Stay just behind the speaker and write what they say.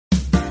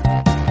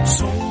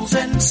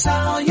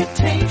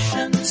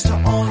salutations to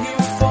all you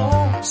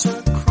folks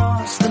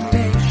across the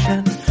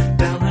nation.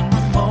 Bell and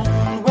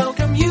Ramon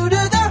welcome you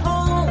to their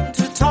home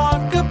to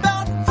talk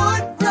about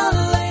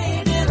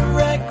foot-related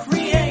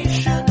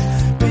recreation.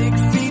 Big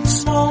feet,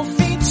 small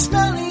feet,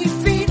 smelly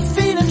feet,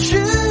 feet and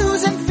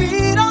shoes, and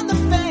feet on the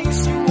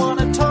face. You want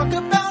to talk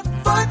about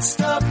foot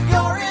stuff,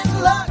 you're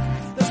in luck.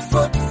 The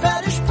Foot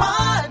Fetish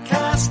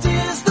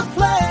Podcast is the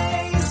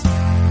place.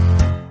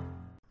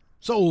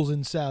 Souls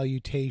and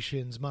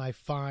salutations, my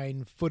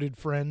fine-footed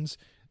friends.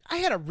 I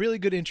had a really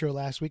good intro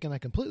last week, and I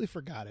completely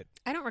forgot it.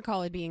 I don't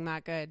recall it being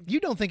that good. You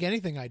don't think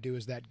anything I do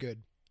is that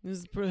good. This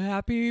is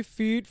Happy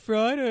Feet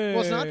Friday.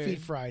 Well, it's not Feet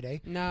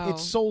Friday. No.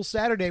 It's Soul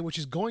Saturday, which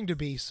is going to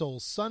be Soul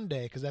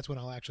Sunday, because that's when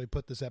I'll actually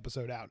put this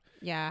episode out.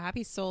 Yeah,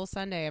 happy Soul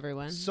Sunday,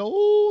 everyone.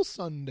 Soul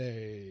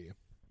Sunday.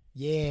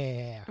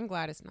 Yeah. I'm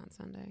glad it's not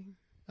Sunday.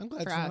 I'm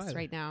glad for it's not us either.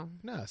 right now.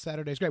 No,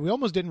 Saturday's great. We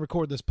almost didn't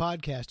record this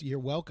podcast. You're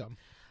welcome.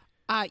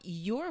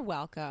 You're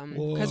welcome.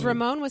 Whoa. Because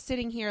Ramon was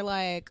sitting here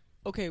like,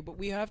 okay, but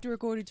we have to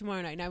record it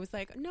tomorrow night. And I was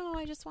like, no,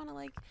 I just want to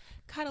like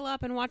cuddle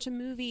up and watch a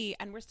movie.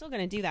 And we're still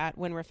going to do that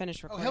when we're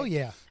finished Oh, recording. hell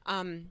yeah.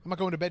 I'm not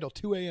going to bed till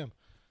 2 a.m.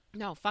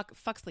 No, fuck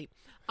sleep.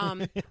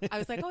 I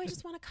was like, oh, I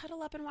just want to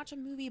cuddle up and watch a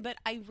movie. But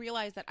I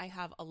realized that I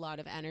have a lot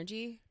of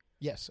energy.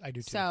 Yes, I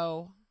do too.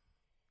 So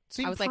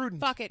Seem I was prudent.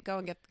 like, fuck it, go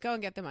and get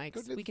the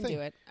mics. do We the can thing.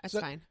 do it. That's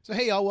So- fine. So,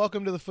 hey, y'all,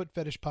 welcome to the Foot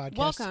Fetish Podcast.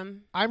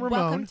 Welcome. I'm Ramon.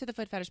 Welcome to the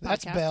Foot Fetish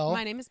Podcast. That's Belle.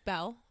 My name is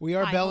Belle. We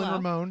are Hi, Belle and hello.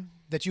 Ramon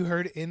that you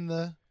heard in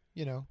the,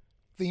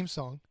 theme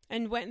song.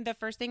 And when the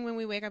first thing when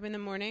we wake up in the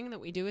morning that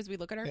we do is we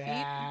look at our feet.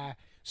 Yeah.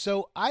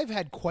 So I've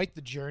had quite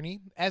the journey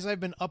as I've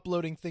been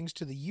uploading things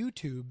to the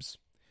YouTubes,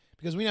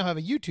 because we now have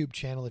a YouTube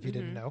channel, if you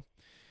didn't know,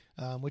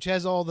 which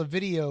has all the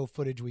video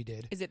footage we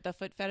did. Is it the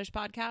Foot Fetish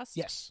Podcast?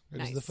 Yes.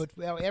 It is Nice. the foot.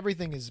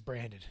 Everything is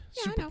branded.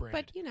 Yeah, Super I know,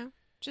 branded. but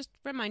just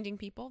reminding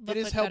people. The It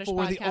is Foot helpful.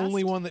 We're Fetish the Podcast.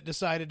 only one that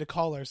decided to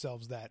call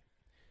ourselves that.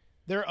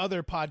 There are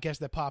other podcasts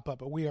that pop up,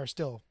 but we are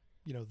still,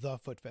 the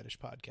Foot Fetish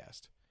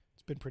Podcast.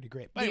 It's been pretty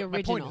great. But The anyway,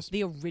 my point original. is,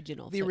 The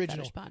original. the Foot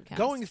original. Fetish Podcast.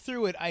 Going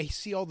through it, I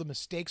see all the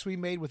mistakes we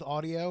made with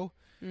audio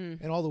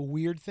and all the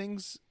weird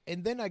things.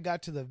 And then I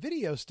got to the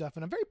video stuff,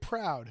 and I'm very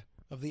proud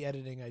of the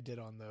editing I did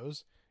on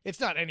those. It's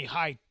not any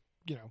high,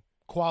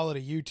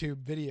 quality YouTube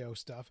video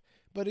stuff,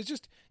 but it's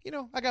just,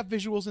 I got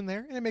visuals in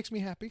there, and it makes me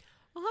happy.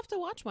 I'll have to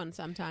watch one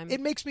sometime. It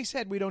makes me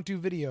sad we don't do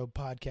video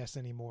podcasts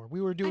anymore.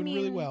 We were doing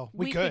really well.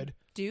 We could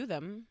do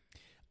them.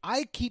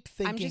 I keep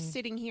thinking... I'm just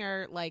sitting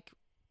here like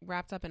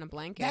wrapped up in a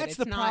blanket. That's it's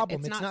the not,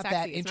 problem. It's not that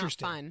sexy.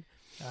 interesting.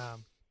 It's not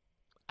fun.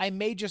 I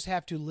may just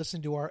have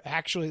to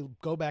actually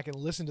go back and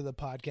listen to the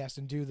podcast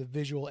and do the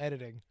visual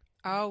editing.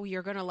 Oh,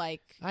 you're going to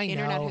I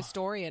internet know.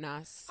 historian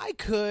us. I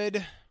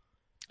could.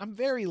 I'm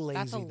very lazy,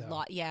 That's a though.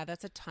 lot. Yeah,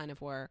 that's a ton of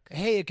work.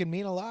 Hey, it can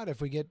mean a lot if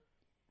we get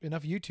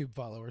enough YouTube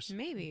followers.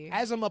 Maybe.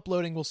 As I'm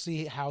uploading, we'll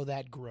see how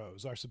that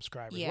grows, our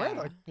subscribers. Yeah.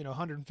 We're at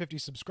 150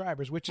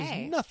 subscribers, which is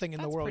Hey, nothing in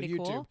the that's world of pretty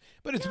YouTube. cool.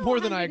 But it's No, more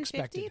than I 150,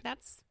 expected.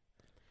 That's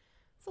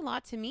a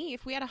lot to me.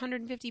 If we had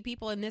 150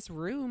 people in this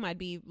room, I'd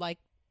be like,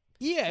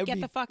 Yeah, it'd get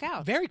be the fuck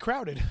out. very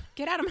crowded.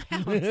 Get out of my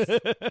house.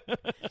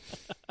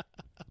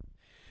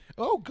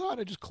 Oh, God,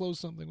 I just closed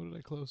something. What did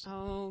I close?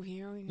 Oh,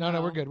 here we go.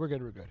 No, we're good. We're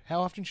good.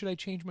 How often should I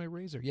change my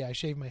razor? Yeah, I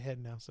shave my head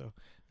now, so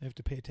I have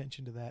to pay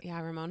attention to that.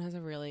 Yeah, Ramon has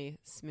a really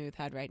smooth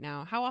head right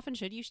now. How often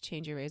should you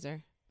change your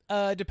razor?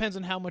 Depends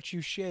on how much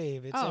you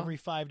shave. It's Oh. every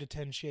 5 to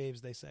 10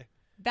 shaves, they say.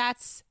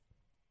 That's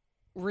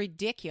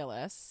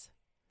ridiculous.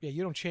 Yeah,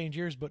 you don't change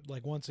yours but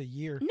like once a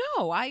year.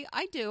 No, I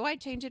do. I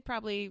change it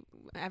probably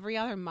every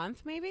other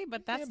month maybe,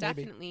 but that's Yeah,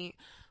 maybe. definitely,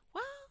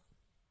 well,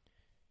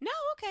 no,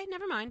 okay,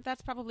 never mind.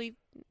 That's probably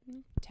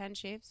 10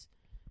 shaves.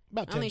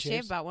 About I 10 only shaves.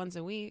 shave about once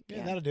a week. Yeah,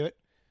 Yeah. that'll do it.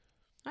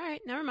 All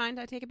right, never mind.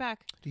 I take it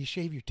back. Do you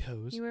shave your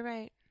toes? You were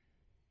right.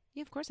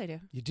 Yeah, of course I do.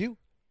 You do?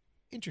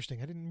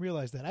 Interesting. I didn't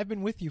realize that. I've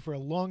been with you for a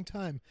long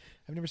time.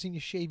 I've never seen you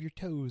shave your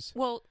toes.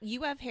 Well,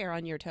 you have hair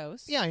on your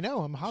toes. Yeah, I know.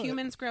 I'm hot.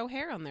 Humans grow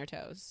hair on their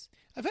toes.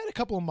 I've had a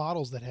couple of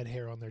models that had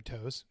hair on their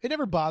toes. It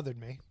never bothered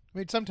me. I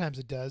mean, sometimes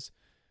it does.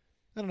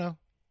 I don't know.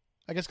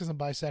 I guess because I'm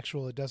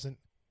bisexual, it doesn't.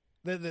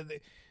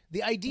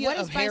 The idea What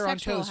of does hair on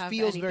bisexual toes have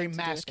feels anything very to do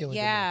with it? masculine.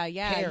 Yeah, to me.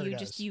 yeah. Hair You does.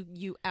 just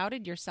you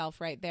outed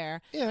yourself right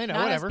there. Yeah, I know.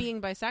 Not Whatever. as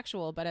being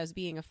bisexual, but as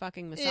being a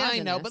fucking Yeah,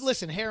 misogynist. I know. But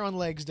listen, hair on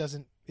legs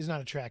is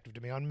not attractive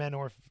to me on men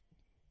or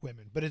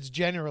women. But it's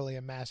generally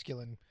a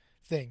masculine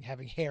thing,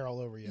 having hair all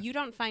over you. You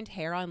don't find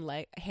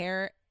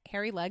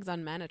hairy legs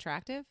on men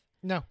attractive?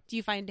 No. Do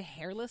you find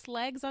hairless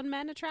legs on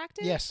men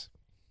attractive? Yes.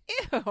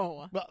 Ew.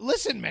 Well,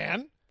 listen,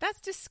 man.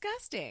 That's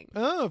disgusting.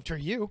 Oh, for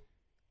you.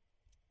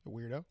 A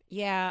weirdo.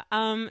 Yeah.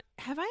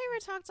 Have I ever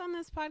talked on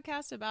this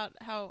podcast about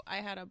how I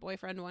had a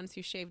boyfriend once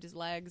who shaved his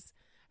legs?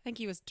 I think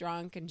he was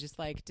drunk and just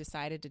like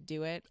decided to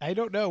do it. I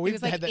don't know. He We've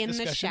was like had that in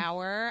discussion. the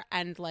shower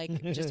and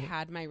like just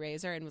had my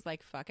razor and was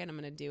like, fuck it, I'm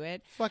going to do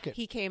it. Fuck it.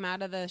 He came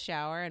out of the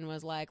shower and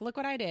was like, look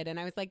what I did. And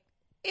I was like,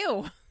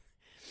 ew.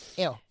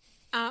 Ew.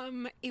 It Oh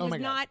was my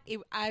God. not,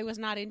 I was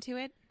not into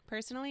it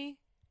personally.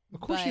 Of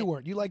course but- you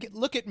weren't. You like it.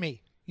 Look at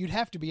me. You'd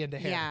have to be into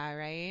hair. Yeah,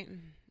 right.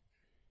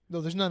 Though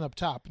there's none up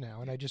top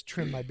now, and I just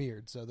trimmed my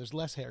beard, so there's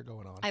less hair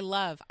going on. I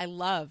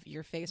love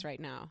your face right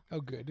now.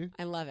 Oh, good.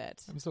 I love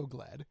it. I'm so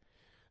glad.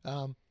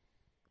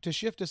 To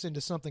shift us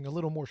into something a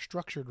little more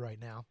structured right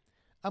now,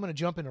 I'm going to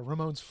jump into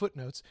Ramon's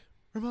footnotes.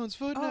 Ramon's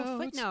footnotes. Oh,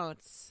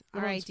 footnotes.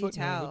 All Ramon's right, do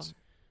tell.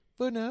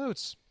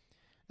 Footnotes.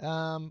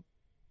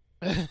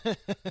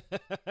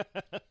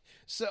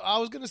 So I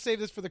was going to save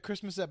this for the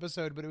Christmas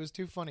episode, but it was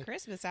too funny.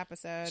 Christmas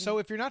episode. So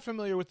if you're not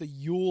familiar with the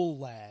Yule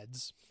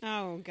lads,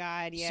 oh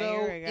God, yeah. so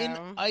Here we go. in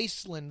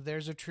Iceland,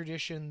 there's a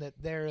tradition that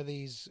there are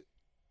these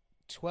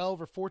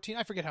 12 or 14.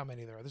 I forget how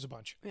many there are. There's a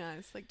bunch. Yeah,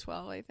 it's like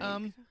 12, I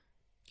think.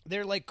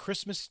 They're like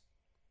Christmas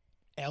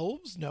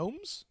elves,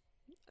 gnomes,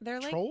 They're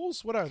like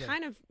trolls. What are they?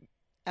 kind of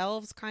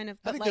elves, kind of.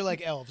 But I think they're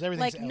like elves.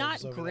 Everything's like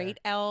elves not over great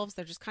there. elves.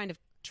 They're just kind of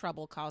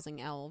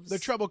trouble-causing elves. They're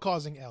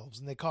trouble-causing elves,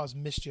 and they cause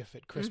mischief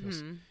at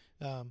Christmas.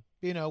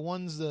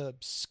 One's the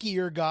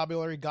skier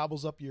gobbler. He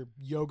gobbles up your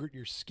yogurt,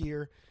 your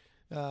skier.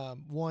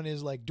 One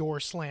is like door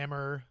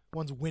slammer.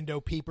 One's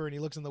window peeper, and he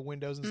looks in the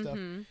windows and stuff.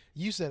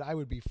 You said I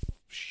would be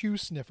shoe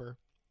sniffer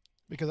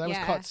because I was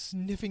caught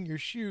sniffing your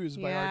shoes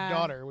by our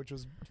daughter, which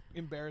was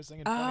embarrassing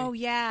and funny. Oh,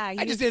 yeah.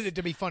 I just did it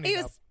to be funny,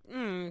 though.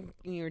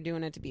 You were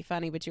doing it to be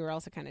funny, but you were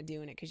also kind of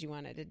doing it because you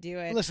wanted to do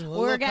it. Listen,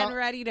 we're getting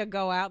ready to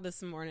go out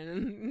this morning,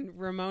 and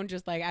Ramon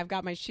just like, I've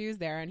got my shoes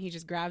there, and he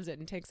just grabs it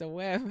and takes a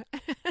whiff.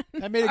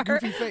 I made a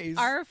goofy face.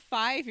 Our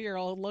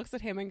 5-year-old looks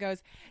at him and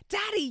goes,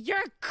 "Daddy, you're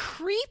a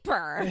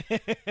creeper."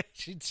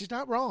 She's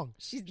not wrong.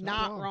 She's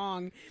not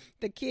wrong.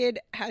 The kid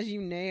has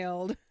you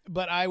nailed.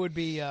 But I would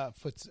be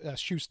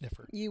shoe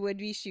sniffer. You would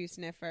be shoe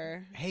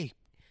sniffer. Hey,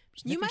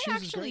 you might shoes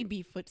is actually great.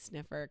 be foot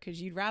sniffer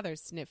because you'd rather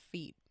sniff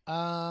feet.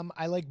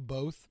 I like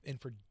both, and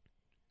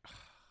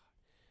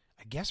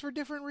I guess for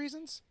different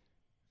reasons.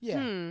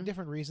 Yeah,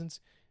 different reasons.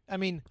 I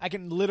mean, I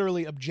can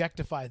literally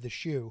objectify the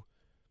shoe,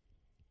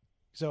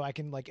 so I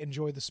can like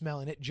enjoy the smell,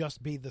 and it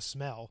just be the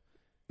smell.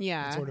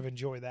 Yeah, and sort of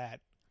enjoy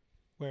that.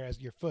 Whereas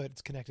your foot,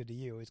 it's connected to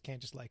you. It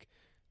can't just like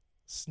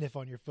sniff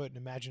on your foot and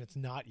imagine it's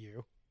not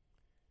you.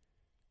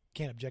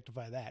 Can't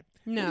objectify that.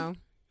 No.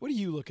 What are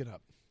you looking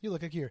up? You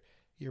look like you're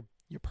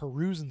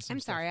perusing some I'm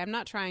stuff. sorry. I'm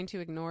not trying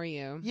to ignore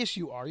you. Yes,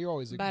 you are. You're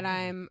always ignoring.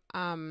 But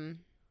I'm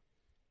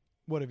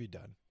What have you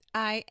done?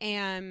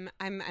 I'm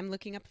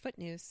looking up foot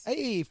news.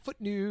 Hey,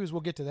 foot news.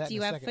 We'll get to that. Do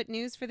you have foot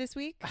news for this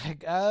week?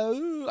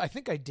 I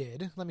think I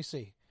did. Let me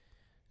see.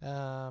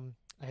 I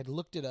had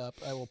looked it up.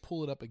 I will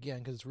pull it up again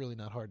because it's really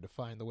not hard to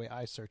find the way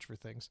I search for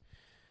things.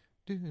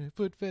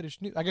 Foot fetish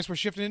news. I guess we're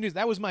shifting to news.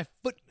 That was my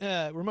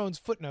Ramon's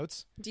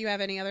footnotes. Do you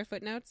have any other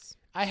footnotes?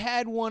 I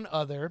had one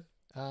other,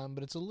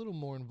 but it's a little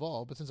more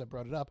involved. But since I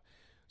brought it up,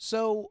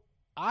 so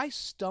I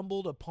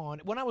stumbled upon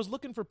when I was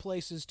looking for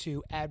places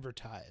to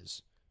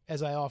advertise,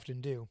 as I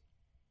often do,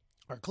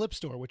 our clip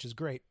store, which is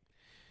great.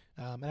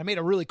 And I made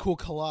a really cool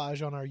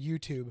collage on our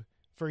YouTube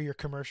for your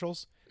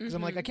commercials because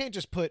I'm like, I can't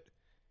just put,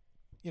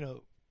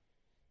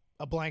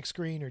 a blank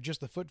screen or just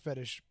the foot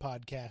fetish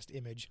podcast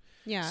image.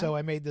 Yeah. So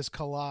I made this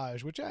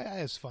collage, which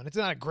is fun. It's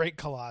not a great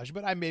collage,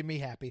 but I made me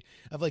happy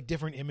of like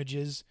different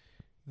images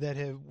that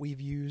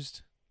we've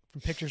used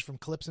from pictures from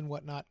clips and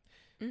whatnot.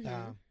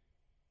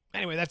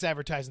 Anyway, that's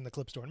advertising the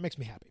clip store. And it makes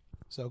me happy.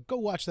 So go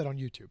watch that on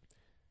YouTube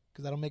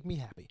because that'll make me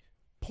happy.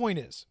 Point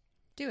is,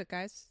 do it,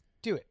 guys.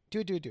 Do it.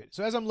 Do it.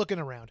 So as I'm looking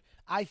around,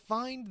 I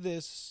find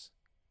this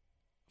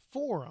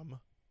forum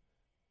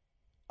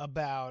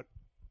about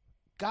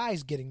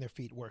guys getting their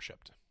feet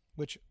worshipped,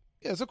 which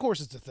is, of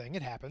course, it's a thing.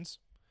 It happens.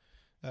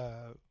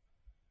 And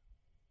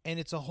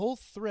it's a whole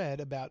thread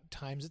about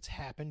times it's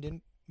happened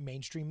in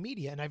mainstream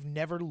media, and I've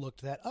never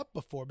looked that up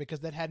before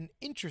because that hadn't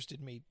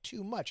interested me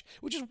too much,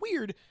 which is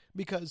weird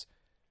because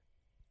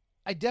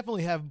I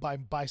definitely have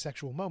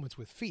bisexual moments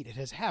with feet. It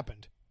has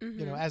happened.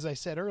 As I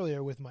said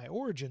earlier with my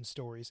origin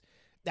stories,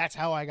 that's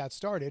how I got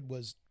started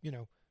was,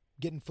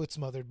 getting foot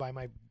smothered by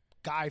my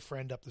guy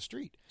friend up the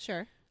street.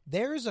 Sure.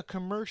 There's a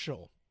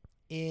commercial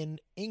in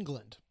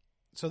England.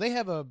 So they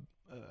have a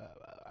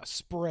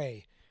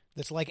spray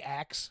that's like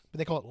Axe, but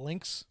they call it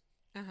Lynx.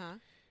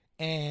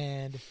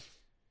 And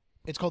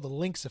it's called the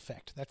Lynx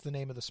effect. That's the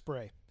name of the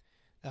spray.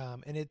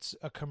 And it's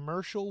a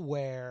commercial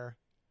where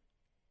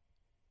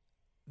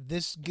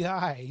this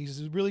guy,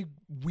 he's a really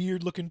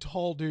weird looking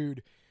tall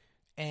dude,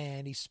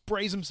 and he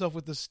sprays himself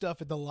with this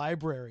stuff at the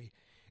library.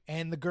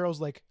 And the girl's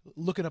like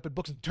looking up at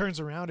books and turns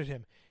around at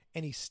him.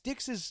 And he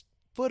sticks his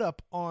foot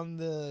up on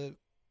the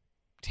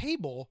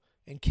table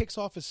and kicks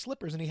off his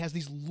slippers. And he has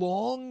these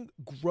long,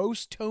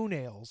 gross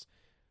toenails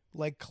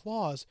like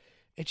claws.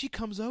 And she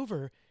comes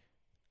over.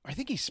 I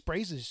think he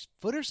sprays his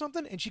foot or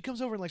something. And she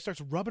comes over and like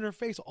starts rubbing her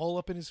face all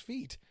up in his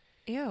feet.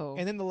 Ew.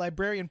 And then the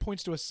librarian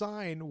points to a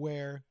sign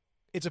where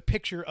it's a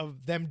picture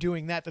of them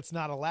doing that's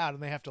not allowed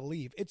and they have to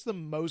leave. It's the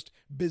most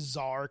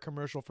bizarre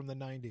commercial from the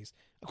 90s.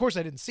 Of course,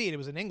 I didn't see it. It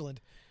was in England.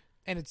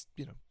 And it's,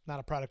 not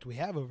a product we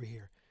have over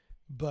here.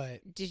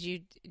 But did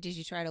you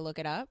try to look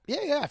it up?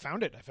 Yeah, I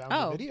found it. I found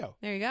the video.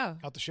 There you go. I'll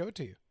have to show it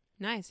to you.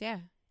 Nice, yeah.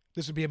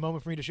 This would be a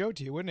moment for me to show it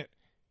to you, wouldn't it?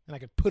 And I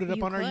could put it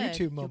up on our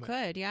YouTube moment. You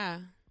could, yeah.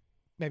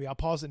 Maybe I'll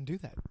pause it and do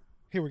that.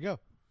 Here we go.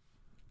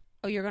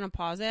 Oh, you're going to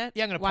pause it?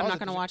 Yeah, I'm going to well, pause I'm not it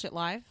going to 'cause watch it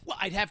live? Well,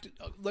 I'd have to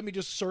let me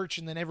just search,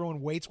 and then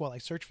everyone waits while I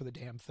search for the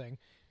damn thing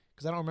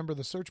because I don't remember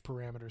the search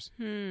parameters.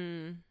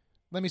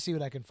 Let me see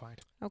what I can find.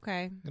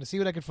 Okay. I'm going to see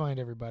what I can find,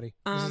 everybody.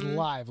 This is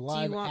live, Do you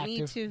want active.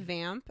 me to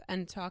vamp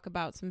and talk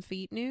about some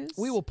feet news?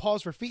 We will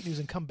pause for feet news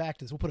and come back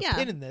to this. We'll put a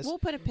pin in this. We'll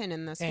put a pin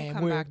in this. And we'll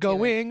come we're back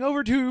going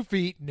over to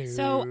feet news.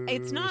 So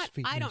it's not,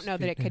 Feet I news, don't know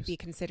that feet it could news. be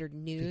considered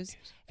news.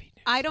 Feet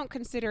news. I don't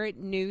consider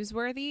it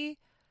newsworthy,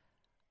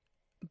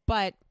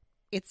 but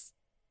it's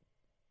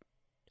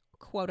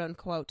quote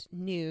unquote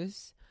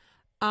news.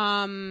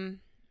 I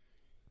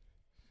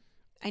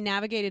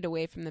navigated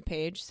away from the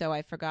page, so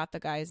I forgot the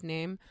guy's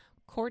name.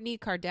 Kourtney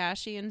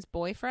Kardashian's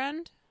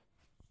boyfriend.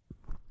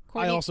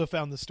 I also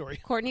found this story.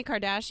 Kourtney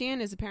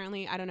Kardashian is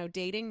apparently, I don't know,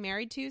 dating,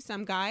 married to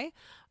some guy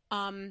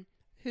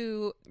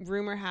who,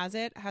 rumor has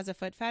it, has a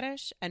foot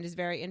fetish and is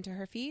very into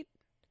her feet.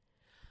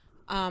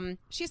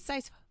 She's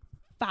size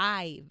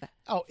 5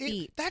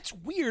 feet. That's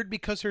weird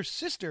because her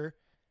sister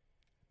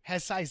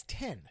has size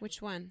 10.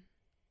 Which one?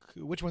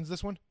 Which one's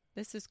this one?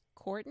 This is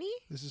Kourtney?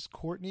 This is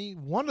Kourtney.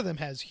 One of them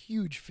has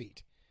huge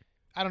feet.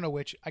 I don't know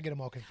which. I get them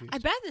all confused. I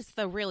bet it's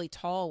the really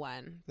tall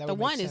one. That The would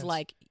make one is sense.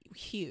 like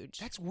huge.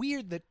 That's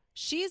weird that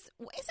Isn't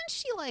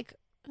she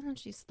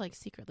like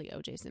secretly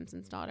O.J.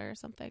 Simpson's daughter or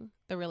something?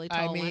 The really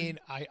tall one.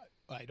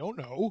 I don't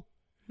know.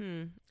 I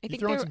You're think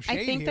throwing there, some shade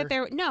I think here. that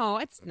there. No,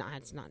 it's not.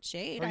 It's not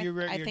shade. Or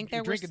you're I think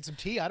there drinking was some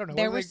tea. I don't know.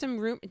 there What are were they- some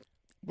room.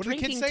 What are the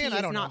Drinking kids saying? tea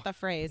I don't is know. not the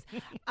phrase.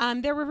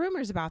 There were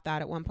rumors about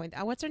that at one point.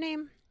 What's her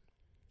name?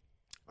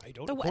 I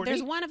don't know.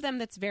 There's one of them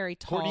that's very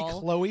tall. Courtney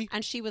Chloe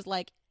And she was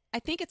like, I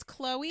think it's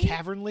Chloe.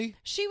 Cavernly.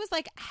 She was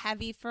like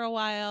heavy for a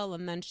while,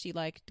 and then she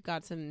like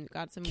got some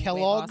Kellogg's?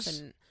 weight loss.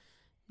 And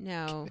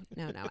no.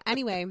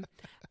 Anyway,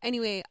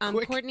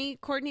 Quick. Kourtney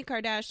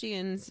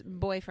Kardashian's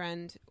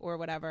boyfriend or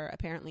whatever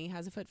apparently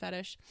has a foot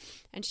fetish,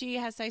 and she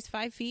has size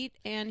 5 feet,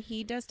 and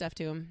he does stuff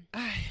to him.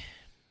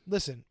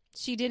 Listen,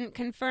 She didn't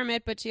confirm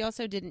it, but she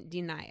also didn't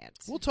deny it.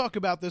 we'll talk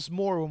about this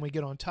more when we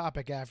get on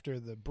topic after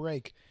the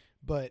break.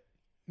 But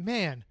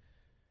man,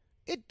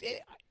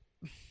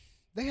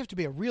 they have to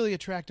be a really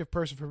attractive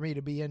person for me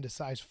to be into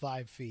size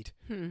 5 feet.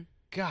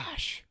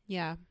 Gosh.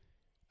 Yeah.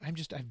 I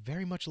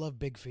very much love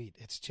big feet.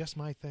 It's just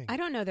my thing. I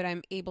don't know that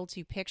I'm able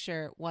to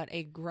picture what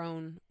a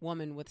grown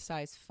woman with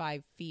size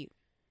 5 feet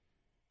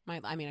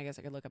might. I mean, I guess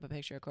I could look up a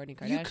picture of Kourtney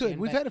Kardashian. You could.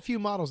 We've but had a few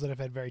models that have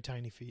had very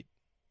tiny feet.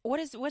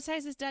 what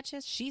size is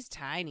Duchess? She's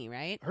tiny,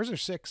 right? Hers are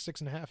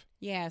 6.5.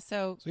 Yeah,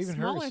 so even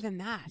smaller hers. than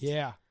that.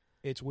 Yeah,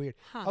 it's weird.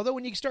 Huh. Although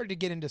when you start to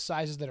get into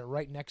sizes that are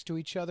right next to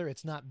each other,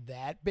 it's not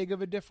that big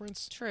of a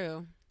difference.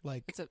 True.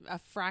 Like, It's a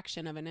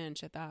fraction of an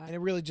inch at that. and it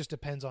really just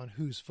depends on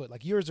whose foot.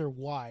 Like yours are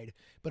wide,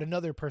 but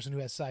another person who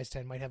has size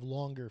 10 might have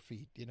longer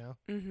feet. You know,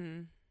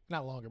 Mm-hmm.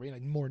 not longer, but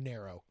like more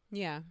narrow.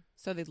 Yeah,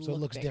 so they So look it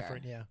looks bigger.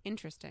 different. Yeah.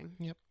 Interesting.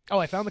 Yep. Oh,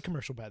 I found the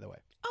commercial, by the way.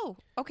 Oh,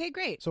 okay,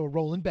 great. So we're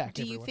rolling back.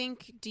 Do everyone.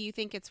 you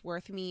think it's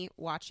worth me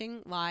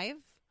watching live?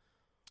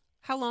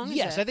 How long is it?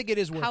 Yes, I think it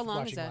is worth How long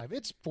watching is it? live.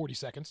 It's 40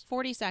 seconds.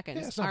 40 seconds.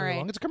 Yeah, it's not All very right.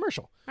 long. It's a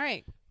commercial. All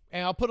right.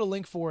 And I'll put a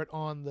link for it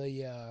on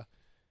the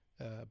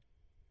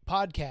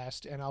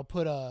podcast, and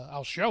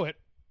I'll show it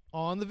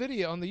on the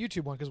video on the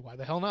YouTube one because why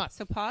the hell not?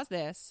 So pause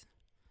this. You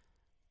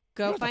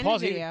Go don't have to find the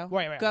pause it. video.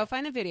 Wait. Go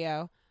find the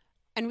video,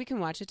 and we can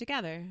watch it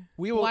together.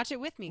 We will watch it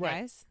with me,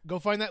 right. guys. Go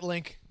find that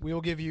link. We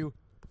will give you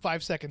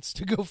 5 seconds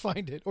to go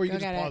find it, or you Go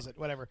can just get pause it.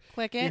 Whatever.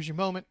 Click it. Here's your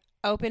moment.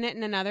 Open it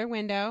in another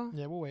window.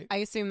 Yeah, we'll wait. I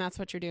assume that's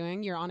what you're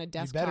doing. You're on a You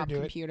better desktop do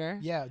computer.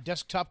 it. Yeah,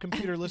 desktop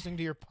computer listening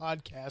to your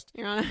podcast.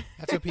 You're on.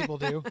 That's what people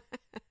do.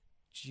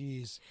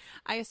 Jeez.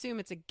 I assume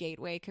it's a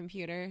gateway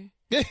computer.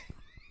 Came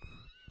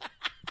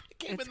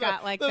It's in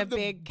got like the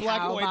big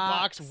black and white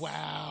box. box.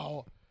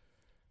 Wow.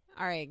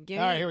 All right, All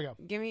right, here we go.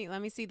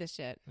 Let me see this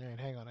shit. All right,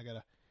 hang on. I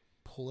gotta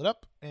pull it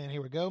up, and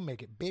here we go.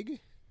 Make it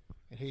big,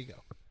 and here you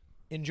go.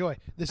 Enjoy.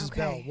 This is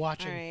Okay. Belle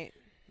watching All right.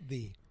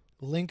 the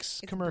Lynx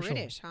It's commercial.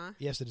 British, huh?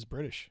 Yes, it is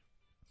British.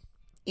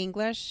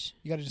 English.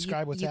 You got to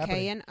describe what's UKian?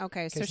 happening.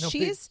 Okay, so case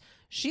nobody-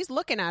 she's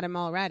looking at him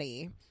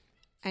already,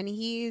 and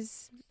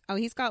he's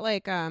got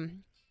like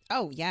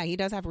he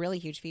does have really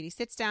huge feet. He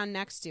sits down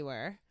next to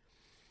her.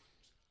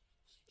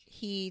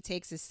 He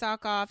takes his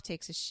sock off,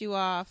 takes his shoe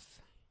off.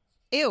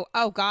 Ew!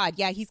 Oh God,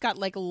 yeah, he's got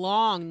like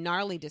long,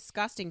 gnarly,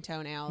 disgusting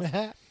toenails.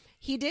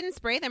 He didn't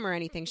spray them or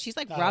anything. She's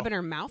like Oh. rubbing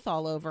her mouth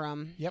all over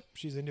him. Yep,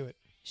 she's into it.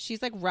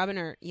 She's like rubbing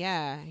her.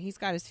 Yeah, he's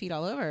got his feet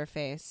all over her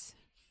face.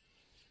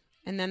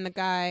 And then the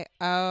guy,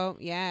 oh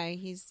yeah,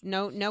 he's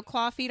no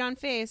claw feet on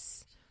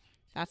face.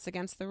 That's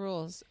against the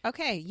rules.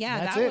 Okay,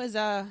 yeah, That's that it. was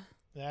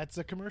That's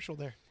a commercial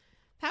there,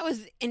 that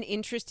was an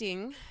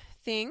interesting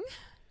thing.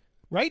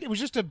 right? It was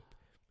just a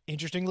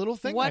interesting little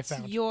thing What's I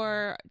found.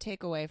 your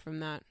takeaway from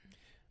that?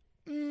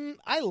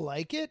 I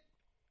like it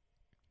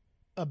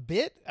a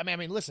bit. I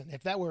mean, listen,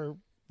 if that were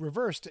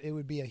reversed, it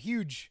would be a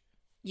huge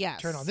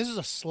Yes. turn on. This is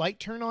a slight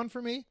turn on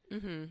for me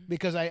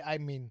because I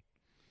mean,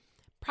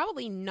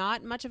 Probably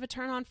not much of a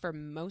turn on for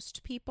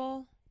most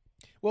people.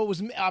 well, it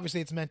was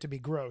obviously it's meant to be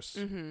gross.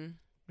 Mm-hmm.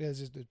 It's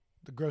just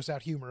the gross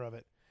out humor of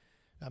it,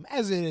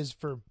 as it is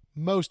for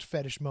most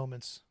fetish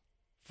moments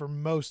for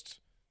most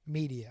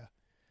media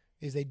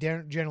is they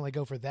generally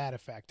go for that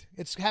effect.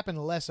 It's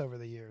happened less over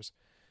the years,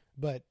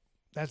 but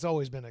that's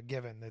always been a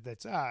given.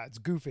 It's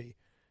goofy.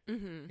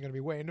 Mm-hmm. You're going to be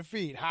weighing the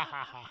feet. Ha,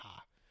 ha, ha,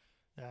 ha.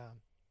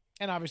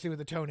 And obviously with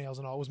the toenails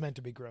and all, it was meant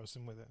to be gross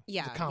and with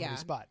a comedy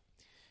spot.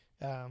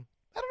 I don't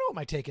know what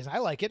my take is. I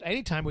like it.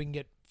 Anytime we can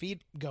get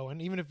feet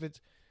going, even if it's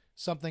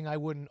something I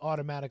wouldn't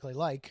automatically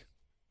like,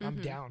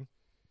 I'm down.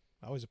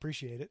 I always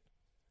appreciate it.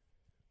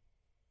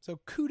 So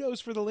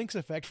kudos for the Lynx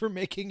Effect for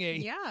making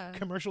a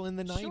commercial in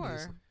the 90s.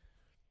 Sure.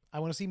 I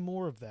want to see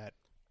more of that.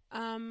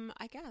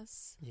 I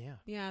guess. Yeah.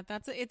 Yeah,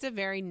 it's a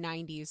very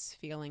 90s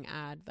feeling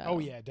ad, though. Oh,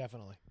 yeah,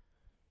 definitely.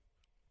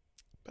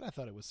 But I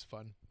thought it was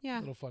fun. Yeah. A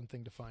little fun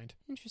thing to find.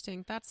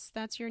 Interesting. That's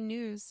your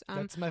news.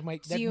 That's my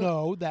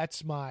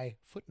that's my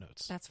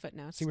footnotes. That's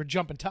footnotes. See, we're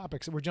jumping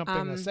topics. We're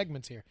jumping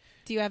segments here.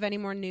 Do you have any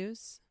more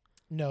news?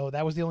 No,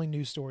 that was the only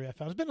news story I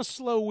found. It's been a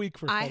slow week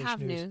for fetish news. I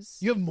have news.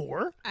 You have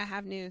more? I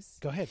have news.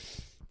 Go ahead.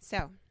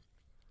 So,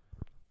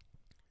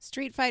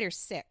 Street Fighter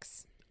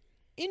 6.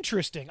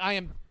 Interesting. I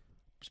am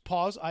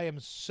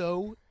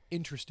so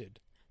interested.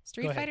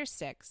 Street Fighter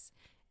 6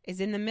 is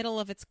in the middle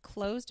of its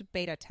closed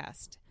beta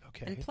test.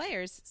 Okay. And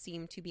players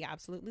seem to be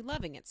absolutely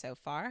loving it so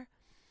far.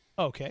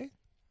 Okay.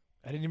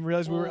 I didn't even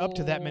realize we were up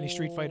to that many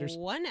Street Fighters.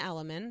 One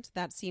element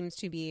that seems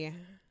to be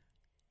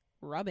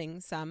rubbing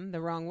some the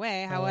wrong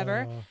way,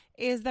 however,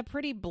 is the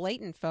pretty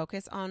blatant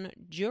focus on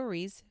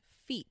Juri's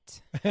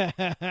feet.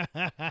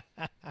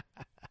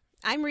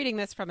 I'm reading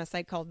this from a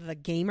site called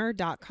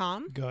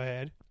thegamer.com. Go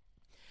ahead.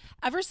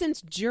 Ever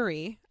since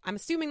Juri, I'm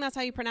assuming that's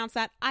how you pronounce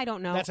that. I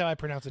don't know. That's how I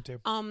pronounce it too.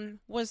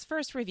 Was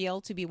first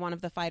revealed to be one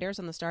of the fighters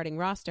on the starting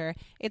roster,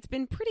 it's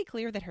been pretty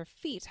clear that her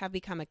feet have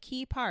become a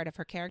key part of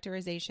her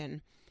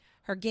characterization.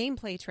 Her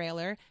gameplay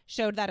trailer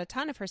showed that a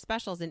ton of her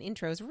specials and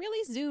intros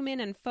really zoom in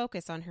and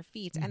focus on her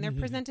feet, and they're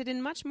presented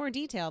in much more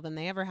detail than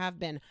they ever have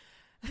been.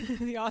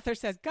 The author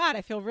says, God,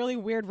 I feel really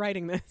weird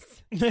writing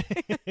this.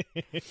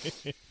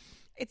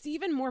 It's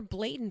even more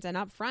blatant and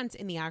upfront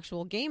in the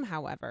actual game,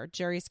 however.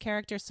 Juri's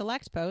character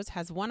select pose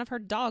has one of her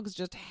dogs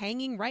just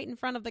hanging right in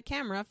front of the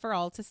camera for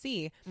all to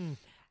see.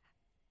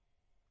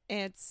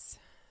 It's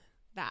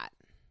that.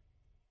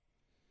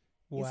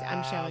 Wow,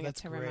 I'm showing it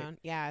to great. Ramon.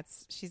 Yeah,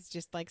 she's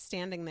just like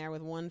standing there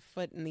with one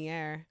foot in the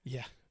air.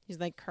 Yeah. She's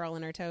like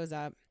curling her toes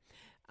up.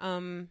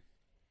 I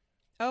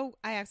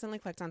accidentally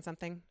clicked on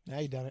something. Now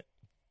you done it.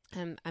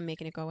 I'm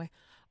making it go away.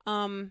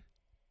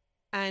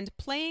 And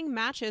playing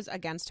matches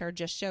against her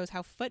just shows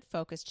how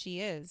foot-focused she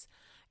is.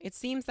 It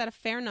seems that a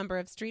fair number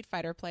of Street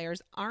Fighter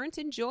players aren't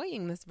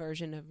enjoying this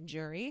version of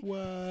Juri,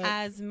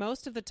 as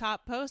most of the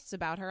top posts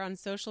about her on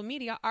social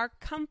media are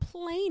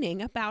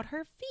complaining about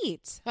her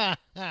feet.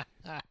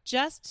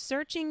 Just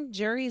searching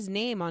Juri's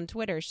name on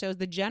Twitter shows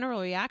the general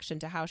reaction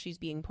to how she's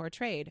being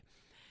portrayed.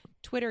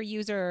 Twitter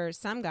user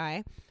Some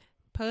Guy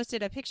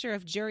posted a picture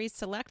of Juri's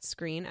select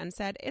screen and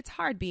said, "It's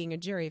hard being a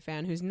Juri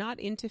fan who's not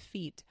into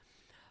feet."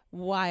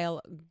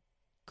 While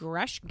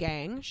Grush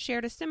Gang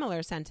shared a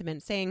similar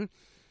sentiment, saying,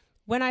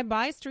 "When I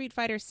buy Street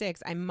Fighter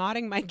 6, I'm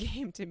modding my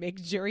game to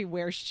make Juri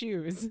wear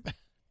shoes."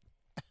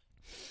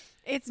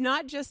 It's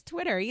not just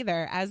Twitter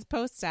either, as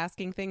posts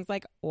asking things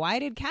like, "Why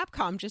did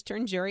Capcom just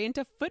turn Juri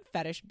into foot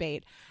fetish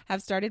bait?"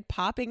 have started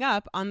popping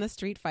up on the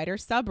Street Fighter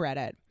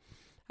subreddit.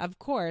 Of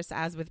course,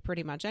 as with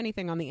pretty much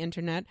anything on the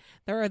internet,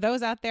 there are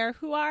those out there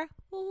who are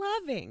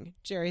loving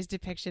Juri's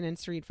depiction in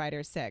Street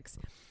Fighter 6.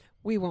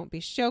 We won't be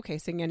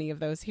showcasing any of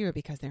those here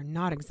because they're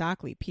not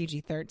exactly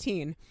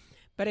PG-13.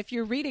 But if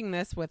you're reading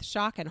this with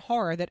shock and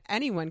horror that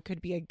anyone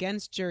could be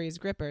against Juri's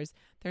grippers,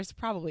 there's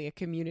probably a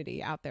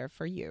community out there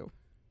for you.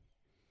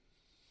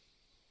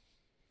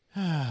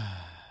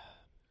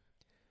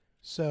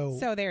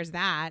 So there's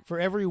that. For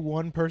every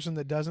one person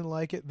that doesn't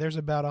like it, there's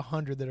about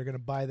 100 that are going to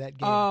buy that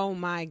game. Oh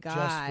my God.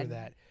 Just for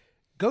that.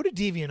 Go to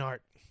DeviantArt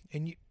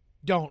and you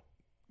don't.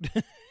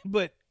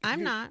 But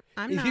I'm not.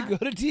 If you go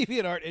to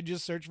DeviantArt and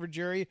just search for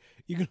Juri,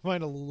 you can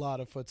find a lot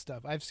of foot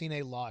stuff. I've seen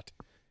a lot.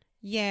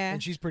 Yeah.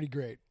 And she's pretty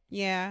great.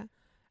 Yeah.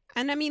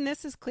 And I mean,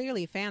 this is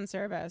clearly fan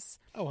service.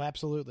 Oh,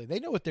 absolutely. They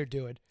know what they're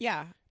doing.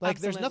 Yeah. Like,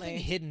 absolutely. There's nothing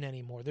hidden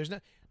anymore. There's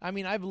not. I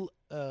mean, I've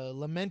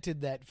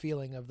lamented that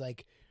feeling of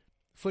like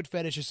foot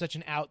fetish is such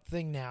an out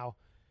thing now.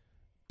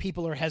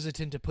 People are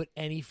hesitant to put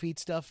any feet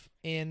stuff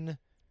in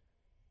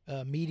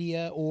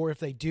media, or if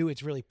they do,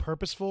 it's really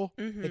purposeful.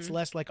 It's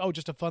less like, oh,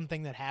 just a fun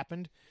thing that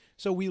happened.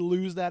 So we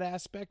lose that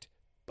aspect.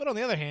 But on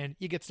the other hand,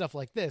 you get stuff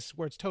like this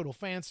where it's total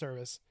fan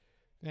service,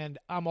 and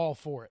I'm all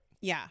for it.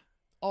 Yeah.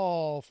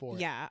 All for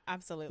it. Yeah,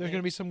 absolutely. There's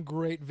going to be some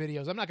great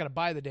videos. I'm not going to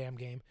buy the damn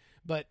game,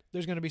 but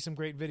there's going to be some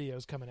great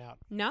videos coming out.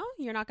 No?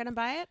 You're not going to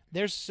buy it?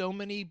 There's so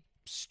many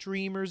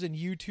streamers and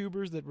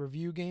YouTubers that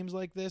review games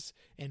like this,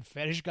 and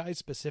fetish guys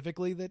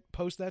specifically that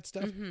post that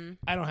stuff.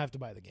 I don't have to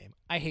buy the game.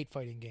 I hate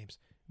fighting games,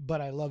 but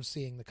I love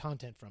seeing the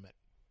content from it.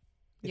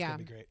 It's going to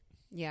be great.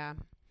 Yeah.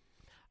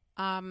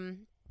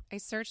 I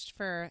searched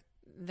for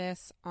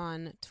this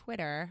on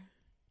Twitter.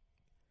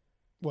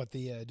 What,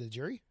 the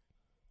Juri?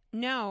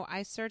 No,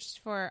 I searched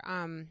for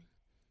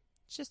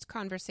just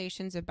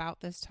conversations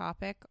about this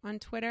topic on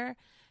Twitter.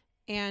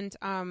 And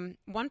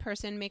one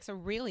person makes a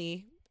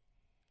really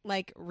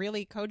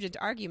cogent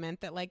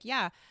argument that like,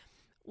 yeah,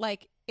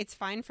 like it's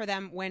fine for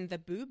them when the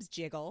boobs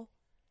jiggle.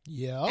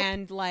 Yeah.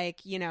 And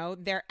like, you know,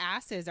 their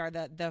asses are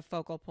the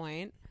focal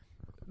point.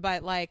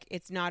 But like,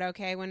 it's not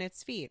okay when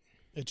it's feet.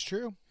 It's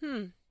true.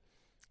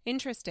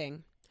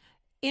 Interesting.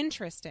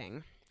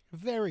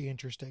 Very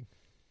interesting.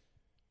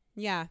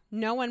 Yeah.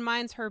 No one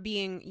minds her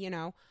being, you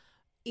know,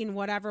 in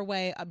whatever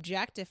way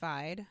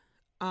objectified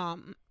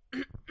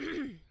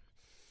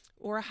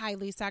or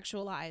highly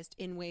sexualized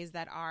in ways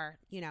that are,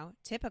 you know,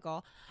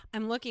 typical.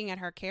 I'm looking at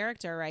her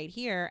character right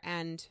here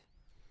and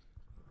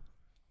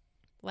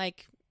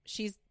like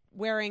she's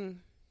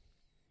wearing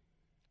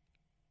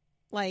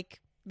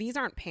like these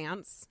aren't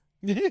pants.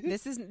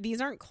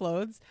 These aren't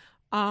clothes.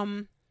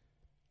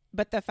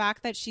 But the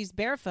fact that she's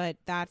barefoot,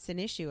 that's an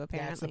issue,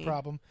 apparently. That's the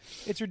problem.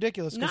 It's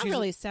ridiculous. Not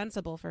really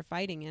sensible for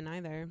fighting in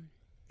either.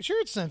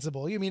 Sure, it's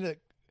sensible. You mean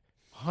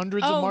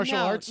hundreds of martial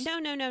arts?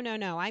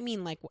 No. I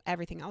mean, like,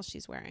 everything else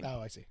she's wearing.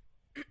 Oh, I see.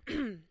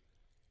 I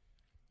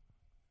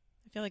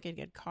feel like I'd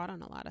get caught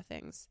on a lot of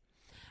things.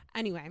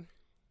 Anyway.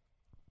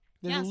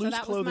 There's loose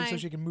clothing so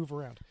she can move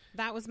around.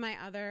 That was my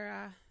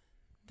other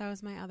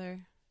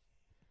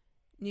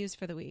news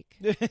for the week.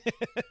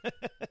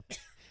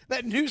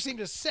 That news seemed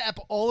to sap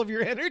all of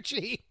your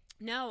energy.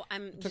 No,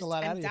 I'm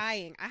You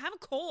dying. I have a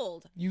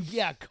cold.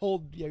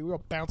 Cold. Yeah, we were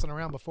bouncing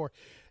around before.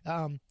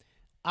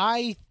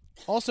 I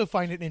also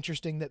find it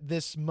interesting that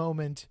this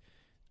moment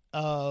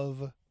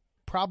of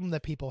problem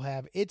that people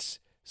have, it's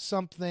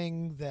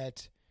something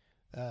that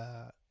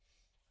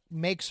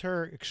makes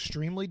her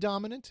extremely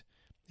dominant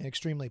and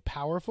extremely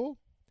powerful.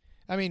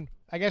 I mean,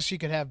 I guess she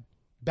could have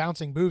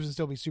bouncing boobs and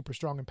still be super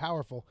strong and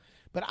powerful,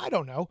 but I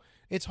don't know.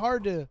 It's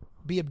hard to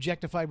be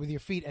objectified with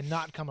your feet and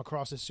not come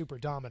across as super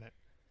dominant.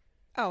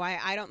 Oh,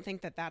 I don't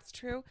think that that's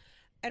true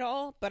at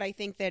all, but I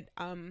think that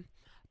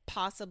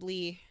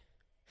possibly...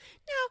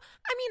 No,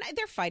 I mean,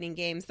 they're fighting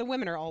games. The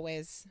women are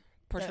always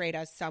portrayed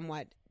as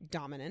somewhat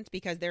dominant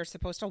because they're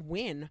supposed to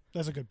win.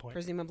 That's a good point.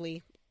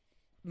 Presumably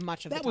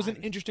much of the time. That was an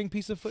interesting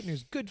piece of foot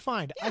news. Good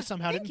find. Yeah, I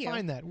somehow didn't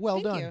find that.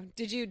 Well done.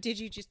 Did you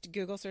just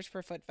Google search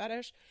for foot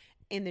fetish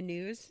in the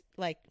news,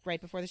 like right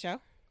before the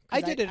show? I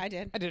did. I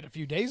did a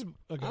few days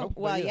ago. Oh,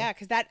 well, yeah,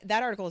 because that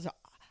article is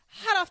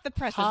hot off the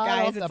presses,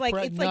 guys. It's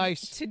like like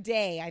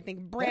today, I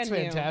think, brand new.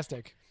 That's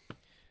fantastic.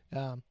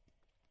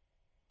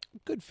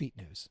 Good feet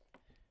news.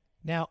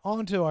 Now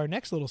on to our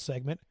next little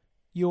segment,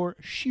 your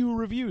shoe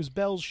reviews.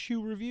 Bell's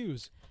shoe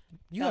reviews.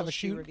 You have a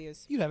shoe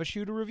reviews. You have a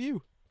shoe to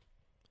review.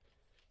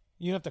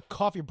 You have to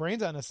cough your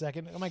brains out in a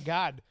second. Oh my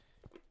God.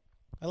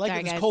 I like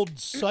that this cold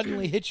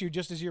suddenly hits you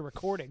just as you're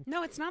recording.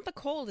 No, it's not the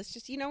cold. It's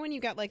just, you know, when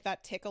you got like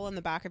that tickle in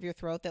the back of your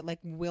throat that like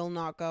will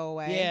not go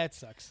away. Yeah, it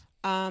sucks.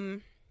 Yeah.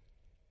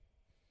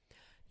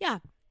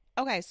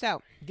 Okay,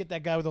 so get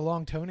that guy with the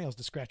long toenails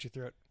to scratch your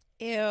throat.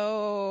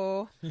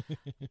 Ew.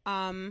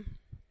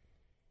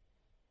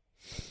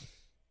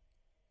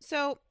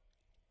 So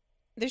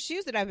the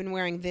shoes that I've been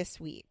wearing this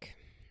week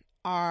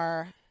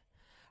are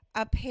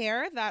a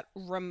pair that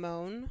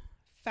Ramon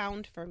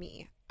found for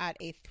me at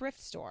a thrift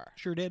store.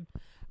 Sure did.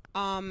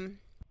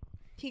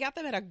 He got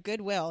them at a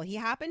Goodwill. He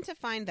happened to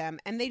find them,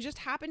 and they just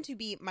happened to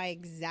be my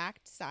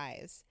exact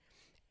size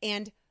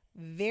and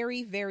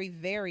very, very,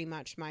 very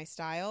much my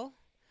style.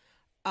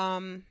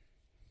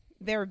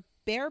 They're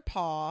bear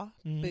paw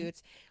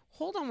boots.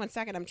 Hold on one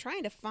second. I'm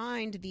trying to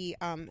find the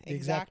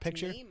exact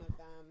picture name of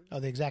them. Oh,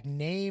 the exact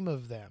name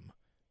of them.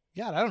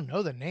 God, I don't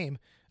know the name.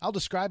 I'll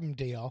describe them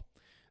to y'all.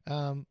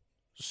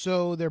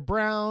 So they're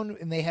brown,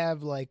 and they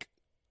have like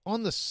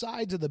on the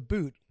sides of the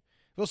boot.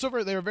 Well, so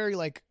far they're very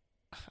like,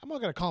 I'm not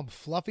going to call them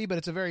fluffy, but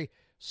it's a very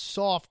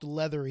soft,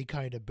 leathery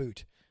kind of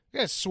boot.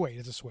 Yeah, it's suede.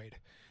 It's a suede.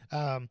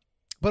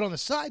 But on the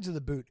sides of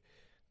the boot,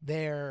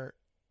 they're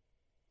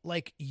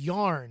like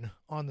yarn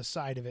on the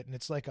side of it, and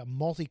it's like a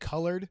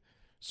multicolored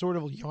sort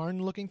of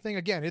yarn-looking thing.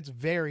 Again, it's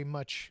very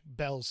much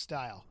Belle's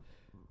style.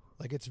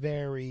 Like, it's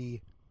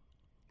very,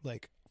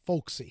 like,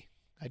 folksy,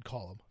 I'd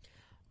call them.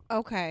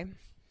 Okay.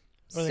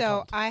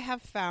 So I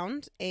have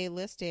found a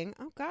listing.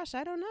 Oh, gosh,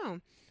 I don't know.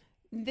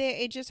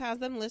 It just has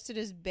them listed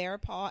as bear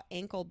paw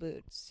ankle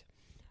boots.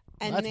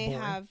 And that's they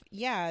boring. have,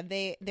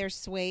 they're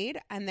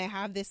suede, and they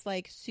have this,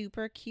 like,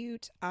 super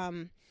cute,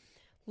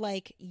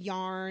 like,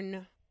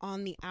 yarn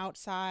on the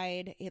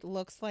outside. It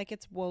looks like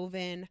it's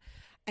woven,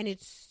 and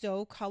it's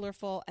so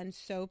colorful and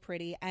so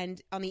pretty.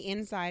 And on the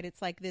inside,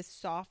 it's like this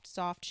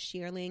soft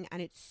shearling,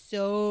 and it's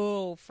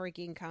so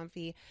freaking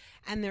comfy.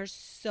 And they're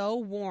so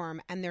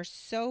warm, and they're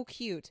so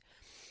cute.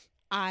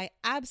 I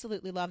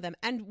absolutely love them.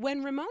 And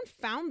when Ramon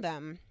found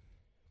them,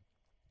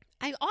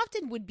 I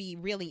often would be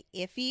really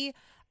iffy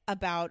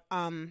about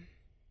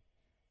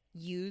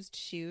used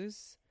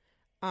shoes.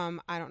 I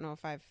don't know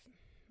if I'm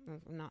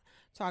not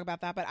talk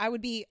about that, but I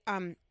would be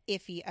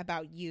iffy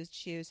about used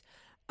shoes.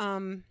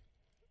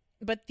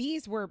 But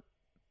these were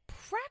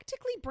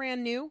practically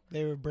brand new.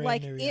 They were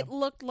brand new. Like, it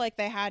looked like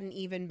they hadn't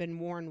even been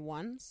worn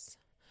once.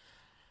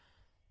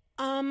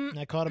 And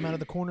I caught them out of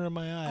the corner of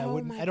my eye. Oh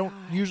I don't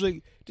God.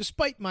 usually,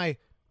 despite my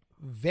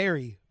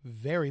very,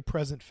 very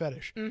present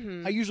fetish,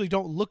 Mm-hmm. I usually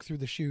don't look through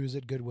the shoes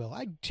at Goodwill.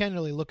 I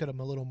generally look at them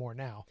a little more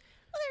now.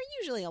 Well, they're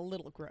usually a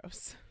little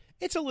gross.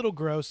 It's a little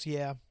gross,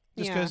 yeah.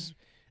 Just Yeah. because,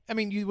 I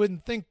mean, you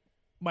wouldn't think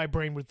my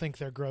brain would think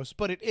they're gross,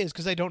 but it is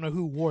because I don't know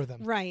who wore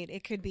them. Right.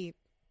 It could be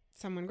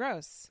someone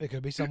gross. It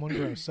could be someone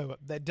gross, so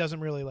that doesn't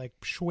really like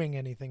swing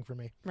anything for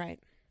me. Right.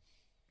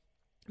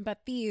 But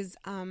these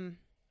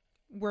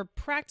were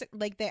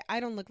I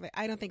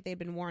don't think they'd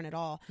been worn at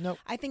all. Nope.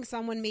 I think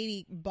someone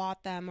maybe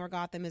bought them or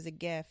got them as a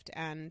gift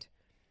and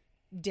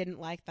didn't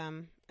like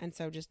them and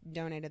so just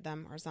donated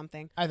them or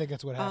something. I think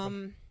that's what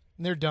happened.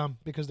 And they're dumb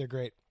because they're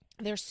great.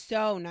 They're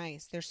so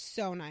nice. They're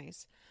so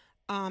nice.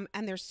 And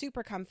they're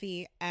super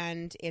comfy,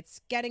 and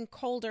it's getting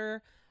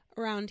colder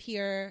around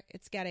here.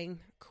 It's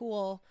getting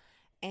cool,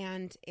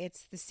 and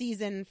it's the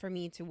season for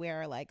me to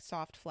wear like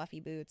soft,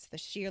 fluffy boots. The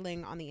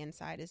shearling on the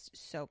inside is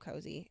so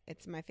cozy.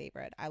 It's my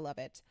favorite. I love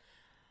it.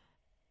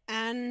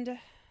 And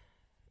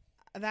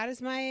that is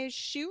my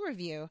shoe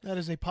review. That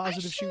is a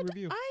positive shoe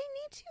review. I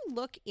need to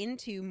look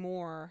into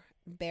more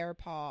Bear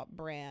Paw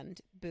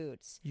brand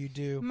boots. You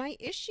do. My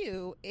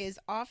issue is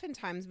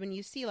oftentimes when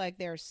you see like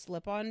their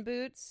slip-on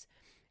boots,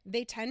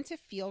 they tend to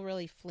feel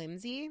really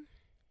flimsy.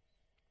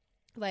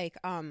 Like,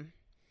 I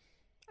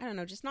don't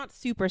know, just not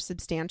super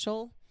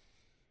substantial.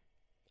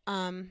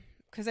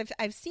 Because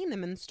I've seen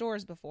them in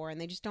stores before,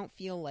 and they just don't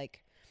feel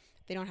like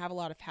they don't have a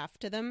lot of heft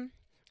to them.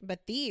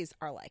 But these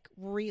are like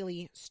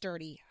really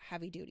sturdy,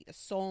 heavy duty. The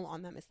sole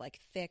on them is like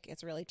thick.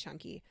 It's really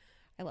chunky.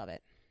 I love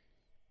it.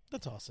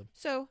 That's awesome.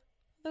 So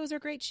those are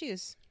great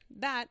shoes.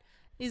 That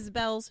is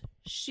Belle's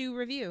shoe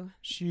review.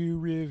 Shoe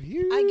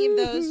review. I give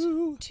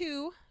those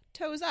 2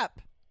 toes up.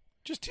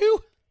 Just 2?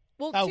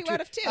 Well, Oh, 2 two.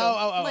 out of 2.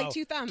 Oh. Like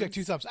 2 thumbs.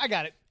 2 thumbs. I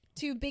got it.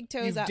 2 big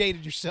toes You've up.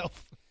 dated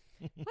yourself.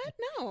 What?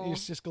 No. You're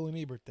Siskel and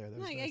Ebert there. That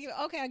was Like, nice.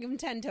 I'll give him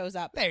 10 toes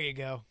up. There you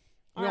go.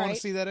 We All want right.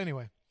 to see that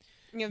anyway.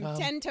 I give him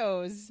 10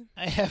 toes.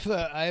 I have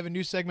a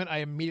new segment I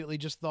immediately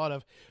just thought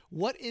of.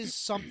 What is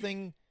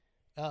something?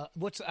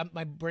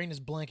 My brain is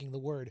blanking the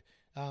word.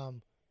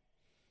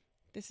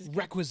 This is good.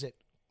 Requisite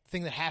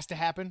thing that has to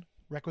happen.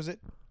 Requisite.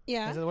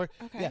 Yeah. Is that the word?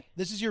 Okay. Yeah.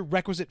 This is your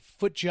requisite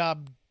foot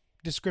job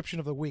description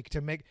of the week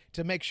to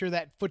make sure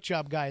that foot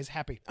job guy is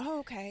happy. Oh,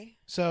 okay.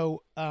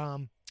 So,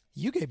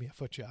 you gave me a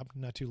foot job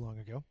not too long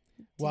ago.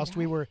 Whilst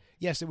we were,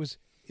 yes, it was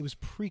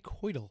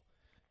pre-coital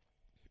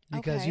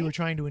because you Okay. were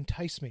trying to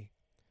entice me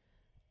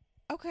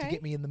Okay. to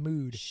get me in the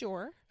mood.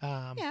 Sure.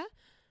 Yeah. Yeah.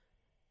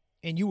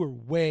 And you were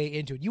way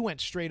into it. You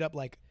went straight up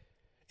like,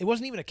 it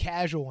wasn't even a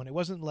casual one. It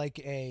wasn't like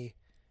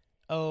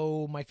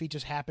my feet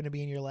just happen to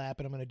be in your lap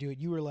and I'm going to do it.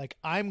 You were like,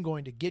 I'm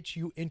going to get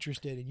you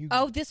interested. And you.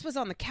 Oh, this was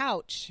on the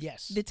couch.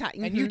 Yes. The time.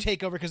 And you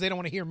take over because they don't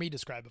want to hear me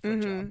describe a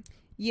foot job.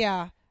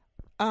 Yeah.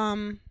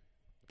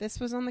 This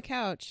was on the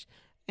couch.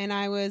 And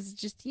I was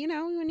just,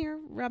 when you're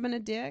rubbing a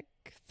dick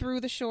through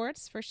the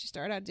shorts. First you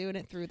start out doing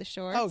it through the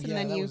shorts. Oh, and yeah,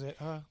 then that you, was it.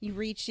 you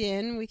reach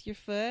in with your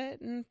foot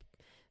and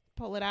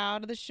pull it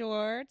out of the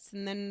shorts.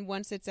 And then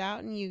once it's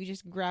out and you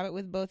just grab it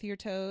with both your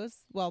toes,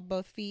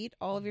 both feet,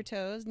 all of your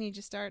toes, and you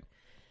just start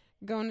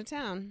going to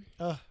town.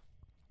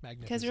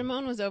 Magnificent. Because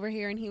Ramon was over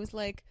here and he was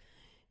like,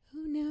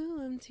 oh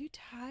no, I'm too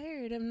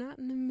tired. I'm not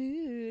in the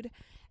mood.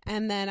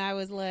 And then I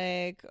was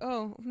like,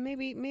 oh,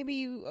 maybe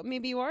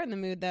you are in the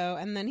mood though.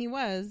 And then he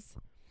was.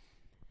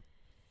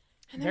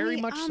 And then Very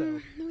much so.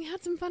 Then we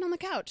had some fun on the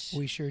couch.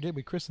 We sure did.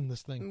 We christened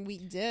this thing. We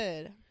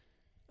did.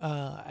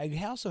 I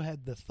also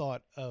had the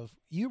thought of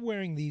you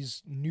wearing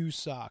these new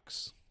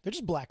socks. They're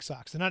just black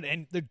socks.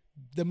 They're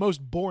the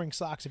most boring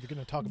socks if you're going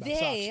to talk about socks.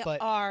 They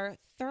But are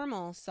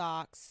thermal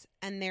socks,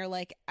 and they're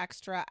like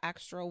extra,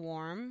 extra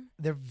warm.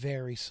 they're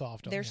very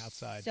soft on They're the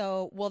outside.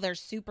 they're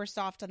super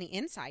soft on the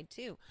inside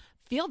too.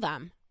 Feel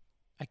them.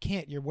 I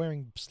can't. You're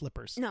wearing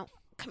slippers. No,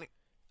 come here.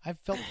 I've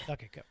felt.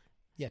 Okay, go.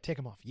 Yeah, take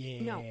them off.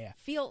 Yeah. No,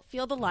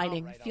 feel the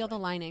lining. right, all Feel the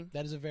right. lining.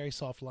 That is a very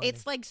soft lining.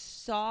 It's like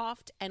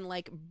soft and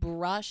like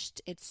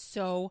brushed. It's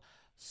so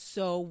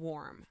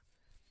warm.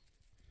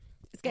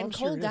 It's getting I'm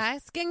sure cold, it is.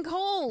 guys. It's getting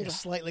cold. It's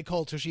slightly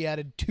cold, so she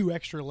added 2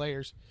 extra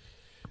layers.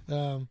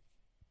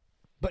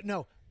 But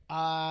no,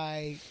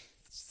 I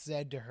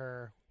said to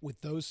her, with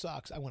those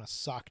socks, I want a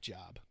sock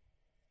job.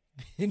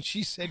 And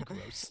she said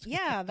gross.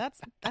 Yeah,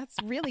 that's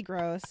really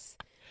gross.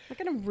 I'm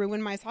not gonna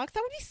ruin my socks.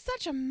 That would be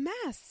such a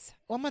mess.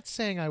 Well, I'm not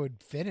saying I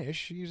would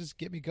finish. You just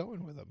get me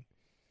going with them.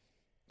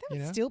 That would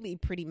You know? still be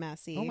pretty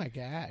messy. Oh my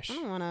gosh. I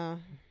don't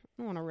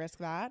wanna risk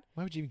that.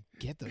 Why would you even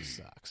get those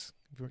socks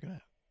if you were going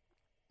to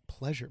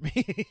pleasure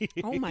me?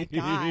 Oh my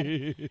God.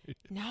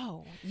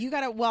 No. You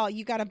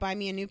gotta buy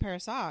me a new pair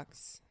of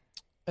socks.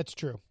 That's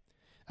true.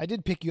 I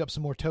did pick you up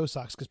some more toe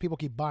socks because people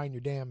keep buying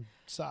your damn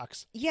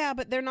socks. Yeah,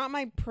 but they're not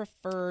my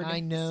preferred I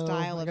know.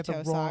 style I of got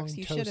the toe wrong socks.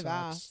 You toe should have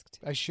socks. asked.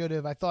 I should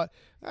have. I thought,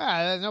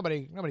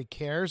 nobody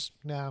cares.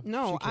 No,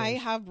 No, she I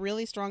cares. have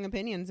really strong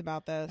opinions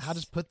about this. I'll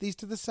just put these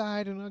to the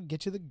side and I'll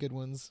get you the good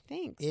ones.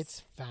 Thanks.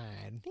 It's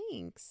fine.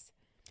 Thanks.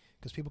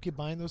 Because people keep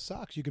buying those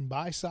socks. You can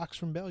buy socks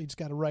from Belle. You just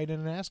got to write in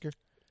and ask her.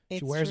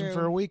 She wears them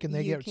for a week and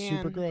they get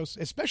super gross,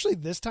 especially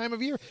this time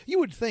of year. You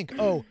would think,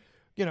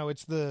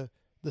 it's the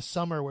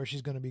summer where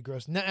she's going to be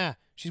gross. Nah,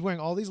 she's wearing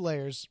all these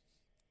layers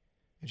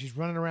and she's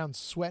running around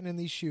sweating in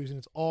these shoes and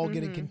it's all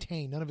getting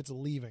contained. None of it's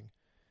leaving.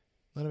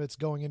 None of it's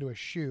going into a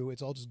shoe.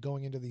 It's all just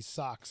going into these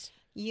socks.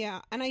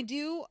 Yeah, and I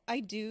do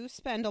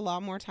spend a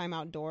lot more time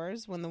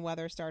outdoors when the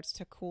weather starts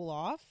to cool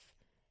off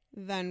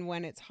than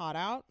when it's hot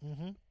out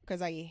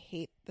because I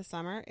hate the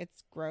summer.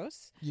 It's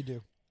gross. You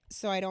do.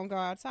 So I don't go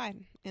outside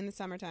in the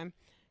summertime.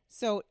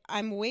 So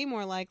I'm way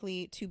more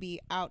likely to be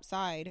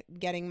outside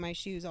getting my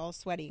shoes all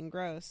sweaty and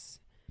gross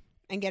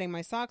and getting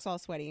my socks all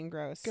sweaty and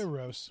gross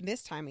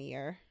this time of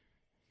year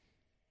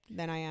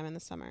than I am in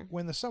the summer.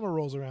 When the summer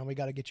rolls around, we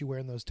got to get you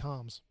wearing those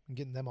Toms and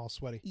getting them all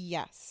sweaty.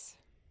 Yes.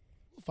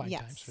 We'll find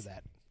times for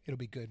that. It'll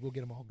be good. We'll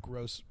get them all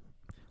gross.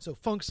 So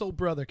Funk's old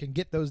brother can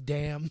get those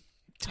damn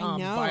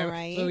Toms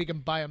right? So he can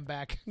buy them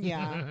back.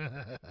 Yeah.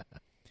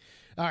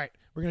 All right.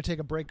 We're going to take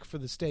a break for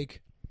the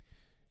steak.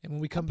 And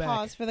when we come back...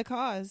 Pause for the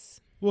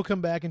cause. We'll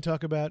come back and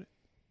talk about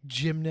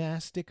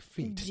gymnastic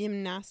feet.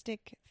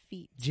 Gymnastic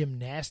feet.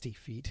 Gymnasty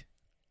feet.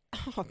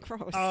 Oh,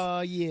 gross.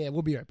 Yeah.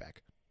 We'll be right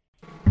back.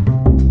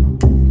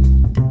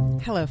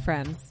 Hello,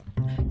 friends.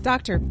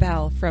 Dr.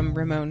 Bell from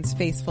Ramon's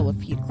Face Full of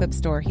Feet clip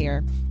store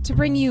here to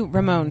bring you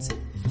Ramon's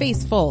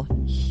Face Full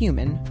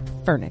Human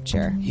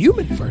Furniture.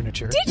 Human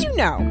furniture? Did you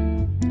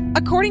know?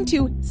 According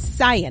to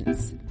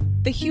science,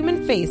 the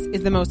human face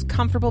is the most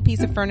comfortable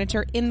piece of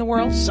furniture in the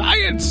world.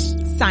 Science!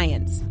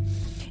 Science.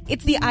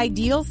 It's the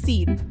ideal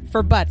seat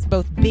for butts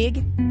both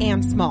big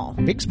and small.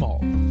 Big, small.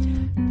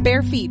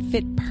 Bare feet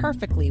fit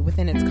perfectly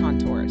within its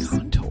contours.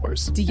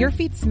 Contours? Do your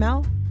feet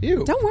smell?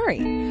 Ew. Don't worry.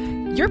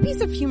 Your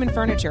piece of human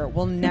furniture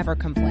will never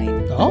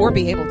complain or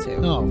be able to.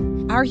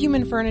 Oh. Our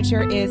human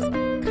furniture is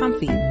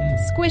comfy,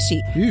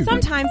 squishy,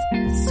 sometimes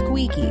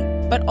squeaky,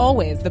 but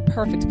always the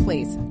perfect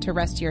place to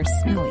rest your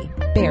smelly,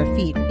 bare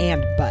feet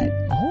and butt.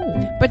 Oh.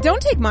 But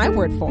don't take my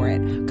word for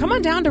it. Come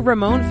on down to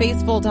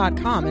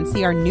RamonFaceful.com and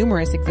see our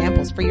numerous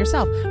examples for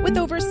yourself with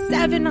over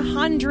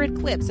 700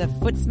 clips of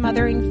foot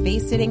smothering,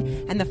 face sitting,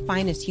 and the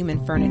finest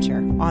human furniture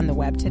on the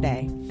web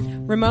today.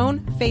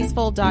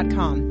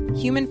 RamonFaceful.com.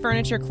 Human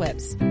furniture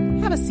clips.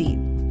 Have a seat.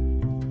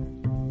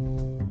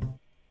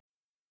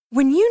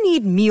 When you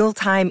need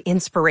mealtime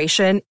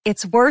inspiration,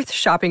 it's worth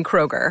shopping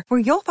Kroger, where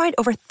you'll find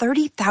over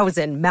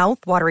 30,000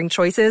 mouth-watering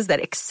choices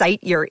that excite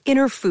your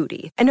inner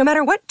foodie. And no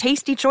matter what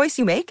tasty choice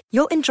you make,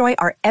 you'll enjoy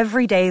our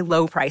everyday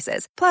low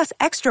prices, plus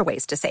extra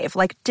ways to save,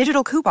 like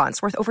digital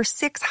coupons worth over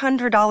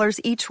 $600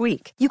 each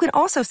week. You can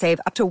also save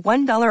up to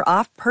 $1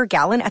 off per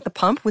gallon at the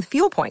pump with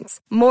fuel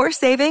points. More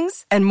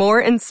savings and more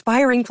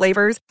inspiring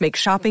flavors make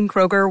shopping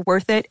Kroger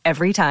worth it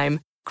every time.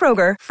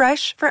 Kroger,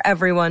 fresh for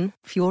everyone.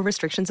 Fuel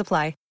restrictions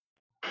apply.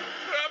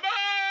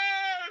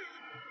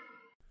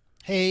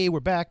 Hey, we're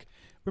back.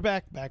 We're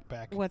back.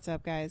 What's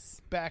up, guys?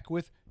 Back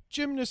with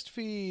Gymnast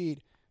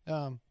Feed.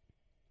 I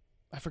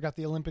forgot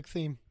the Olympic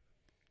theme.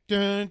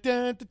 Dun,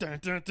 dun, dun,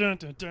 dun, dun,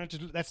 dun, dun,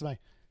 dun. That's my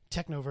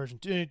techno version.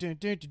 Dun, dun,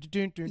 dun, dun,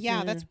 dun, dun, Yeah,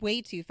 dun. that's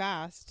way too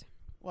fast.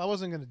 Well, I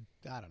wasn't going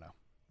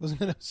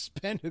to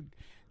spend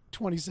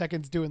 20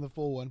 seconds doing the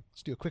full one.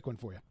 Let's do a quick one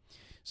for you.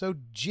 So,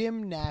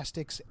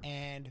 gymnastics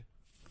and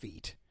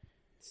feet.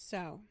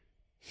 So,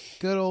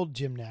 good old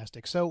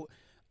gymnastics. So,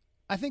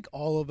 I think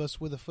all of us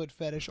with a foot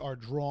fetish are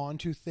drawn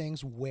to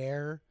things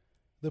where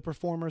the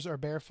performers are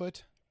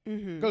barefoot.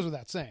 Goes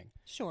without saying.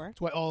 Sure. That's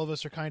why all of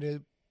us are kind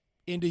of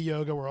into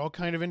yoga. We're all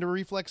kind of into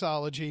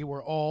reflexology.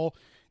 We're all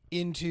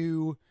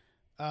into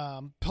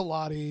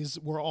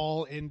Pilates. We're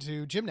all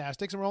into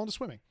gymnastics, and we're all into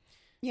swimming.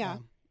 Yeah.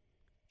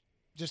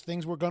 Just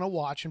things we're going to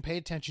watch and pay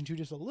attention to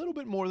just a little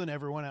bit more than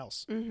everyone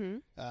else.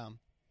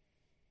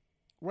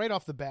 Right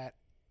off the bat,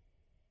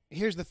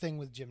 here's the thing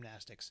with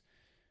gymnastics.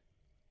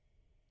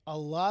 A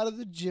lot of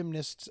the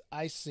gymnasts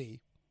I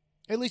see,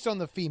 at least on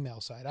the female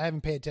side, I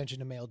haven't paid attention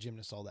to male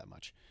gymnasts all that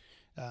much.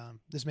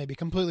 This may be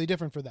completely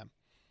different for them.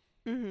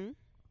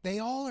 They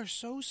all are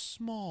so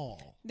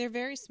small. They're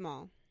very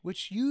small.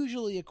 Which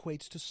usually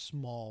equates to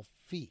small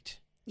feet.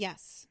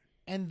 Yes.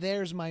 And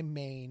there's my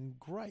main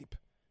gripe.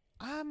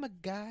 I'm a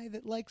guy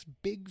that likes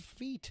big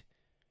feet.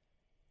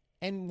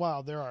 And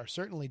while there are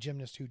certainly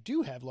gymnasts who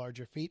do have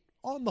larger feet,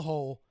 on the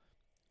whole,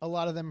 a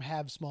lot of them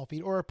have small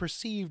feet or are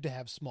perceived to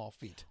have small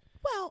feet.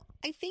 Well,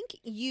 I think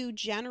you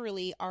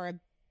generally are a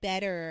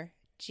better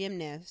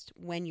gymnast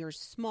when you're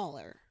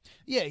smaller.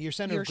 Yeah, your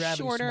center of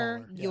gravity is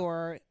shorter, smaller. Yeah.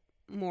 you're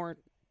more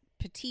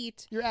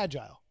petite. You're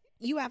agile.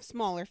 You have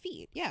smaller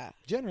feet, yeah.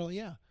 Generally,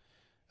 yeah.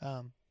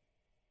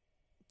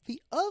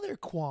 The other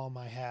qualm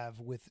I have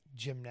with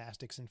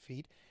gymnastics and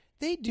feet,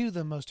 they do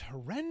the most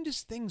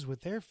horrendous things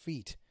with their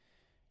feet.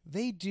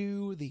 They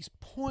do these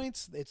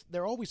points.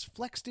 They're always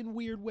flexed in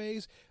weird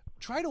ways.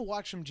 Try to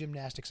watch some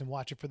gymnastics and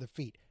watch it for the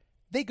feet.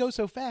 They go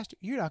so fast,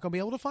 you're not going to be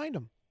able to find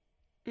them.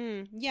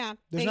 Yeah.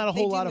 There's not a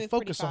whole lot of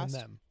focus on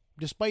them,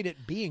 despite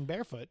it being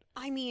barefoot.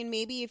 I mean,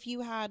 maybe if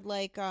you had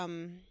like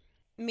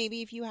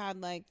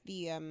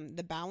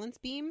the balance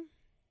beam.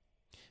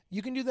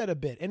 You can do that a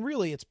bit. And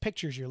really, it's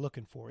pictures you're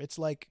looking for. It's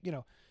like,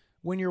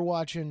 when you're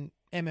watching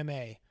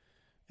MMA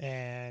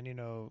and, you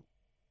know,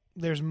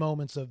 there's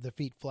moments of the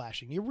feet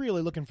flashing. You're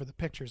really looking for the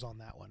pictures on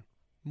that one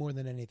more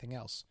than anything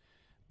else.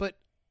 But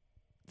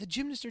the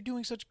gymnasts are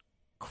doing such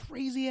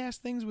crazy-ass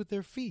things with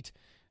their feet.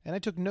 And I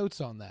took notes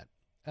on that.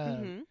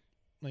 Let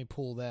me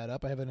pull that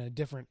up. I have it in a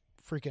different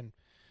freaking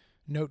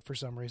note for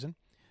some reason.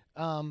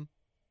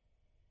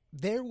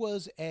 There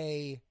was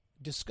a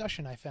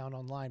discussion I found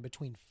online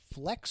between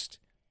flexed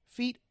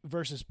feet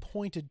versus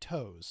pointed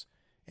toes,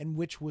 and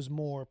which was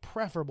more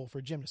preferable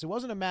for gymnasts. It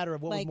wasn't a matter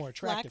of what was more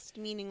attractive. Flexed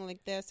meaning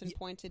like this and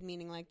pointed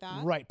meaning like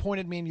that? Right.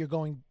 Pointed meaning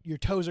your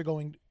toes are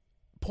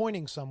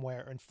pointing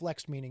somewhere, and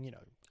flexed meaning, you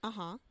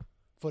know,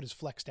 foot is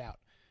flexed out.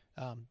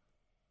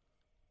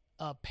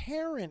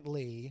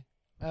 Apparently,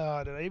 did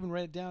I even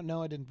write it down?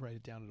 No, I didn't write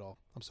it down at all.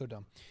 I'm so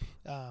dumb.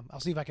 I'll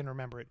see if I can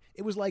remember it.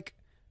 It was like,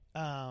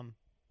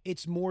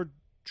 it's more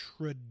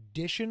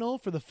traditional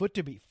for the foot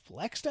to be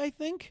flexed, I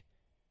think.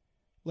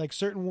 Like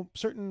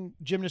certain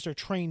gymnasts are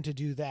trained to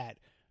do that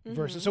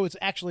versus, so it's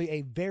actually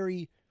a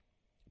very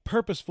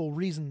purposeful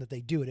reason that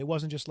they do it. It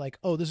wasn't just like,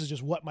 oh, this is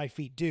just what my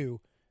feet do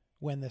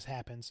when this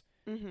happens.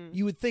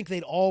 You would think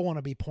they'd all want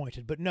to be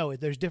pointed, but no,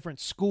 there's different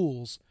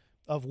schools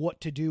of what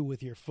to do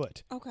with your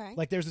foot. Okay.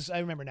 Like there's this, I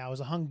remember now, as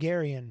a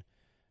Hungarian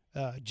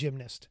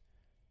gymnast.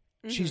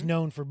 She's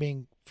known for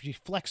she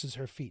flexes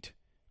her feet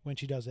when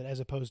she does it,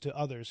 as opposed to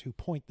others who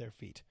point their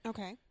feet.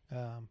 Okay.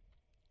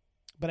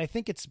 But I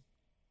think it's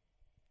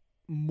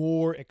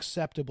more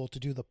acceptable to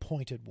do the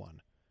pointed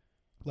one.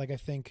 Like, I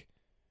think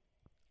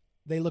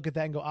they look at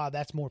that and go,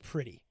 that's more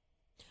pretty.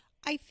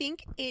 I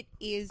think it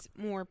is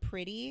more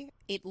pretty.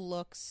 It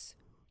looks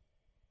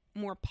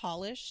more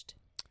polished.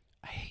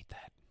 I hate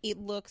that. It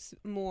looks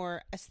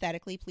more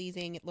aesthetically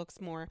pleasing. It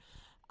looks more,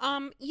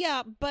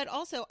 yeah, but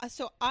also,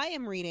 so I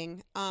am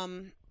reading,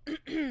 Oh,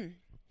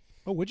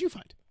 what'd you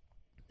find?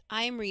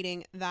 I am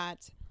reading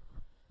that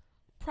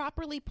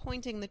properly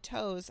pointing the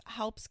toes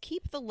helps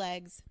keep the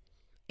legs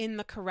in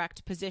the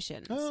correct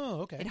positions.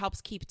 Oh, okay. It helps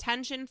keep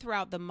tension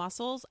throughout the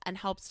muscles and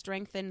helps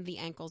strengthen the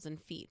ankles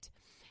and feet.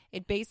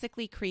 It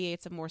basically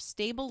creates a more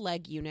stable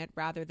leg unit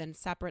rather than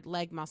separate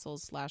leg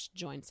muscles /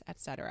 joints,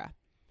 etc.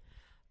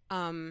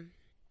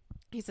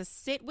 He says,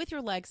 sit with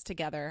your legs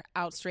together,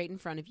 out straight in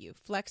front of you.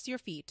 Flex your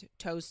feet,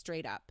 toes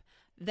straight up.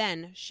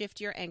 Then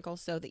shift your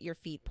ankles so that your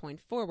feet point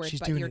forward,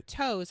 but your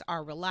toes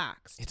are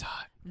relaxed. It's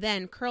hot.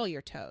 Then curl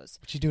your toes.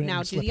 She's doing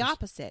now it do the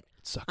opposite.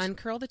 It sucks.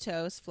 Uncurl the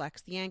toes,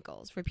 flex the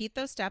ankles. Repeat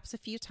those steps a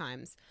few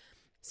times.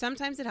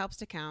 Sometimes it helps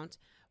to count.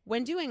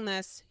 When doing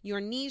this,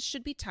 your knees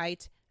should be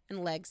tight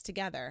and legs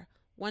together.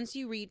 Once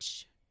you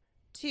reach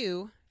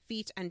 2,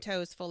 feet and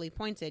toes fully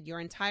pointed, your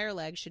entire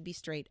leg should be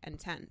straight and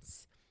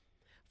tense.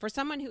 For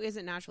someone who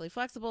isn't naturally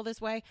flexible this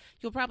way,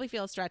 you'll probably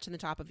feel a stretch in the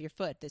top of your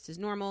foot. This is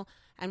normal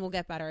and will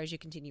get better as you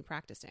continue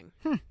practicing.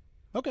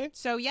 Okay.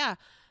 So yeah,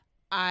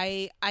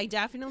 I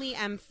definitely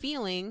am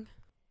feeling.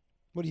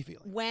 What are you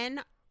feeling?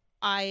 When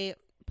I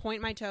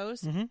point my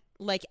toes,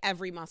 like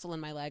every muscle in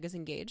my leg is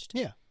engaged.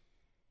 Yeah.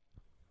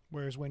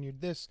 Whereas when you're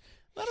this,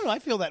 I don't know, I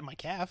feel that in my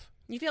calf.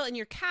 You feel it in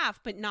your calf,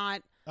 but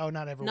not. Oh,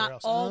 not everywhere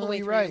else. All the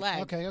way through right. your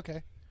leg.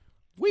 Okay.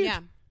 Weird. Yeah.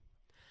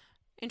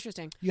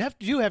 Interesting. You have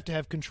to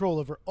have control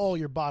over all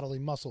your bodily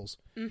muscles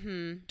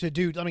to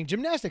do. I mean,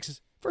 gymnastics is,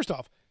 first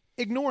off,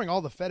 ignoring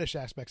all the fetish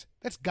aspects.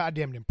 That's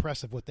goddamn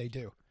impressive what they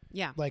do.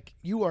 Yeah. Like,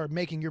 you are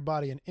making your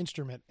body an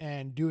instrument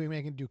and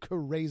making it do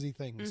crazy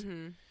things.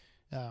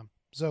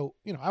 So,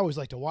 you know, I always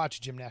like to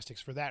watch gymnastics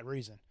for that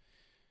reason.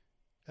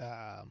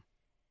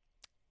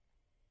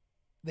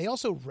 They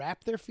also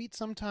wrap their feet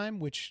sometime,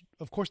 which,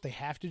 of course, they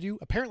have to do.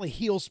 Apparently,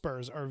 heel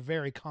spurs are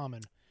very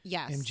common.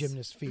 Yes. In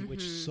gymnast feet,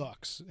 which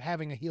sucks.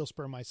 Having a heel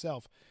spur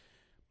myself,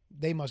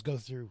 they must go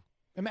through.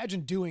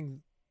 Imagine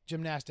doing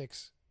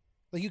gymnastics.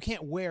 Like, you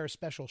can't wear a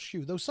special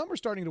shoe. Though some are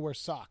starting to wear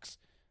socks,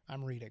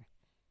 I'm reading.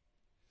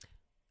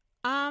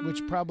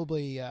 Which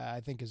probably,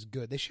 I think, is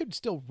good. They should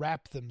still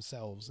wrap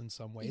themselves in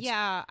some way.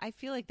 Yeah, I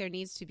feel like there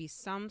needs to be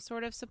some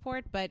sort of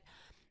support. But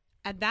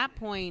at that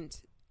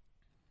point,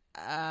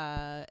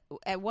 at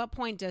what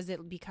point does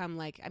it become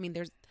like, I mean,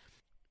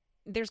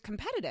 there's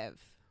competitive,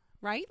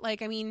 right?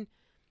 Like, I mean,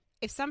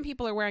 if some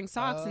people are wearing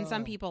socks and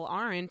some people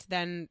aren't,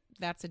 then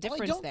that's a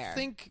difference there. I don't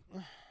think...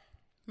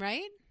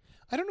 Right?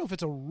 I don't know if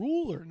it's a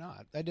rule or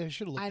not. I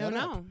should have looked that up. I don't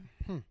know.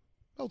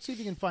 Well, let's see if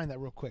you can find that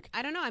real quick.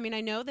 I don't know. I mean,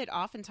 I know that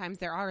oftentimes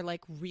there are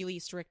like really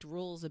strict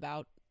rules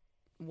about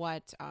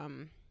what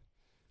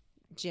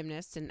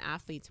gymnasts and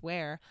athletes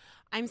wear.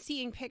 I'm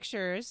seeing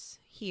pictures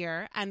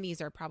here, and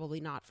these are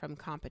probably not from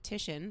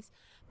competitions,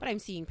 but I'm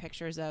seeing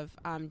pictures of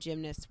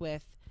gymnasts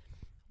with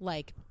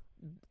like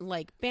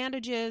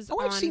bandages. Oh,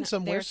 I've on seen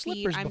some their wear feet.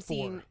 slippers I'm before.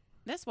 seeing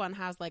this one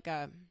has like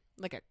a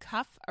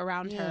cuff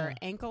around her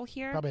ankle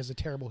here. Probably has a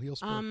terrible heel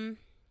spur.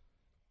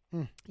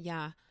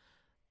 Yeah,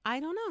 I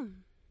don't know.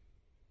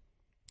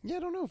 Yeah, I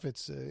don't know if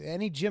it's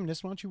any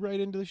gymnast. Why don't you write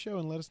into the show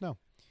and let us know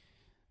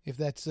if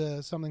that's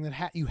something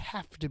that you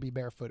have to be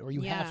barefoot, or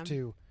you have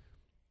to,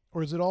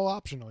 or is it all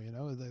optional? You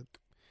know,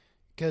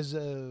 because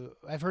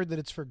I've heard that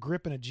it's for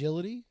grip and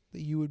agility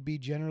that you would be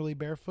generally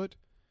barefoot.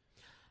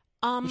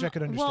 which I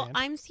could understand. Well,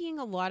 I'm seeing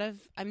a lot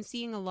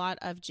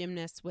of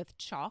gymnasts with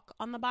chalk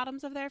on the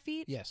bottoms of their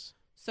feet, Yes.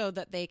 so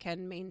that they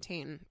can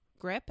maintain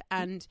grip.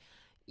 And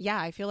yeah,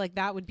 I feel like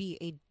that would be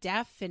a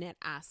definite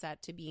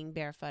asset to being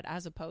barefoot,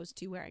 as opposed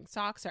to wearing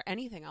socks or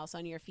anything else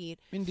on your feet.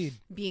 Indeed.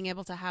 Being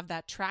able to have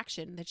that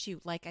traction that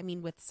you like. I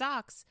mean, with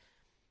socks,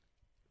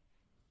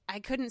 I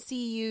couldn't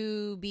see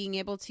you being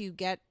able to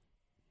get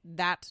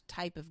that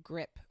type of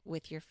grip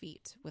with your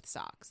feet with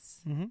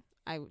socks.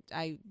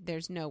 Mm-hmm.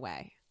 There's no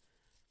way.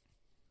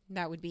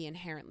 That would be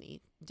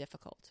inherently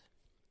difficult.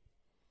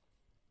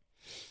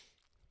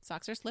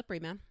 Socks are slippery,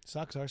 man.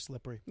 Socks are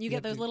slippery. You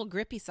get those little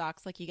grippy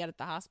socks like you get at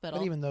the hospital.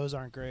 But even those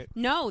aren't great.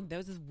 No,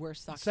 those are the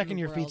worst socks. The second in the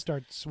your world. feet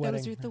start sweating.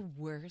 Those are the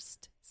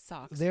worst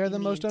socks. They're in the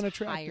most entire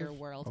unattractive.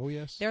 World. Oh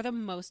yes. They're the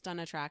most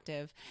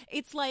unattractive.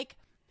 It's like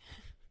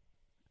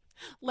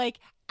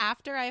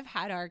after I've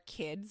had our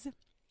kids,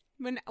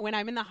 when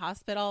I'm in the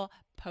hospital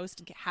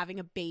post having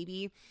a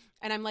baby,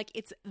 and I'm like,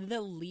 it's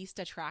the least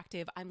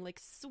attractive. I'm like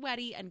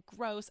sweaty and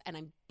gross, and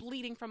I'm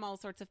bleeding from all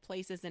sorts of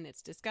places, and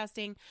it's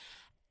disgusting.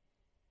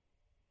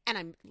 And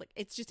I'm like,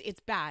 it's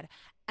bad.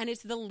 And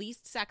it's the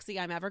least sexy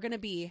I'm ever going to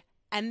be.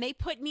 And they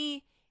put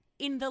me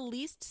in the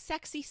least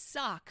sexy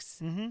socks.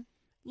 Mm-hmm.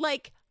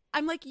 Like,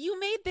 I'm like, you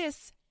made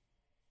this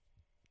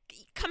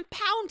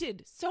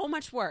compounded so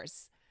much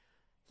worse.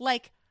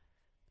 Like,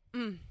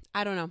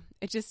 I don't know.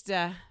 It just,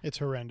 It's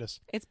horrendous.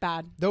 it's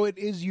bad. Though it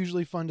is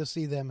usually fun to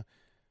see them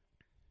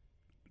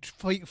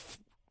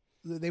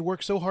they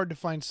work so hard to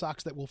find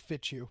socks that will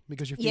fit you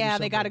because your feet are so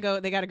They got to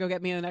big. go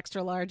get me an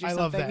extra large or I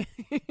love something.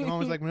 that. I'm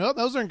always like, no,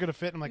 those aren't going to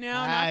fit. I'm like, No,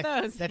 not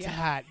those. That's Yeah.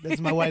 hot. That's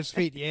my wife's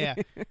feet. Yeah.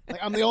 Like,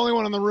 I'm the only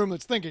one in the room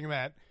that's thinking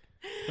that.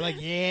 They're like,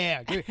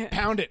 yeah,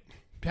 pound it.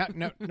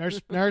 No,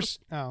 nurse.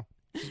 Oh,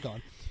 she's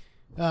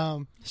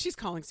gone. She's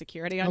calling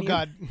security on Oh, you.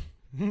 God.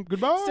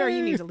 Goodbye. Sir,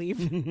 you need to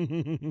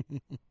leave.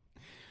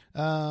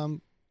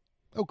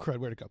 Oh, crud,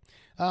 where'd it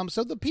go?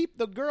 So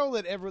the girl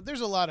that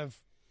there's a lot of,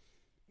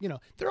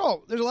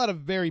 there's a lot of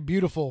very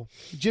beautiful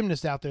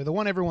gymnasts out there. The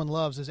one everyone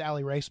loves is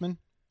Allie Raceman.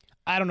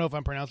 I don't know if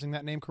I'm pronouncing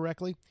that name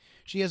correctly.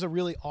 She has a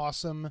really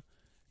awesome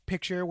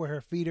picture where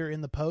her feet are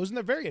in the pose, and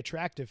they're very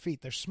attractive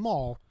feet. They're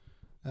small.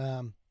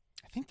 I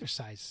think they're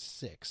size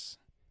 6.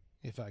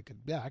 If I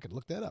could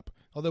look that up.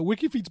 Although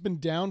WikiFeet's been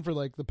down for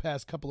like the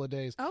past couple of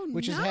days,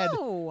 which has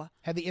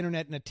had the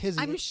internet in a tizzy.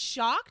 I'm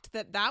shocked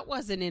that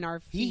wasn't in our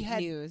feed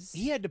news.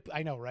 He had to.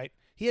 I know, right?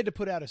 He had to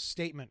put out a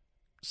statement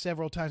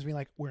several times, being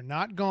like, "We're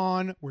not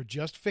gone. We're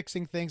just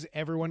fixing things.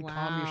 Everyone,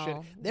 calm your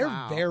shit."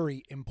 They're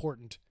very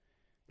important.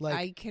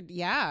 Like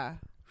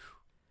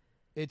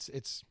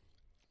it's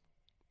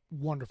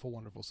wonderful,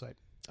 wonderful site.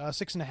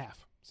 6.5,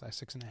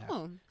 size 6.5.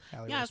 Oh,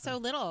 Allie yeah, Raceman. so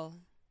little.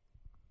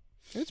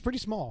 It's pretty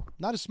small.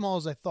 Not as small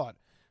as I thought,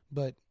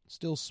 but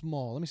still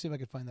small. Let me see if I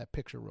can find that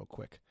picture real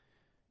quick.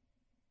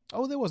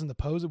 Oh, that wasn't the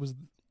pose. It was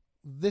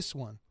this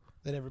one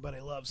that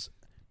everybody loves,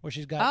 where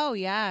she's got Oh,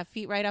 yeah,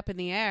 feet right up in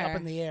the air. up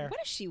in the air. What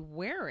is she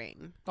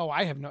wearing? Oh,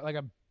 I have no, like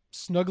a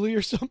snuggly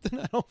or something.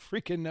 I don't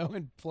freaking know.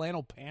 And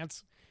flannel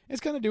pants.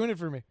 It's kind of doing it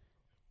for me.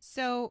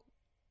 So,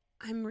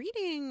 I'm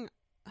reading.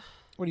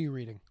 What are you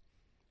reading?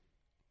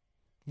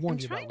 I'm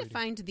trying to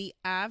find the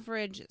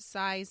average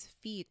size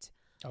feet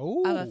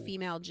of of a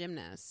female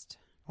gymnast.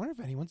 I wonder if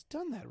anyone's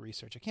done that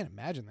research. I can't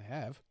imagine they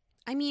have.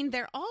 I mean,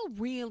 they're all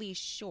really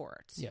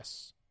short.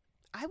 Yes.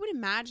 I would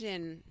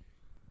imagine.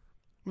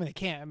 I mean, they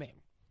can't. I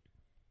mean,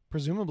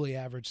 presumably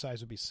average size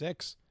would be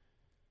 6.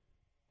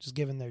 Just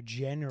given their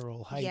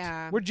general height.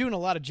 Yeah. We're doing a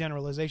lot of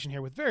generalization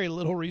here with very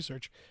little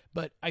research,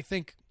 but I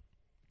think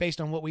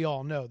based on what we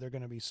all know, they're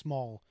going to be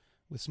small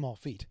with small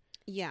feet.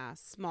 Yeah,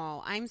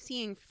 small. I'm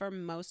seeing for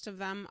most of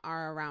them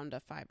are around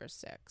a 5 or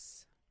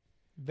 6.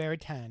 Very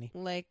tiny.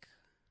 Like,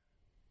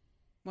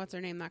 what's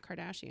her name? That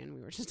Kardashian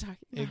we were just talking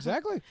about.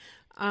 Exactly.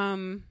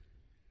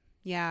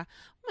 Yeah.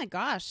 Oh my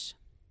gosh.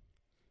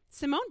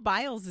 Simone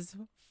Biles is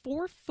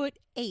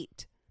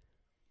 4'8".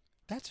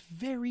 That's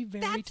very,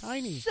 very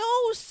tiny. So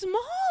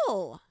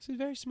small. This is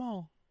very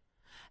small.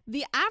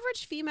 The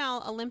average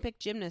female Olympic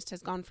gymnast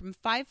has gone from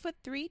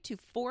 5'3" to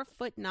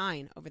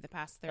 4'9" over the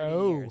past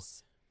 30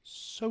 years.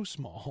 So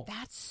small.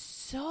 That's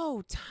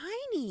so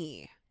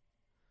tiny.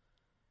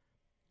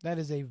 That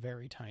is a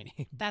very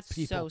tiny. That's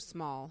people. so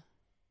small.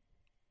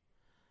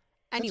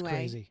 Anyway, That's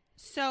crazy.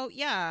 So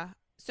yeah,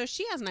 so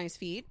she has nice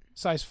feet.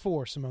 Size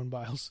 4, Simone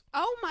Biles.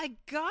 Oh my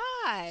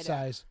god,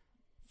 Size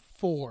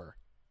 4.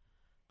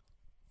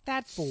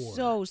 that's 4.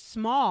 so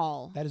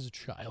small, That is a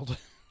child.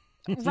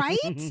 right?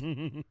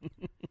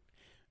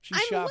 She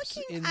I'm shops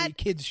looking in the at-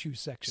 kids' shoe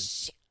section.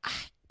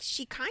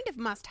 She kind of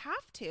must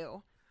have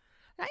to.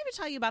 Did I ever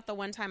tell you about the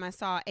one time I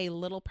saw a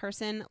little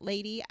person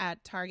lady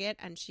at Target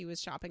and she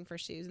was shopping for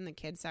shoes in the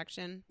kids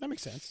section? That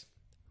makes sense.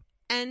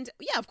 And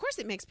yeah, of course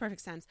it makes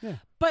perfect sense. Yeah.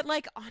 But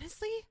like,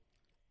 honestly,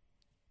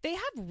 they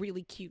have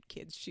really cute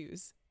kids'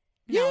 shoes.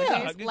 Yeah.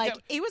 Nowadays. Like,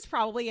 it was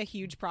probably a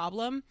huge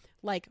problem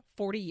like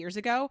 40 years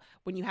ago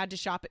when you had to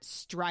shop at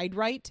Stride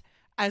Right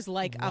as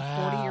like a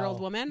 40-year-old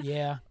Wow. woman.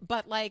 Yeah.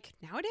 But like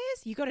nowadays,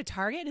 you go to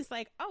Target and it's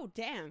like, oh,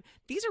 damn,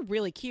 these are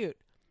really cute.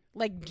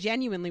 Like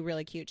genuinely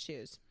really cute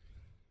shoes.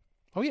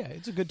 Oh, yeah.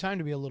 It's a good time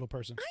to be a little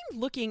person. I'm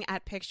looking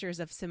at pictures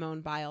of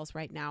Simone Biles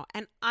right now,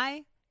 and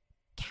I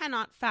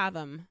cannot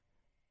fathom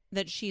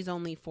that she's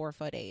only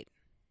 4'8".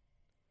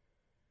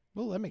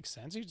 Well, that makes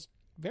sense. He's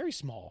very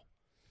small.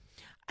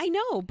 I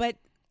know, but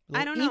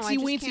I don't know. I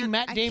just Weensy can't-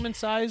 Matt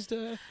Damon-sized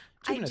I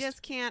gymnast.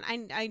 just can't.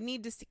 I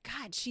need to see.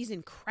 God, she's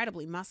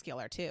incredibly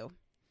muscular too.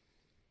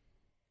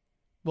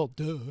 Well,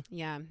 duh.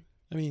 Yeah.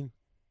 I mean,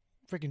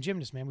 freaking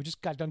gymnast, man. We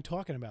just got done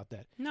talking about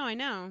that. No, I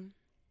know.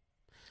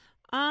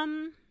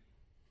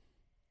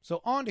 So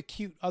on to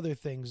cute other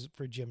things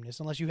for gymnasts,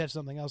 unless you have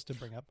something else to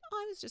bring up.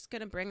 I was just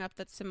going to bring up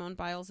that Simone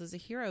Biles is a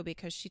hero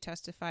because she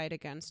testified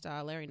against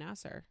Larry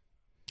Nassar.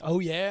 Oh,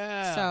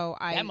 yeah. So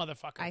that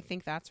motherfucker. I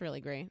think that's really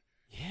great.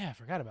 Yeah, I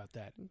forgot about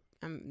that.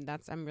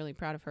 I'm really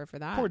proud of her for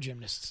that. Poor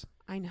gymnasts.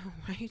 I know,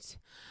 right?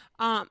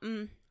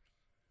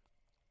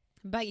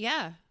 But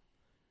yeah.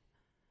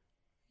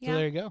 So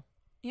there you go.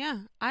 Yeah.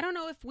 I don't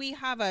know if we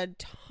have a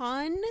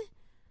ton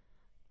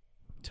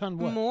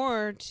What?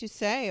 more to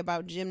say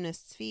about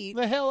gymnasts' feet.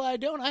 The hell I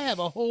don't. I have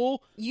a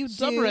whole You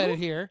subreddit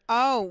do? here.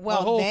 Oh, A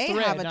well, whole they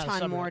thread, have a not a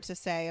ton more subreddit. to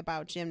say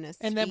about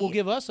gymnasts' And feet. that will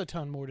give us a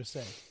ton more to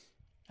say.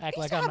 Act I used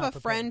like to I'm have not a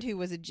prepared. friend who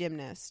was a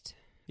gymnast.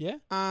 Yeah?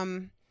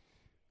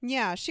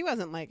 Yeah, she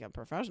wasn't like a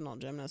professional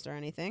gymnast or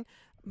anything,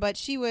 but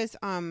she was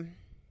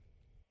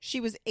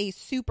a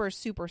super,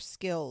 super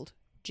skilled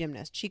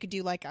gymnast. She could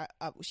do like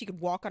she could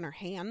walk on her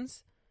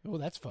hands. Oh,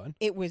 that's fun.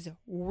 It was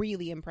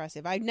really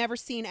impressive. I've never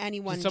seen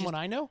anyone. Is it someone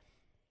I know?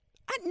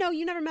 No,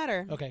 you never met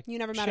her. Okay. You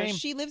never met her. Shame.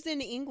 She lives in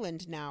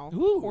England now,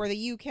 Ooh. or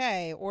the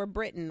UK, or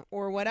Britain,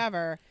 or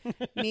whatever.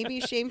 Maybe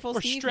Shameful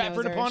Or Steve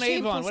Stratford knows her. upon Avon,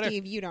 Shameful whatever.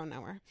 Steve, you don't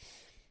know her.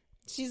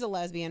 She's a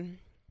lesbian.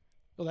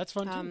 Well, that's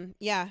fun, too.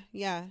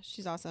 Yeah,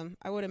 she's awesome.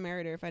 I would have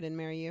married her if I didn't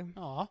marry you.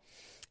 Aw.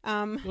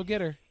 Um, We'll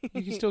get her.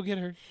 You can still get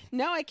her.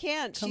 no, I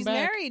can't. Come She's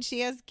back. married. She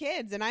has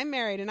kids, and I'm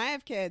married, and I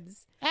have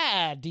kids.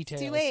 Details.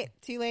 Too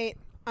late.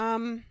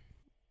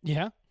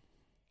 Yeah?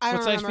 I What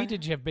don't size remember. feet?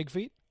 Did you have big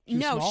feet? She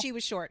was No, small? she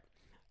was short.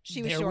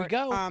 She was there short. we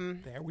go.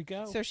 There we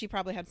go. So she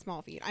probably had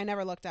small feet. I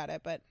never looked at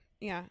it, but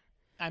yeah.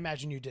 I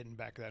imagine you didn't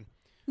back then.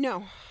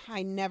 No,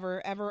 I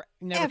never, ever,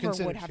 Never ever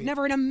considered would have. feet.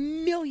 Never in a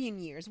million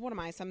years. What am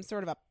I, some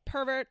sort of a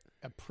pervert?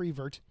 A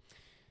prevert.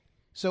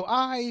 So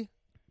I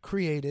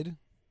created,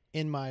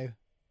 in my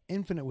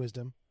infinite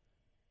wisdom,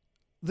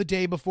 the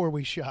day before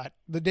we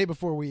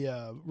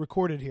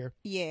recorded here,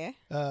 Yeah.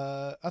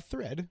 a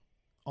thread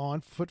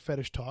on Foot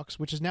Fetish Talks,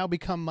 which has now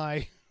become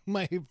my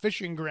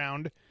fishing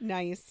ground.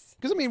 Nice.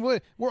 Because, I mean,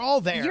 we're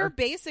all there. You're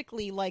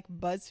basically like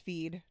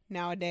BuzzFeed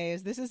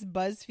nowadays. This is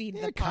BuzzFeed,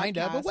 Yeah, the kind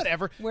of, but podcast,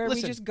 whatever. Where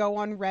Listen. we just go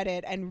on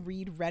Reddit and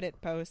read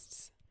Reddit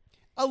posts.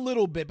 A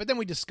little bit, but then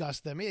we discuss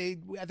them. I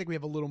think we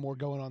have a little more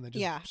going on than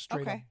just Yeah.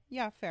 straight Okay. up.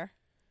 Yeah, fair.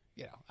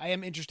 You know, I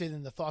am interested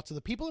in the thoughts of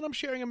the people, and I'm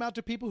sharing them out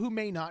to people who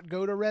may not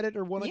go to Reddit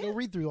or want to Yeah. go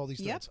read through all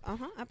these Yep.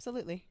 threads.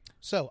 Absolutely.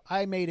 So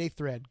I made a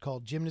thread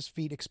called Gymnast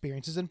Feet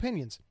Experiences and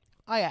Opinions.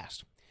 I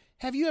asked,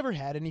 have you ever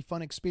had any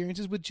fun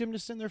experiences with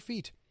gymnasts and their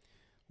feet?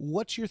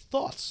 What's your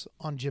thoughts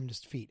on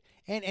gymnast feet?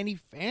 And any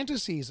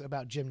fantasies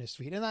about gymnast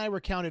feet? And I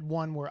recounted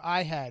one where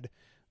I had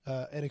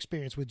an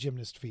experience with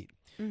gymnast feet.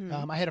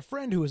 Mm-hmm. I had a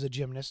friend who was a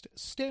gymnast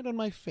stand on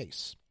my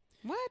face.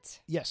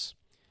 What? Yes.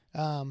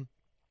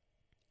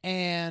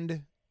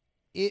 And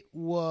it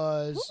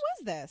was... Who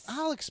was this?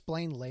 I'll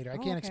explain later. I Oh,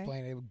 can't okay.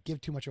 explain. It would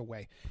give too much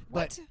away.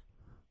 What?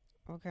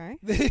 Okay.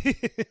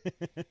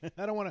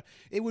 I don't want to.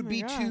 It would my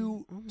be God.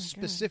 too Oh my God.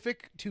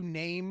 specific to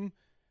name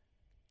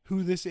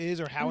who this is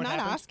or how I'm it not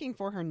happened. asking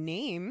for her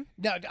name.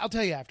 No, I'll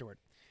tell you afterward.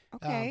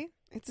 Okay.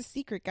 It's a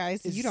secret,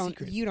 guys. It's You a don't.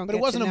 secret. You don't. But get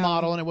it wasn't to a know.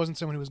 model, and it wasn't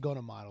someone who was going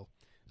to model.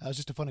 It was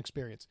just a fun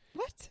experience.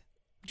 What?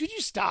 Did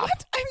you stop?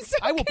 What? I'm so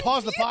I will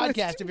pause the confused.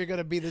 podcast if you're going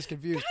to be this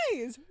confused.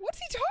 Guys, what's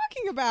he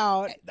talking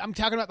about? I'm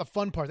talking about the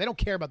fun part. They don't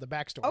care about the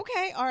backstory.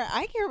 Okay, all right.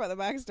 I care about the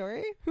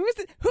backstory. Who is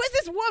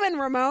this woman,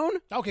 Ramon?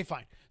 Okay,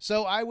 fine.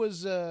 So I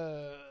was.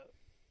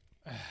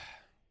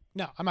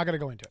 No, I'm not going to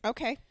go into it.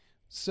 Okay.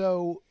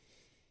 So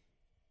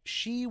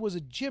she was a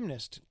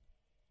gymnast.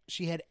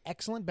 She had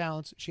excellent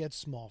balance. She had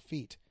small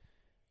feet.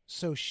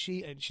 So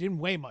she didn't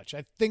weigh much.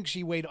 I think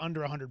she weighed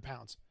under 100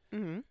 pounds.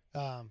 Mm-hmm.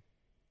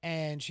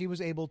 And she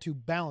was able to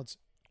balance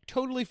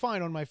totally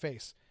fine on my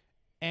face.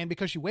 And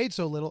because she weighed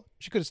so little,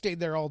 she could have stayed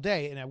there all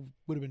day and I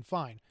would have been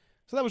fine.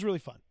 So that was really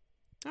fun.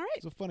 All It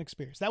right. was a fun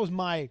experience. That was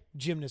my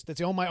gymnast.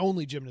 That's my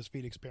only gymnast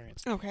feet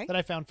experience Okay. that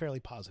I found fairly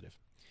positive.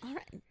 All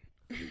right.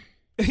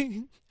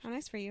 It How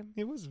nice for you.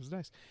 was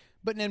nice.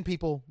 But then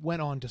people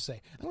went on to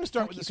say, I'm going to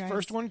start fuck, with you this guys?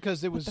 first one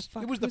because it was What the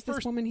fuck? it was the Who's first.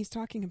 this woman he's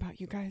talking about,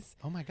 you guys?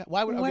 Oh my god!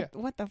 Why would okay.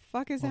 What the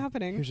fuck is Well,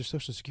 happening? Here's her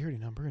social security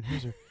number and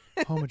here's her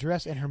home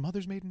address and her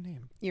mother's maiden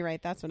name. You're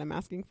right. That's what I'm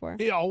asking for.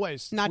 Yeah,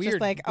 always. It's Not weird.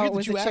 just like, Weird it that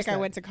was you a asked chick I that.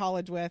 went to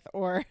college with,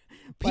 or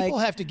People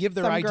like have to give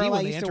their some ID girl I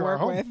when they used to enter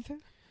our work home.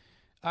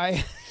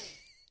 with.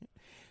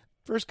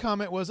 First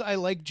comment was, I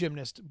like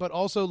gymnast, but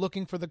also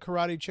looking for the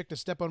karate chick to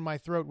step on my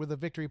throat with a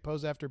victory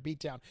pose after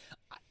beatdown.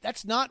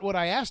 That's not what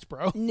I asked,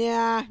 bro.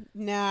 Nah.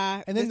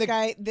 And then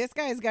this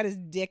guy's got his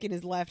dick in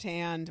his left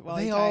hand while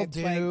They he all types.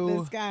 Like, do.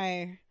 this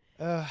guy.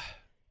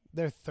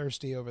 They're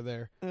thirsty over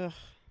there. Ugh.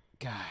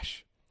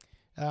 Gosh.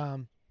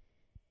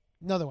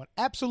 Another one.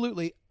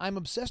 Absolutely. I'm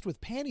obsessed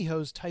with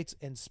pantyhose, tights,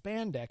 and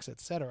spandex,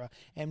 etc.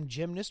 And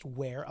gymnasts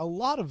wear a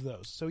lot of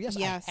those. So, yes.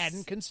 I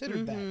hadn't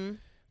considered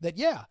that.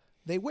 Yeah,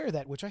 they wear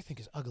that, which I think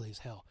is ugly as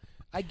hell.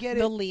 I get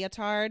The it.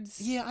 leotards.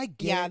 Yeah, I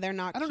get it. Yeah, they're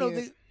not I don't cute. know.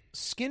 The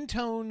skin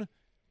tone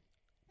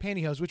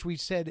pantyhose, which we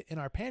said in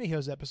our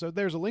pantyhose episode.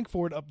 There's a link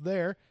for it up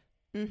there.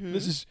 Mm-hmm.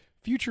 This is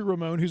future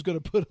Ramon who's going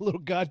to put a little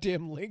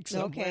goddamn link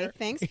somewhere. Okay,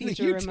 thanks, in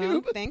future YouTube.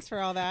 Ramon. Thanks for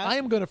all that. I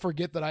am going to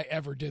forget that I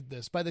ever did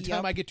this. By the time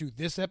Yep. I get to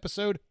this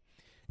episode,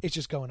 it's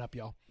just going up,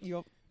 y'all.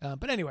 Yep.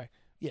 But anyway,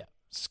 yeah.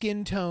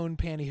 Skin tone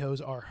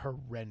pantyhose are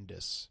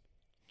horrendous.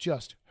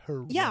 Just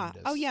horrendous. Yeah.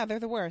 Oh, yeah. They're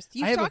the worst. I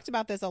You've have talked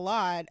about this a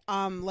lot.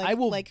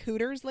 Like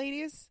Hooters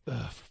ladies.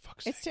 Ugh, for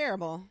fuck's sake. It's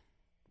terrible.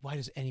 Why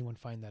does anyone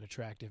find that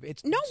attractive?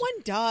 No one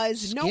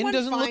does. No Skin one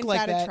doesn't look finds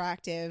like that.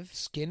 attractive.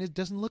 It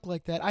doesn't look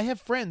like that. I have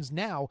friends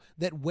now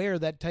that wear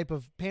that type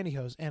of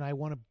pantyhose, and I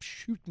want to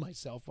shoot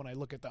myself when I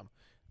look at them.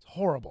 It's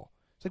horrible.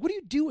 It's like, what are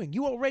you doing?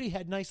 You already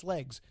had nice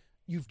legs.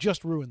 You've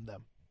just ruined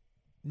them.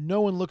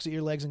 No one looks at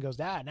your legs and goes,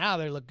 now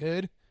they look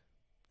good.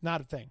 Not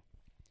a thing.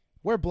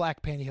 Wear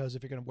black pantyhose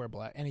if you're going to wear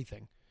black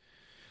anything.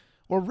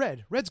 Or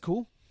red. Red's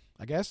cool,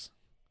 I guess.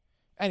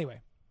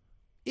 Anyway,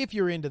 if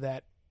you're into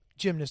that,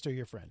 gymnasts are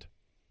your friend.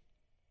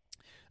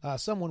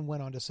 Someone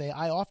went on to say,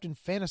 I often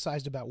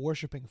fantasized about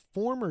worshiping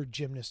former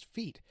gymnast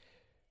feet.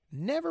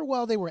 Never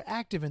while they were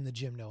active in the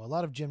gym, no. A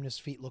lot of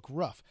gymnast feet look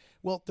rough.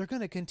 Well, they're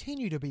going to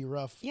continue to be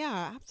rough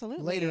Yeah,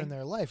 absolutely. later in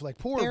their life. Like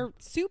They're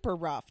super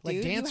rough, dude. like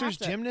You have dancers,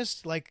 to-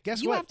 gymnasts, like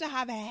guess You what? have to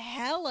have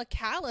hella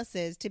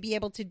calluses to be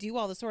able to do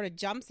all the sort of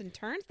jumps and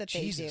turns that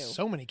Jesus, they do.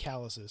 so many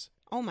calluses.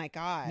 Oh my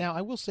god. Now,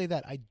 I will say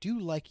that I do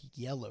like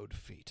yellowed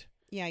feet,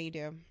 Yeah, you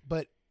do.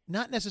 but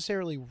not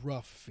necessarily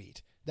rough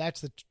feet.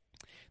 That's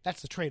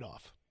the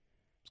trade-off.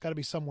 It's got to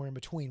be somewhere in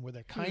between where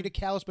they're kind of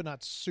callous but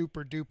not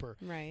super duper.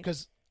 Right.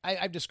 Because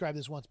I've described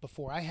this once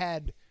before. I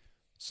had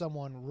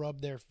someone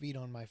rub their feet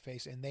on my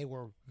face, and they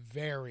were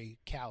very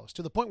callous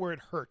to the point where it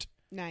hurt.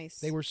 Nice.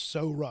 They were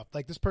so rough.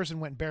 Like, this person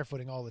went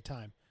barefooting all the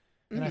time.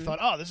 And Mm-hmm. I thought,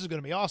 oh, this is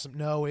going to be awesome.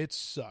 No, it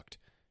sucked.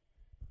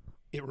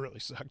 It really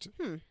sucked.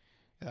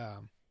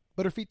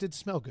 But her feet did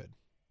smell good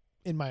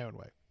in my own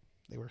way.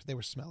 They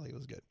were smelly. It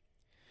was good.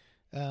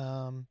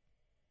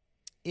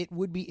 It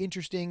would be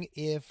interesting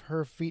if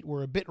her feet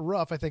were a bit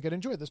rough. I think I'd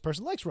enjoy it. This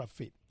person likes rough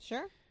feet.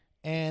 Sure.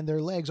 And their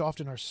legs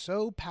often are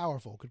so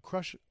powerful, could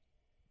crush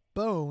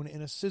bone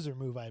in a scissor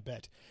move, I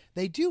bet.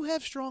 They do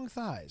have strong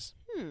thighs.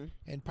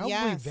 And probably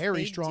Yes,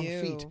 very they strong do.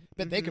 feet.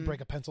 Bet they could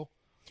break a pencil.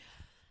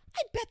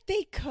 I bet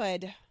they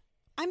could.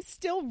 I'm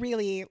still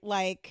really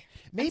Maybe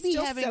I'm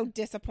still having- so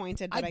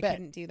disappointed that I I bet.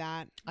 couldn't do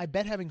that. I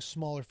bet having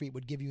smaller feet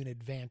would give you an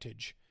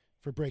advantage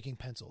for breaking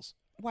pencils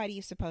Why do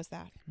you suppose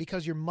that?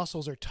 because your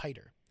muscles are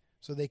tighter,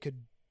 so they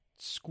could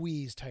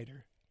squeeze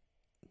tighter.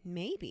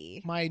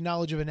 Maybe. My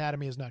knowledge of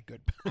anatomy is not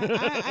good.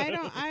 I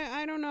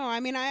don't know. I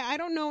mean, I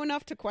don't know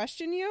enough to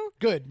question you.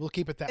 Good. We'll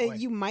keep it that way.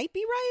 You might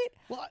be right.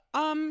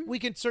 Well, we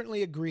can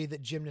certainly agree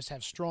that gymnasts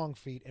have strong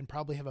feet and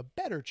probably have a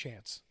better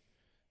chance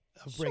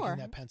of breaking Sure.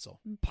 that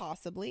pencil.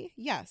 Possibly.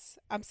 Yes,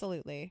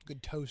 absolutely.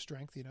 Good toe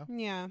strength, you know.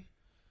 Yeah,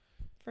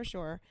 for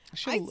sure. I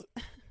should've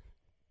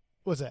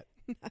What's that?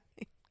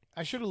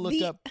 I should have looked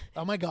The- up.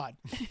 Oh my God!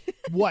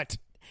 What?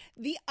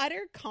 The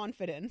utter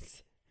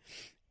confidence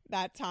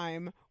that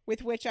time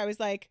with which I was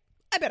like,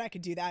 I bet I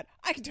could do that.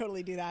 I could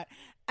totally do that.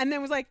 And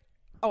then was like,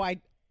 oh, I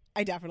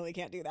definitely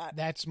can't do that.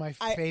 That's my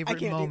I favorite can't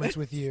do moments this.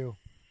 with you.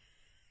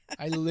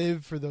 I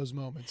live for those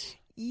moments.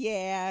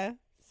 Yeah.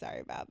 Sorry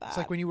about that. It's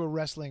like when you were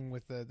wrestling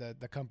with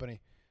the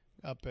company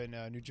up in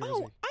New Jersey.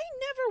 Oh, I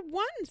never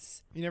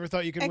once You never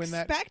thought you could win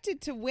that?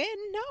 expected to win.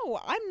 No,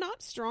 I'm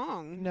not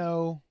strong.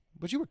 No,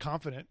 but you were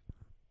confident.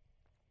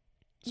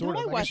 Sort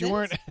No, of. I I guess you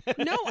weren't.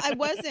 wasn't. No, I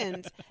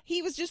wasn't.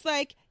 He was just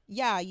like,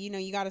 yeah,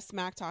 you got to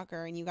smack talk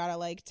her and you got to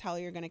like tell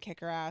her you're going to kick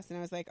her ass. And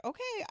I was like,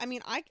 okay, I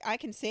mean, I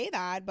can say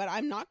that, but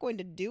I'm not going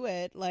to do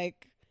it.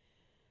 Like,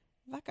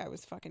 that guy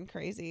was fucking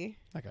crazy.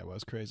 That guy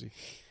was crazy.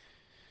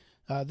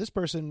 This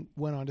person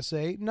went on to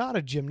say, not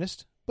a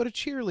gymnast, but a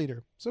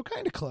cheerleader. So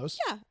kind of close.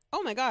 Yeah.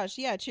 Oh my gosh.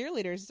 Yeah.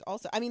 Cheerleaders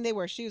also. I mean, they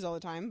wear shoes all the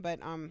time, but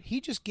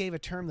He just gave a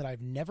term that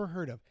I've never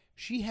heard of.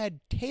 She had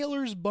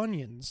Taylor's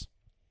bunions,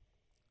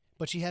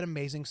 but she had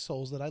amazing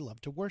souls that I love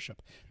to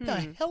worship.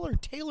 The hell are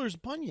Taylor's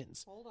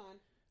bunions? hold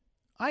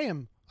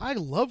on. I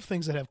love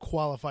things that have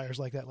qualifiers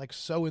like that, like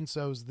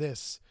so-and-so's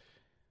this.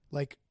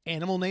 Like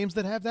animal names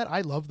that have that, I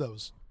love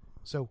those.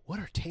 So what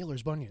are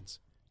Taylor's bunions?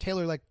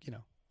 Taylor, like,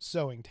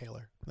 sewing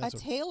Taylor. A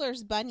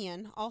Taylor's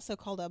bunion, also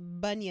called a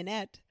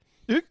bunionette,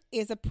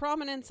 is a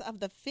prominence of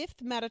the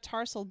fifth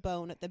metatarsal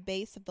bone at the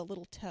base of the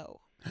little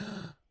toe.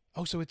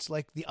 Oh, so it's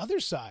like the other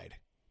side.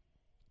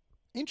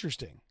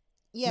 Interesting.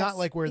 Yes, Not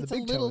like where the it's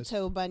big a toe little is.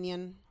 toe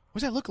bunion.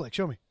 What's that look like?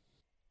 Show me.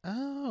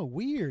 Oh,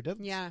 weird.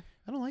 Yeah.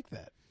 I don't like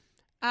that.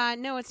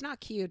 No, it's not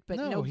cute, but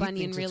No, no he bunion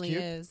thinks it's really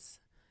cute. is.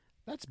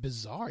 That's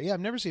bizarre. Yeah, I've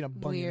never seen a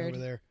bunion Weird.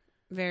 over there.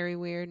 Very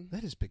weird.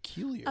 That is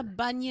peculiar. A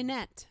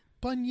bunionette.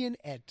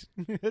 bunyonette.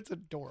 That's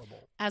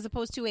adorable. As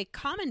opposed to a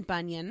common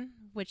bunion,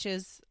 which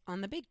is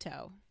on the big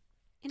toe.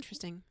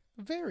 Interesting.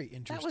 Very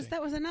interesting.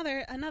 That was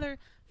another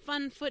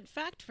fun foot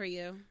fact for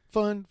you.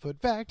 Fun foot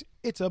fact,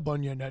 it's a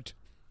bunyonette.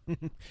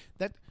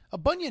 A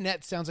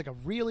bunyonette sounds like a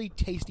really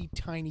tasty,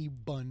 tiny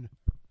bun.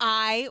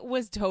 I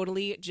was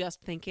totally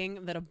just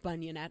thinking that a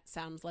bunyonette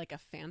sounds like a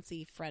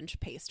fancy French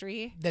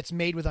pastry. That's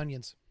made with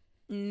onions.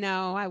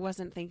 No, I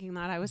wasn't thinking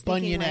that. I was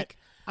thinking Bunyonette. like...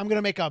 I'm going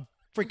to make a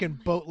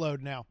freaking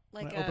boatload now.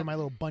 Like I'm going to open my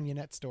little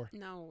bunyonette store.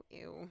 No,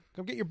 ew.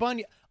 Come get your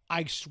bunion.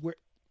 I swear,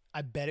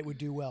 I bet it would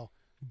do well.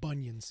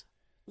 Bunions.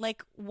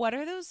 Like, what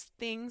are those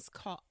things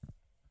called?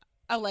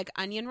 Oh, like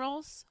onion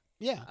rolls?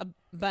 Yeah.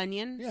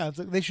 Bunions? Yeah, it's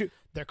like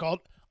they're called,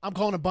 I'm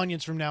calling them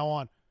bunions from now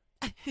on.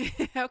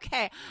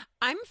 Okay.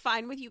 I'm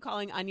fine with you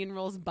calling onion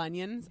rolls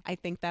bunions. I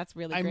think that's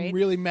really I'm great.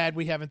 really mad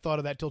we haven't thought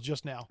of that till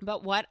just now.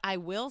 But what I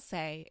will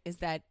say is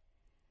that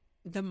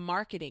the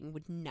marketing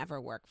would never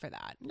work for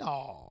that.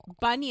 No.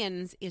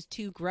 Bunions is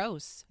too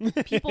gross.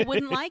 People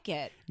wouldn't like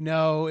it.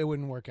 No, it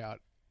wouldn't work out.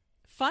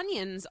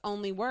 Funyuns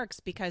only works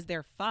because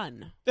they're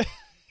fun.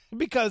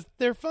 Because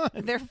they're fun.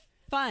 They're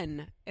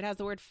fun. It has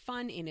the word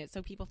fun in it,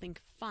 so people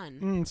think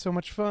fun. So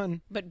much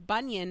fun. But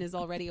bunion is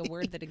already a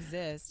word that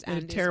exists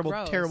and a terrible, is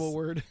gross. terrible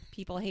word.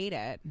 People hate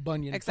it.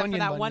 Bunion. Except Bunion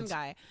for that bunions. one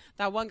guy.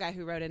 That one guy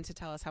who wrote in to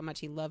tell us how much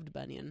he loved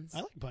bunions. I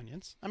like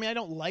bunions. I mean, I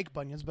don't like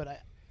bunions, but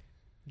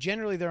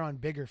generally they're on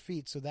bigger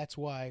feet, so that's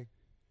why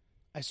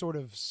I sort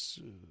of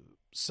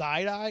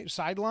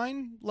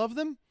sideline love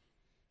them.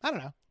 I don't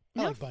know.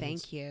 I No, like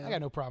bunions. thank you. I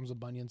got no problems with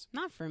bunions.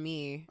 Not for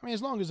me. I mean,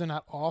 as long as they're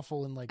not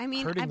awful and like I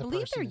mean, hurting I the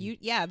believe person.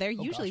 they're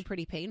usually gosh.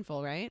 pretty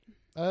painful, right?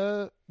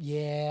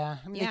 Yeah.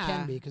 I mean, they Yeah.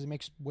 can be because it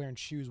makes wearing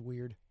shoes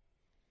weird.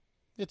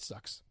 It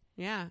sucks.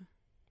 Yeah.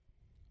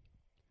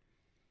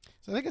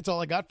 So I think that's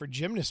all I got for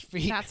gymnast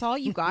feet. That's all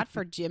you got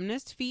for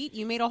gymnast feet?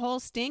 You made a whole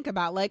stink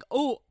about like,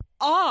 oh,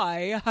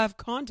 I have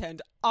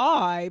content.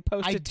 I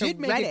posted I to did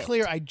make Reddit. it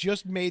clear I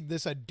just made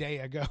this a day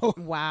ago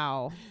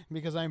Wow.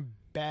 because I'm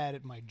bad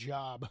at my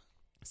job.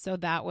 So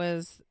that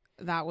was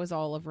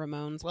all of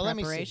Ramon's Well, let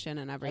me see. preparation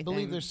and everything. I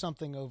believe there's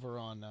something over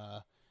on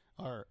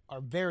our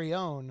very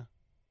own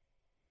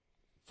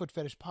Foot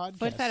Fetish Podcast.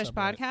 Foot Fetish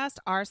subreddit. Podcast,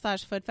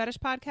 r/Foot Fetish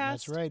Podcast.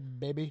 That's right,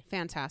 baby.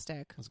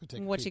 Fantastic. Let's go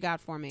take a What peek. you got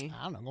for me?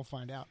 I don't know. Go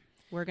find out.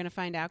 We're going to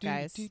find out,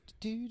 guys.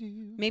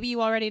 Do. Maybe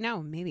you already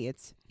know. Maybe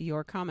it's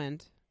your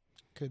comment.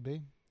 Could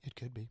be. It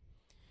could be.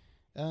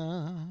 Do.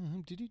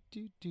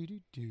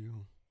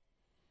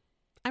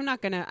 I'm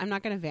not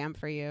gonna vamp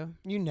for you.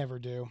 You never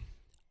do.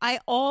 I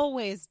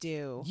always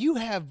do. You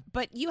have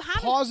But you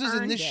haven't pauses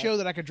in earned this it. show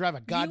that I could drive a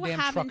You goddamn truck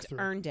haven't through.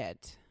 earned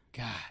it.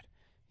 God,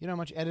 you know how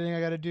much editing I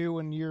got to do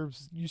when you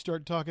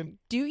start talking?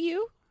 Do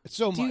you?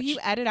 So much. Do you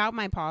edit out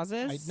my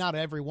pauses? Not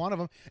every one of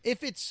them.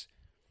 If it's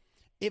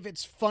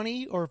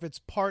funny or if it's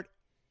part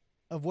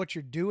of what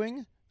you're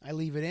doing, I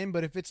leave it in.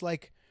 But if it's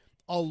like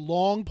a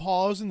long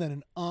pause and then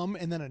an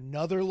and then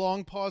another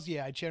long pause,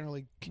 yeah, I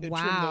generally trim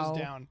Wow.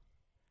 those down.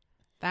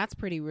 That's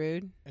pretty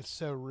rude. It's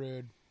so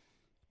rude.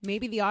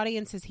 Maybe the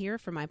audience is here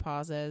for my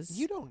pauses.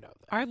 You don't know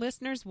that. Our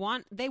listeners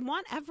want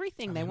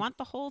everything. They want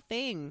the whole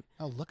thing.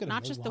 Oh, look at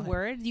Not them. just the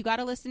words. You got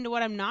to listen to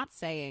what I'm not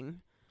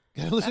saying.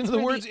 Got to listen That's to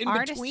the where words in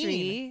artistry,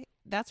 between.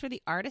 That's where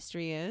the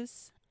artistry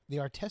is. The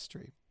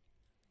artistry.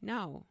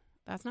 No,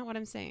 that's not what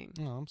I'm saying.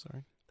 Oh, I'm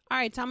sorry. All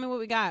right, tell me what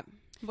we got.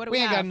 What do We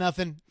we ain't have? got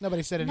nothing.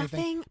 Nobody said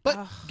anything. Nothing? But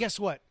Ugh. guess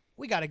what?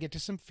 We got to get to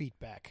some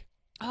feedback.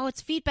 Oh,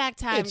 it's feedback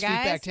time, It's guys.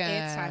 feedback It's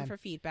time. time for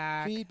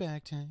feedback.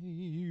 Feedback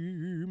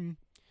time.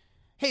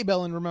 Hey,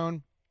 Belle and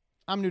Ramon.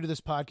 I'm new to this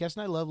podcast,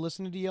 and I love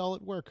listening to y'all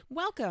at work.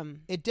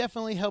 Welcome. It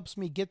definitely helps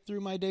me get through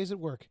my days at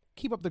work.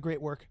 Keep up the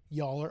great work.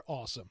 Y'all are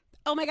awesome.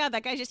 Oh my God,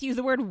 that guy just used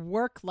the word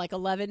work like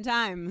 11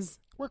 times.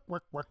 Work.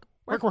 Work.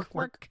 Worky,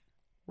 work.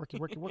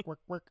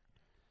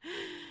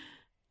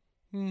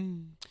 All Here,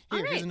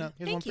 right. here's one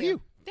Thank for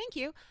you. Thank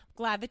you.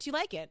 Glad that you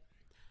like it.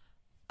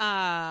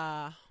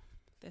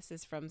 This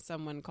is from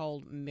someone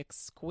called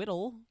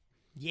McSquiddle.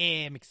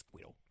 Yeah,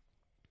 McSquiddle.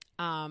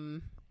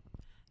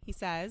 He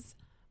says,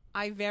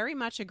 I very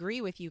much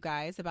agree with you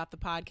guys about the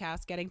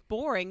podcast getting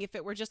boring if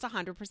it were just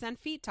 100%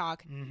 feet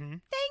talk. Mm-hmm.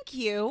 Thank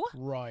you.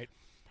 Right.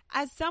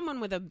 As someone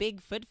with a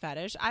big foot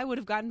fetish, I would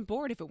have gotten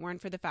bored if it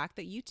weren't for the fact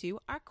that you two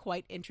are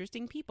quite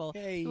interesting people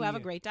who have a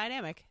great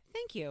dynamic.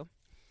 Thank you.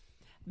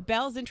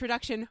 Belle's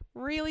introduction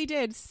really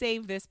did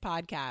save this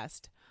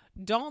podcast.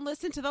 Don't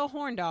listen to the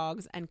horn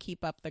dogs and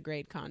keep up the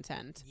great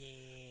content.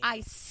 Yeah.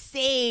 I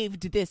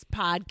saved this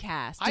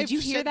podcast. Did you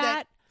hear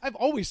that? I've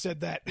always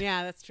said that.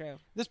 Yeah, that's true.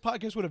 This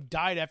podcast would have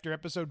died after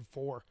episode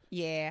 4.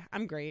 Yeah,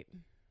 I'm great.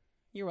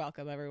 You're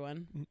welcome,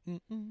 everyone.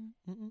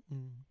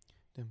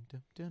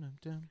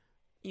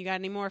 You got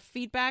any more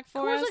feedback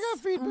for us? Of course I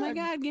got feedback. Oh my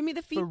God, give me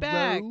the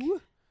feedback.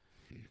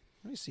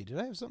 Let me see. Did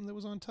I have something that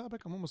was on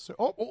topic? I'm almost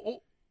certain.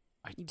 Oh.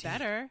 You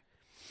better.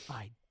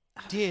 I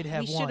did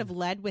have We one. should have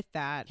led with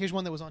that. Here's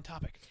one that was on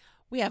topic.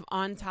 We have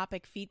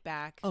on-topic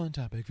feedback. On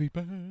topic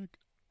feedback.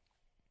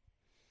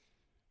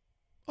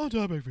 On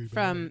topic feedback.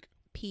 From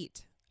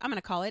Pete. I'm going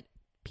to call it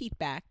Pete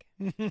back.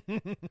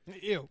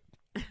 Ew.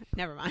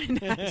 Never mind.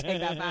 I take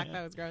that back.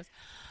 That was gross.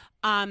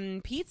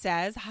 Pete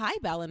says, "Hi,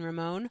 Belle and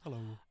Ramon. Hello.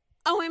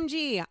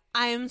 OMG,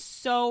 I am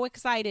so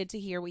excited to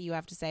hear what you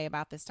have to say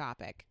about this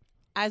topic.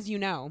 As you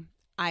know,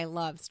 I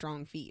love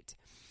strong feet.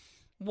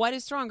 What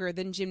is stronger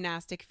than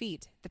gymnastic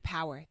feet? The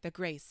power, the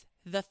grace,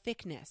 the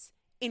thickness.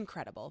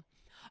 Incredible.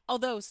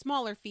 Although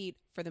smaller feet,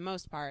 for the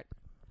most part,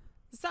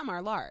 some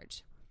are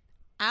large.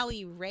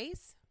 Allie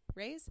Race?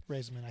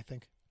 Raisman, I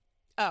think.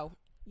 Oh,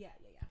 yeah.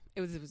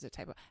 It was a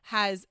typo.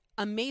 Has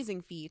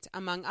amazing feet,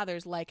 among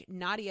others like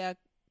Nadia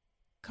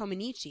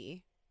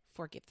Comaneci.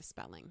 Forgive the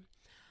spelling.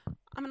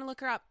 I'm going to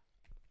look her up.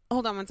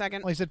 Hold on one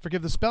second. Well, he said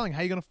forgive the spelling. How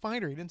are you going to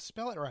find her? He didn't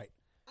spell it right.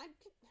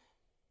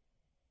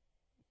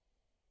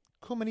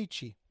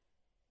 Comaneci.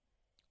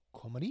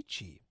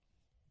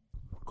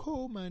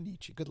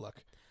 Good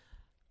luck.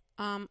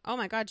 Oh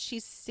my God,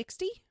 she's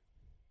 60?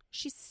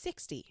 She's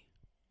 60.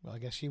 Well, I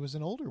guess she was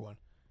an older one.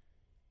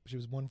 She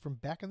was one from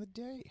back in the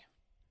day.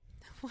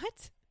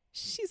 What?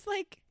 She's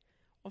like,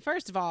 well,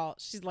 first of all,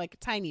 she's like a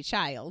tiny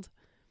child.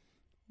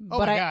 Oh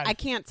but my God. I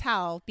can't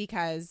tell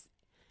because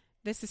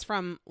this is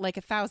from like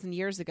 1,000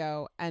 years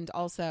ago. And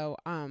also,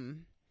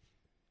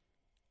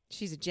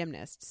 she's a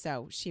gymnast,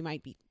 so she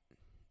might be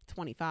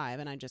 25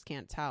 and I just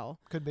can't tell.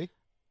 Could be.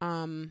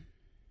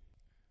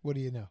 What do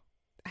you know?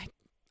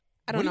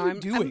 I don't know. What are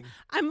you doing?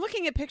 I'm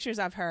looking at pictures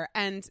of her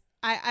and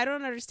I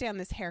don't understand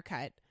this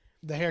haircut.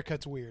 The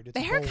haircut's weird. It's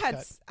The a bowl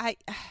haircuts, cut.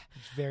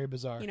 It's very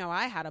bizarre. you know,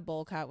 I had a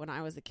bowl cut when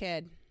I was a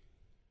kid.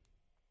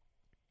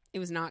 It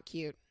was not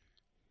cute.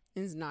 It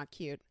is not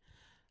cute.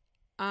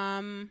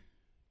 Oh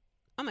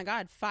my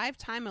God,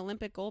 5-time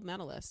Olympic gold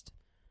medalist.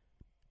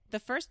 The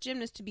first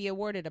gymnast to be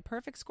awarded a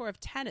perfect score of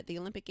 10 at the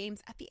Olympic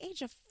Games at the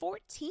age of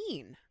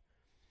 14.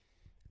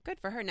 Good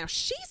for her. Now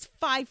she's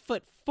 5'4".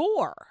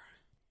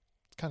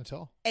 It's kind of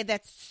tall. And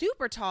that's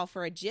super tall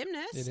for a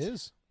gymnast. It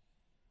is.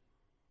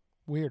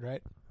 Weird,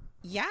 right?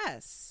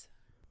 Yes.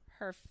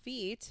 Her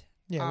feet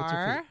Yeah, what's her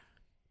are feet?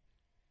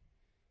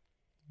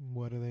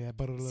 What are they at?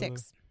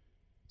 6.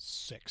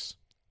 6.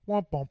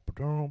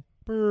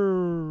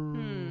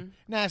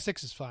 Nah,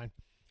 6 is fine.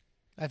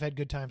 I've had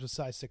good times with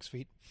size 6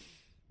 feet.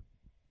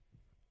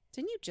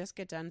 Didn't you just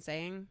get done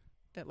saying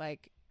that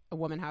like a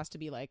woman has to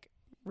be like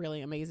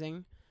really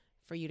amazing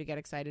for you to get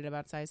excited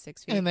about size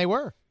 6 feet? And they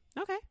were.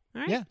 Okay.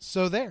 All right. Yeah,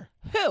 so there.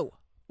 Who?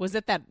 Was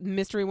it that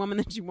mystery woman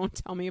that you won't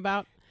tell me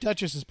about?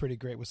 Duchess is pretty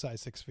great with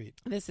size 6 feet.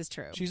 This is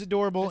true. She's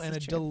adorable This and a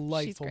is true. She's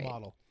delightful great.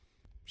 model.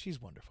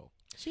 She's wonderful.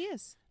 She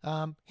is.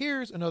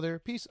 Here's another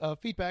piece of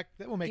feedback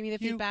that will make Give me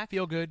the you feedback.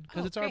 feel good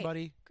because it's our great.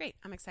 buddy. Great.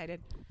 I'm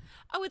excited.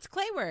 Oh, it's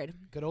Clayward.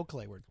 Good old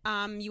Clayward.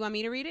 You want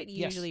me to read it?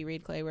 You Yes. usually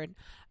read Clayward.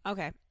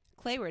 Okay.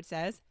 Clayward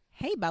says,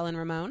 "Hey, Belle and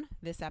Ramon.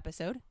 This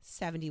episode,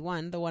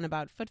 71, the one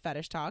about foot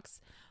fetish talks,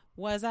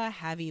 was a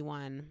heavy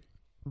one.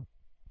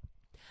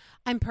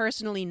 I'm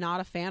personally not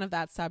a fan of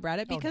that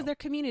subreddit because no. their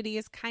community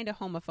is kind of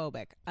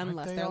homophobic,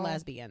 unless they they're all?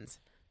 lesbians.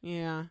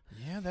 Yeah.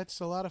 Yeah, that's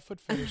a lot of foot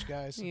fetish,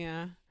 guys,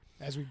 Yeah.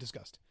 as we've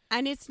discussed.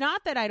 And it's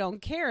not that I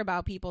don't care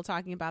about people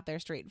talking about their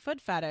straight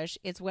foot fetish.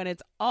 It's when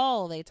it's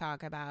all they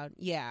talk about.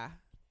 Yeah.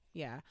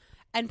 Yeah.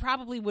 And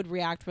probably would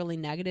react really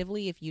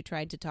negatively if you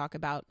tried to talk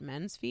about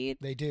men's feet.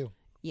 They do.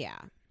 Yeah.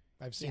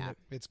 I've seen Yeah. it.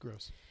 It's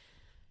gross.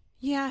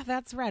 Yeah,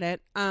 that's Reddit.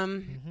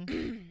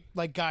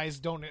 Like guys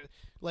don't,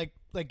 like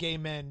gay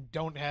men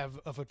don't have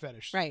a foot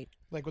fetish. Right.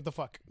 Like what the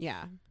fuck?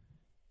 Yeah.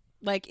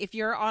 Like if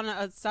you're on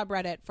a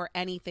subreddit for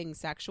anything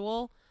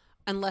sexual,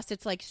 unless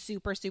it's like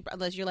super,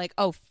 unless you're like,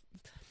 oh,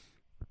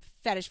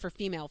 fetish for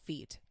female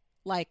feet.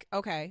 Like,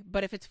 okay.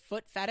 But if it's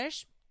foot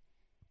fetish,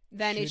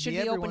 then it should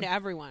be open to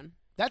everyone.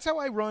 That's how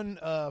I run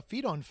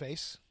Feet on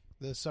Face,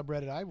 the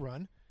subreddit I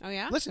run. Oh,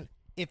 yeah? Listen,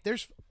 if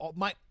there's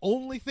my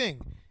only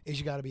thing is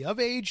you got to be of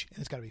age and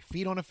it's got to be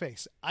feet on a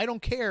face. I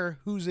don't care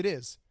whose it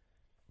is.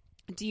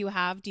 Do you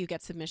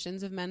get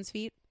submissions of men's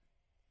feet?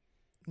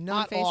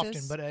 Not on often,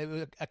 faces? but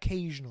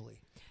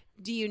occasionally.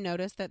 Do you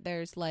notice that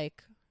there's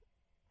like,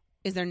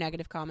 is there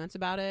negative comments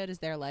about it? Is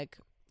there like,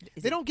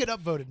 They don't get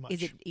upvoted much.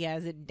 is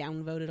it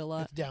downvoted a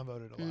lot? It's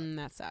downvoted a lot.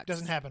 That sucks.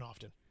 Doesn't happen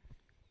often.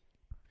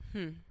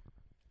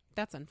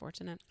 That's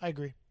unfortunate. I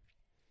agree.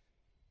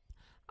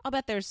 I'll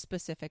bet there's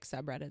specific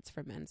subreddits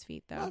for men's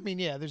feet, though. Well, I mean,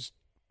 yeah, there's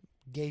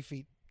gay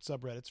feet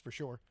subreddits for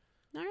sure.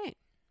 All right.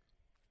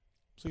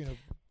 So, you know.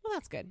 Well,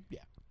 that's good.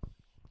 Yeah.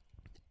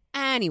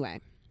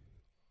 Anyway,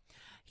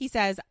 he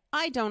says,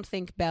 I don't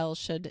think Belle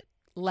should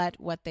let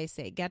what they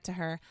say get to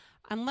her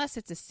unless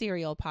it's a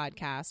serial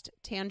podcast.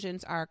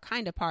 Tangents are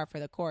kind of par for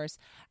the course.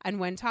 And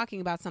when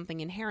talking about something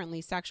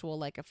inherently sexual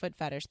like a foot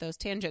fetish, those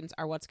tangents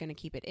are what's going to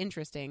keep it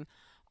interesting.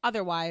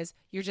 Otherwise,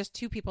 you're just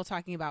two people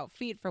talking about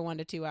feet for 1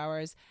 to 2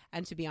 hours.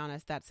 And to be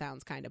honest, that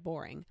sounds kind of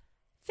boring.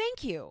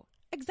 Thank you.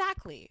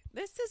 Exactly.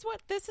 This is what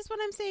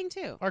I'm saying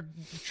too. Our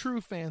true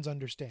fans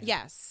understand.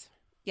 Yes.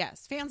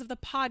 Yes. Fans of the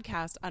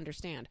podcast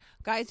understand.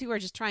 Guys who are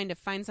just trying to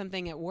find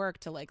something at work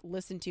to like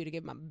listen to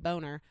give them a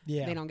boner.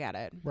 Yeah. They don't get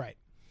it. Right.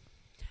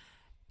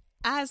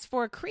 As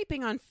for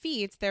creeping on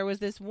feet, there was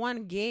this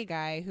one gay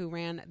guy who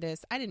ran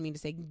this. I didn't mean to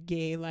say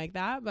gay like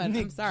that, but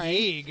I'm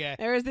sorry. Gay.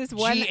 There was this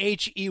one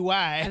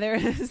G-H-E-Y. There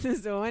was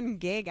this one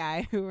gay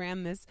guy who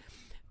ran this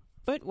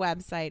foot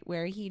website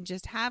where he'd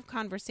just have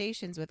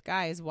conversations with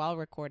guys while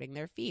recording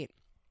their feet.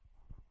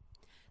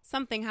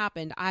 Something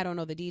happened. I don't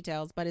know the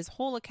details, but his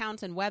whole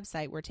account and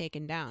website were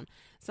taken down.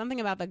 Something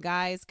about the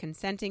guys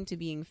consenting to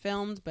being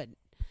filmed, but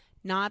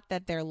not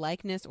that their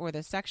likeness or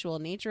the sexual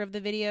nature of the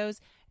videos.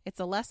 It's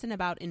a lesson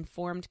about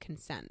informed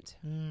consent.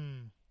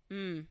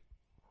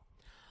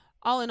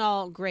 All in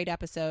all, great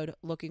episode.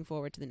 Looking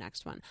forward to the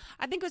next one.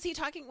 I think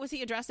was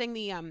he addressing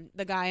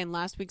the guy in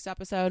last week's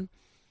episode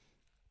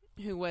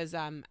who was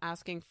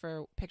asking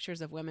for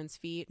pictures of women's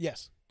feet?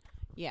 Yes.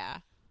 Yeah.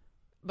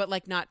 But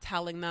like not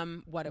telling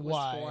them what it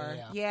was for.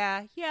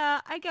 Yeah.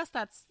 I guess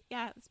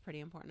it's pretty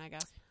important, I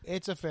guess.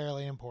 It's a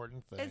fairly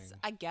important thing.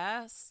 I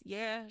guess.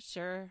 Yeah,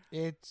 sure.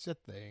 It's a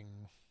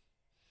thing.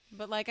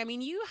 But like, I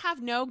mean, you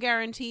have no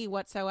guarantee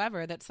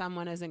whatsoever that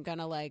someone isn't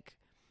gonna like,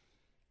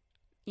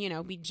 you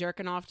know, be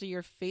jerking off to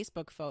your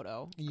Facebook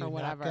photo or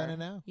whatever. You're not gonna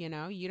know. You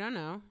know, you don't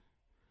know.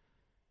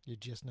 You're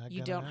just not gonna know.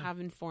 You don't have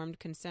informed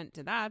consent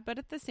to that. But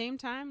at the same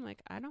time,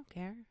 like, I don't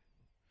care.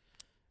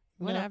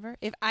 Whatever.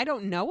 If I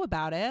don't know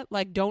about it,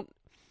 like, don't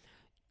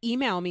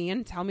email me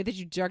and tell me that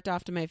you jerked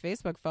off to my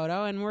Facebook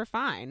photo and we're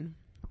fine.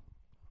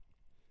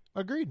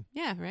 Agreed.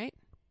 Yeah, right?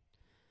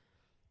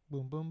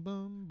 Boom, boom,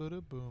 boom,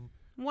 bada boom.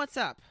 What's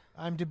up?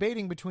 I'm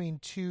debating between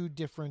two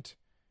different...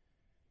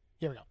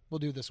 Here we go. We'll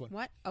do this one.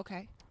 What?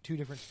 Okay. Two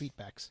different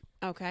feedbacks.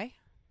 Okay.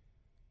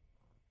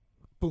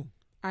 Boom.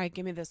 All right,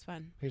 give me this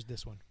one. Here's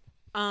this one.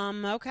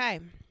 Okay.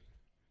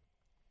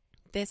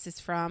 This is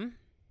from...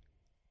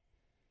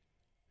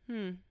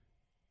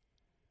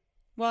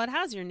 Well, it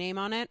has your name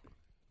on it,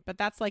 but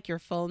that's like your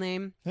full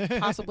name,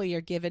 possibly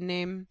your given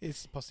name.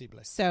 It's possible.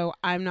 So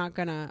I'm not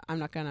gonna.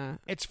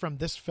 It's from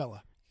this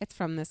fella. It's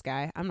from this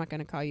guy. I'm not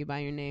gonna call you by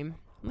your name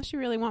unless you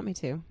really want me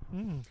to.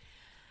 Mm.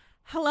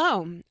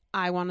 Hello.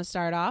 I want to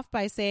start off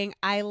by saying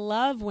I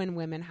love when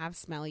women have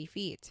smelly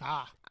feet.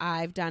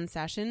 I've done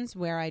sessions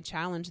where I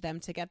challenge them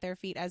to get their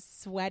feet as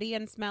sweaty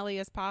and smelly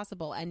as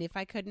possible, and if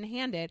I couldn't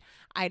hand it,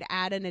 I'd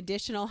add an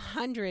additional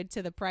 $100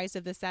 to the price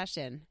of the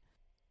session.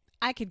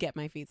 I could get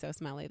my feet so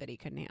smelly that he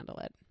couldn't handle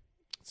it.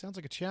 Sounds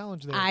like a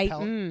challenge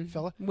there,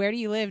 fella. Where do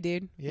you live,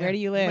 dude? Yeah, Where do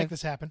you live? Make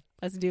this happen.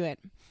 Let's do it.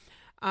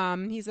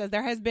 He says,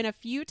 there has been a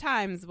few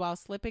times while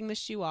slipping the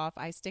shoe off,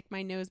 I stick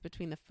my nose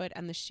between the foot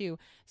and the shoe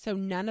so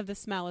none of the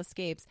smell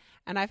escapes.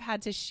 And I've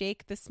had to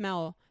shake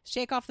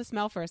off the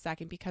smell for a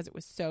second because it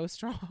was so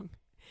strong.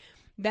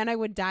 Then I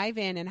would dive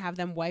in and have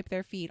them wipe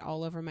their feet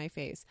all over my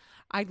face.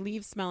 I'd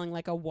leave smelling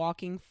like a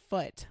walking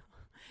foot.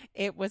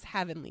 It was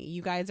heavenly.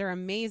 You guys are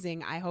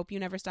amazing. I hope you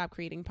never stop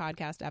creating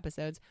podcast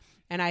episodes.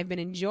 And I've been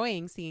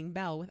enjoying seeing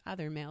Belle with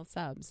other male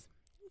subs.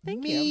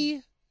 Thank you.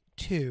 Me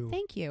too.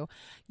 Thank you.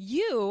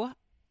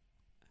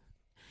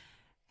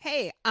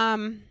 Hey,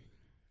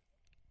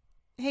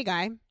 hey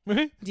guy,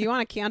 do you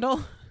want a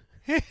candle?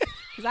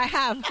 Because I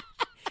have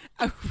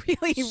a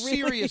really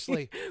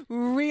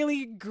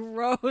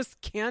gross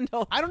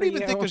candle. I don't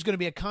even think there's going to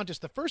be a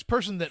contest. The first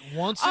person that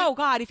wants it. Oh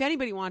God, if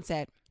anybody wants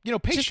it, pay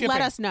just shipping.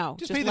 let us know.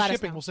 Just pay the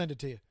shipping. We'll send it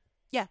to you.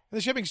 Yeah. And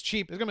the shipping's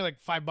cheap. It's going to be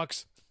like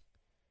 $5.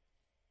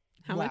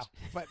 How much?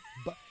 But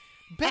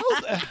Belle,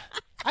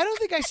 I don't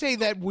think I say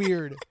that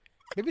weird.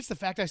 Maybe it's the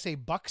fact I say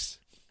bucks.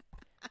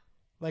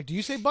 Like, do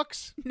you say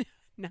bucks?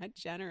 Not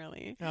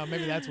generally. Oh,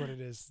 maybe that's what it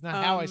is. It's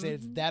not how I say it.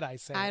 It's that I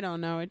say it. I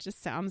don't know. It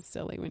just sounds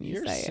silly when you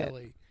You're say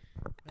silly.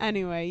 it.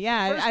 Anyway,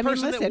 yeah. First I mean,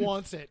 person listen. that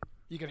wants it,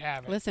 you can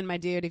have it. Listen, my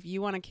dude, if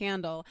you want a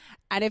candle,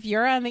 and if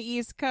you're on the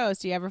East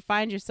Coast, you ever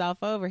find yourself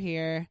over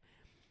here,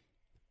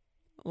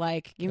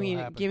 like, give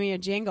me a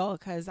jingle,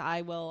 because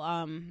I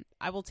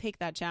will take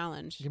that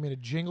challenge. Give me a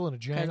jingle and a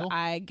jangle.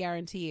 I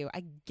guarantee you,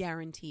 I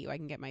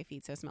can get my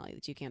feet so smelly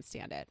that you can't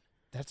stand it.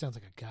 That sounds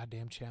like a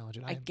goddamn challenge.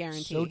 And I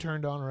guarantee. So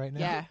turned on right now.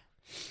 Yeah.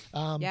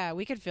 Yeah,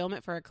 we could film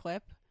it for a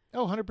clip.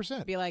 Oh,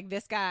 100%. Be like,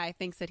 this guy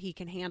thinks that he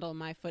can handle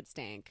my foot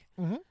stank.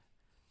 Mm-hmm.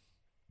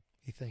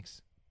 He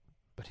thinks,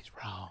 but he's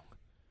wrong.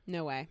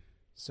 No way.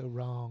 So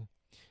wrong.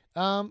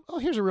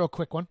 Here's a real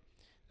quick one.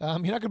 You're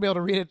not going to be able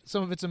to read it.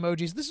 Some of its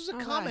emojis. This was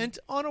a comment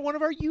on one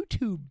of our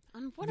YouTube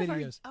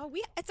videos.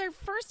 It's our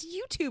first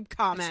YouTube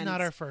comment. It's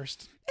not our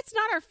first. It's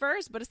not our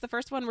first, but it's the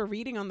first one we're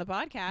reading on the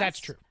podcast. That's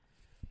true.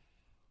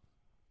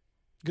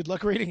 Good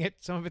luck reading it.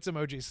 Some of its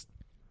emojis.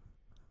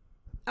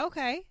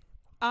 Okay.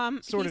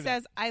 He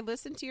says, I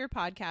listen to your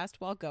podcast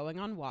while going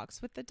on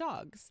walks with the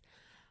dogs.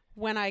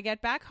 When I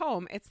get back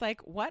home, it's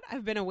like, what?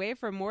 I've been away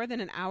for more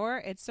than an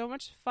hour. It's so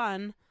much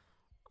fun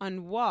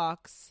on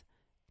walks.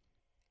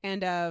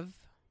 And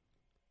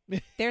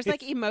there's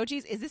like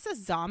emojis. Is this a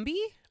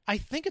zombie? I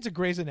think it's a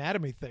Grey's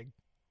Anatomy thing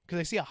because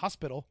I see a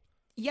hospital.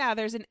 Yeah,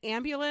 there's an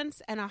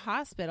ambulance and a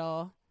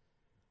hospital.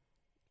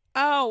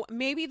 Oh,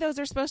 maybe those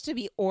are supposed to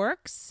be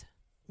orcs.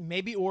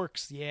 Maybe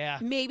orcs, yeah.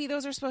 Maybe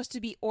those are supposed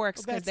to be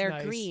orcs because they're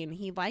nice. green.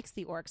 He likes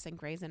the orcs in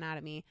Grey's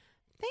Anatomy.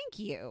 Thank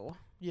you.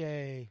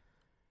 Yay.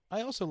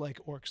 I also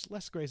like orcs.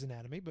 Less Grey's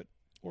Anatomy, but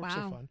Orcs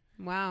are fun.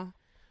 Wow.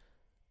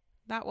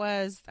 That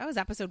was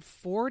episode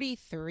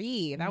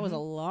 43. That was a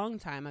long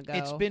time ago.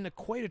 It's been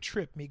quite a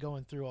trip, me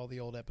going through all the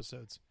old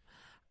episodes.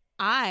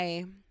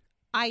 I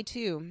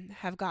too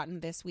have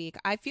gotten this week.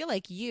 I feel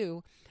like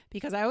you,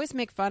 because I always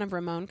make fun of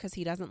Ramon because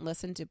he doesn't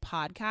listen to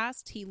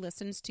podcasts. He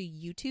listens to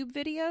YouTube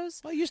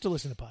videos. Well, I used to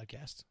listen to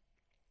podcasts.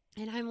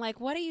 And I'm like,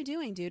 what are you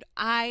doing, dude?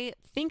 I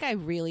think I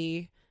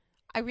really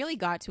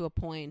got to a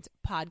point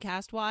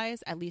podcast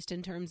wise, at least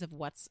in terms of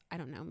I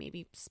don't know,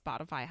 maybe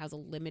Spotify has a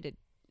limited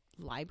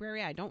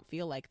library. I don't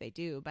feel like they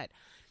do, but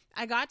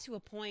I got to a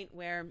point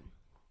where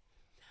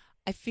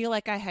I feel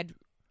like I had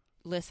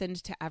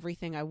listened to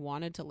everything I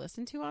wanted to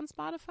listen to on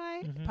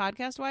Spotify,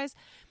 podcast wise.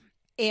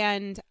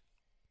 And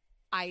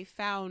I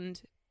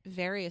found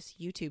various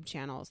YouTube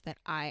channels that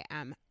I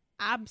am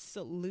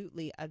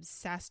absolutely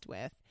obsessed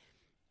with.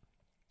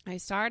 I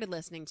started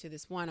listening to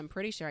this one. I'm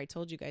pretty sure I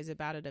told you guys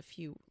about it a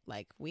few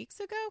weeks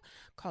ago,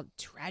 called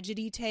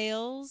Tragedy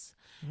Tales.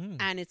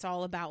 And it's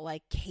all about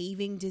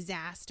caving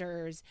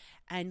disasters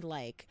and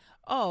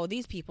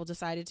these people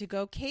decided to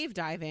go cave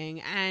diving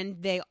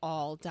and they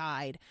all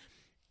died.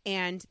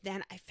 And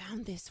then I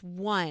found this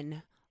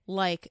one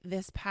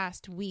this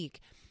past week,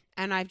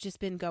 and I've just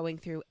been going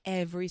through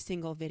every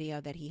single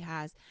video that he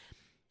has.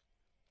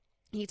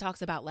 He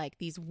talks about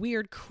these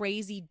weird,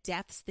 crazy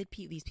deaths that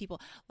these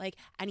people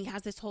and he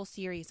has this whole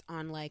series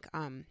on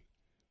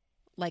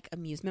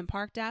amusement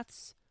park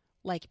deaths,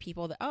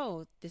 people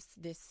that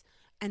this,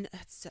 and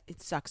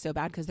it sucks so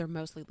bad because they're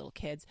mostly little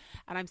kids,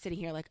 and I'm sitting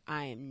here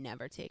I am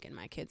never taking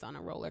my kids on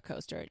a roller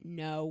coaster.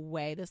 No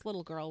way. This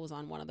little girl was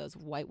on one of those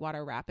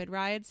whitewater rapid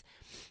rides,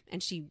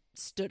 and she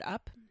stood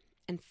up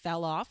and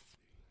fell off.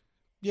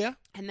 Yeah,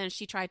 and then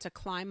she tried to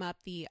climb up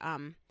the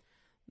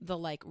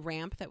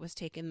ramp that was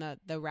taking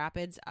the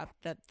rapids up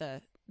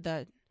the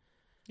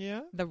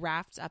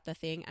rafts up the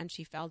thing, and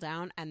she fell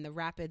down and the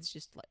rapids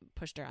just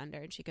pushed her under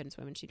and she couldn't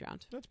swim and she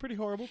drowned. That's pretty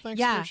horrible. Thanks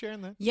for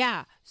sharing that.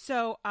 Yeah.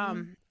 So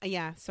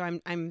so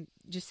I'm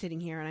just sitting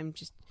here and I'm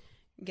just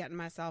getting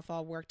myself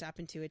all worked up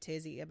into a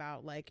tizzy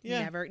about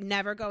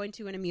never going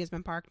to an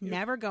amusement park,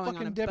 never going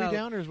on a Debbie boat.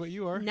 Downer is what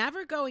you are.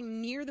 Never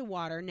going near the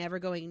water, never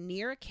going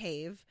near a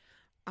cave.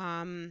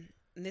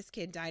 This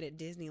kid died at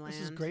Disneyland.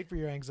 This is great for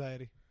your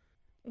anxiety.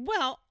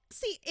 Well,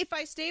 see, if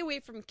I stay away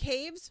from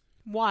caves,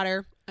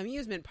 water,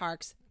 amusement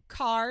parks,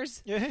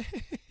 cars,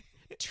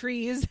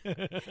 trees,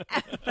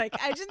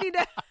 I just need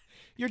to.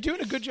 You're doing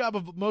a good job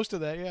of most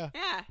of that, yeah.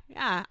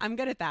 Yeah, I'm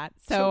good at that.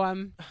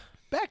 So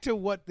back to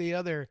what the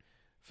other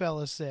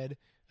fella said,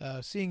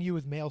 seeing you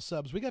with male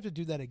subs. We got to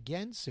do that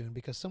again soon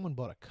because someone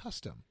bought a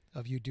custom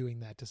of you doing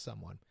that to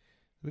someone.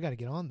 We got to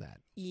get on that.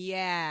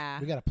 Yeah.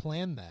 We got to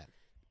plan that.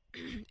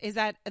 Is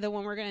that the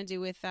one we're going to do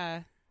with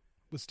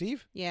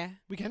Steve? Yeah.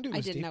 We can do it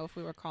with Steve. I didn't know if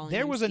we were calling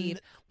him Steve.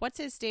 What's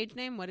his stage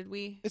name? What did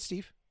we... It's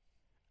Steve.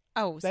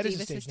 Oh, that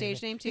Steve is his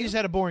stage name too? He just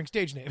had a boring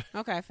stage name.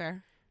 Okay,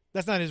 fair.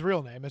 That's not his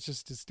real name. It's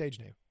just his stage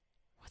name.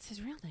 What's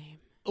his real name?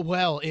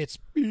 Well, it's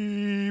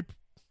beep.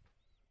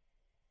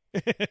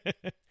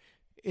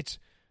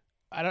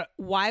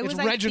 Why was it's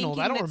I Reginald.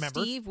 thinking I don't that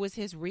remember. Steve was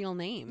his real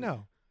name?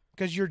 No,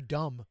 because you're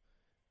dumb.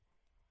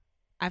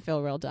 I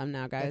feel real dumb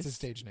now, guys. That's his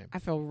stage name. I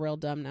feel real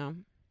dumb now.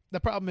 The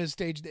problem is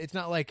it's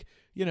not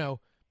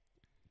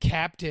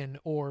Captain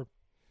or,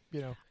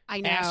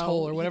 I know.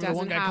 asshole or whatever the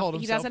one guy called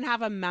himself. He doesn't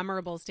have a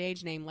memorable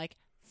stage name like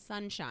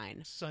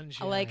Sunshine.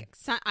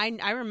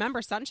 I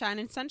remember Sunshine,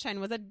 and Sunshine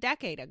was a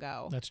decade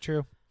ago. That's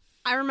true.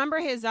 I remember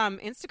his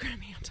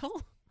Instagram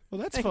handle.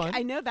 Well, that's fun.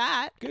 I know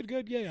that.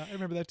 Good. Yeah, I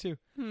remember that too.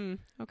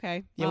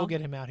 Okay. Yeah, we'll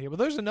get him out here. Well,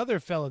 there's another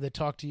fella that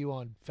talked to you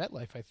on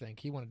FetLife, I think.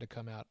 He wanted to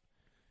come out.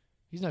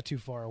 He's not too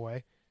far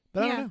away.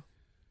 But I don't know.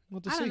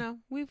 We'll I don't know.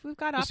 We've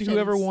got options. See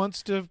whoever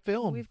wants to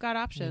film. We've got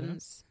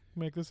options.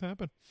 Make this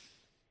happen.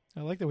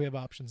 I like that we have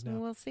options now.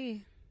 We'll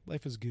see.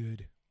 Life is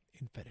good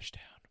in Fetish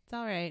Town. It's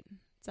all right.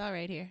 It's all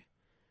right here.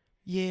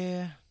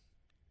 Yeah.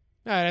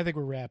 All right, I think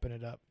we're wrapping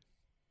it up.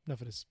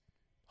 Enough of this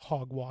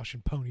hogwash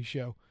and pony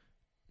show.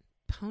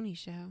 Pony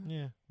show?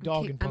 Yeah.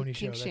 Dog and pony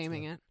show. I'm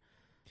kink-shaming it.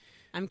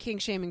 I'm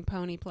kink-shaming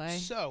pony play.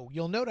 So,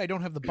 you'll note I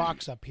don't have the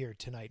box up here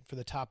tonight for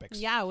the topics.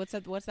 Yeah, what's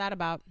that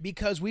about?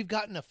 Because we've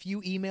gotten a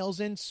few emails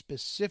in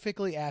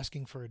specifically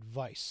asking for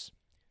advice.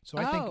 So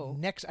I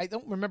think I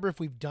don't remember if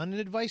we've done an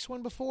advice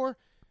one before,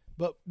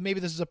 but maybe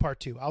this is a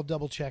part 2. I'll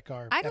double check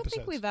our I don't episodes.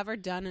 think we've ever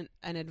done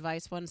an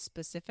advice one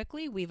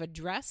specifically. We've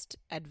addressed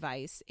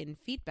advice in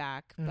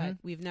feedback, but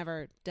we've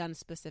never done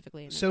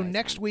specifically an So advice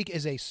next one. week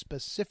is a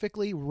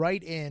specifically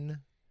write in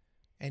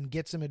and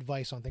get some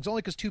advice on things.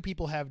 Only because 2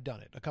 people have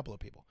done it, a couple of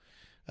people.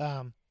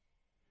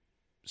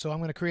 So I'm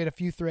going to create a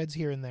few threads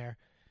here and there.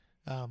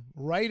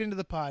 Right into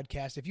the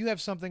podcast. If you have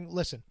something,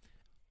 listen,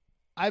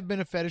 I've been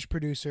a fetish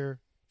producer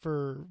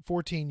for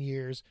 14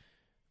 years.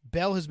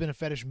 Belle has been a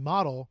fetish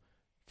model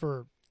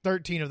for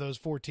 13 of those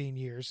 14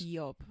 years.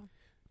 Yup.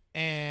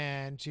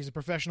 And she's a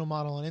professional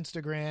model on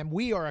Instagram.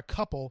 We are a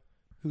couple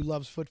who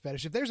loves foot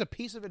fetish. If there's a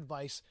piece of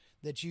advice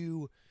that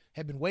you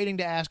have been waiting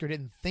to ask or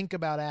didn't think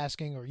about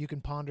asking, or you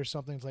can ponder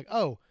something, it's like,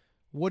 oh,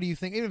 what do you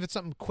think? Even if it's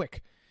something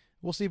quick,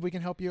 we'll see if we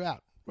can help you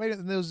out. Right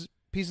in those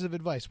pieces of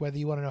advice, whether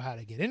you want to know how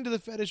to get into the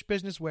fetish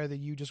business, whether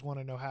you just want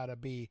to know how to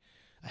be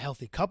a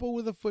healthy couple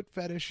with a foot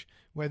fetish,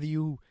 whether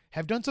you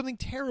have done something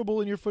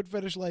terrible in your foot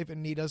fetish life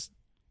and need us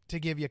to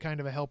give you kind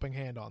of a helping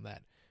hand on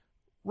that.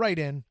 Write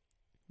in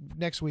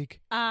next week.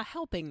 A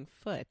helping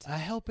foot. A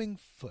helping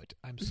foot.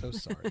 I'm so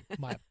sorry.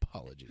 My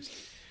apologies.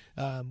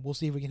 We'll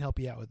see if we can help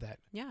you out with that.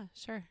 Yeah,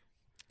 sure.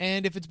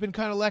 And if it's been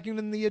kind of lacking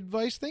in the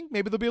advice thing,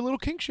 maybe there'll be a little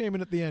kink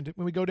shaming at the end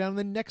when we go down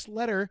the next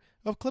letter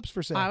of clips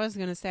for sale. I was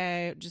going to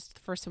say, just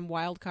for some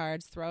wild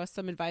cards, throw us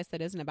some advice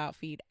that isn't about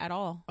feet at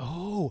all.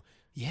 Oh,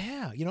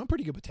 yeah. I'm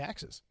pretty good with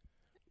taxes.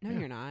 No, Yeah.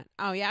 you're not.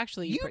 Oh, yeah,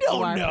 actually, You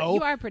don't know.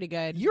 You are pretty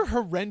good. You're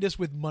horrendous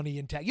with money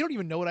and tax. You don't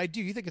even know what I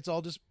do. You think it's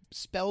all just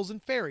spells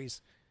and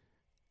fairies.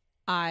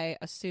 I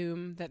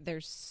assume that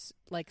there's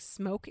like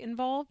smoke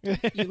involved.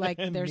 You like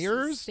And there's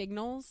mirrors?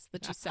 signals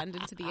that you send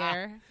into the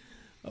air.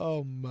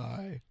 Oh,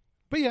 my.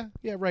 But yeah,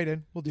 write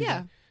in. We'll do Yeah,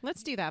 that.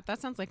 let's do that. That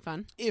sounds like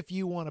fun. If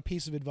you want a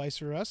piece of advice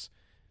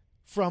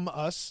from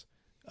us,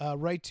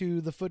 write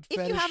to the foot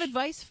fetish. If you have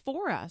advice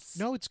for us.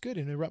 No, it's good.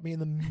 Interrupt me in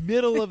the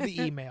middle of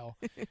the email.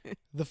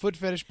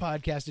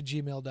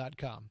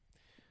 thefootfetishpodcast@gmail.com.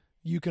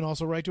 You can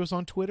also write to us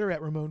on Twitter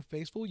at Ramon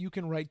Faithful. You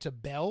can write to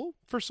Belle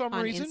for some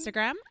On reason.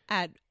 Instagram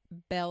at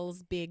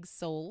Belle's Big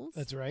Souls.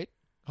 That's right.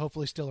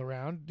 Hopefully still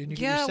around. Didn't you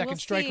get Yeah, your 2nd we'll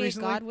strike see,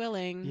 recently? God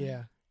willing.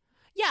 Yeah.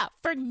 Yeah,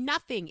 for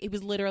nothing. It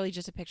was literally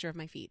just a picture of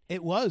my feet.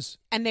 It was.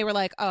 And they were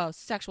like, oh,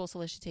 sexual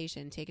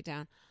solicitation. Take it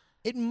down.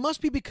 It must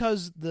be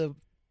because the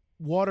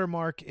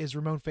watermark is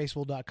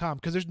RamonFaithful.com,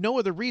 because there's no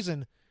other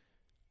reason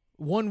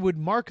one would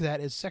mark that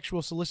as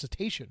sexual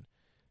solicitation.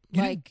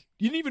 You didn't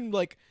even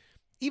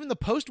even the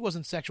post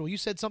wasn't sexual. You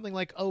said something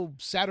like, "Oh,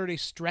 Saturday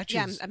stretches."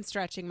 Yeah, I'm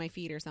stretching my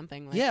feet or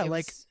something.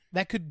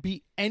 That could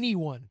be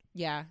anyone.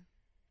 Yeah.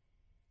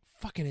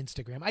 Fucking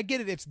Instagram. I get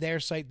it. It's their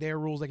site, their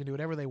rules. They can do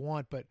whatever they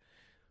want. But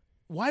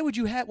why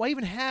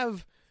even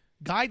have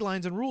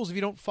guidelines and rules if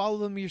you don't follow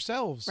them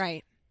yourselves?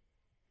 Right.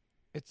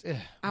 It's.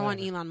 I want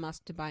whatever. Elon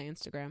Musk to buy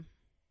Instagram.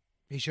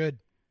 He should.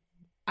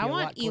 I Be a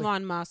want lot quicker.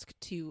 Elon Musk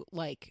to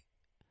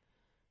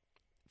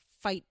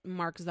fight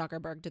Mark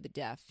Zuckerberg to the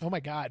death. Oh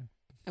my God.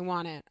 I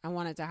want it. I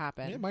want it to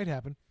happen. It might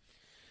happen.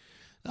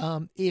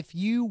 If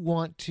you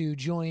want to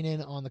join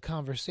in on the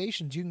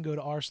conversations, you can go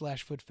to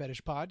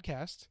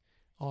r/footfetishpodcast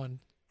on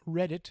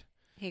Reddit.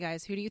 Hey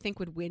guys, who do you think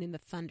would win in the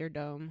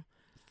Thunderdome?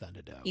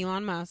 Thunderdome.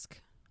 Elon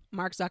Musk,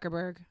 Mark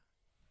Zuckerberg,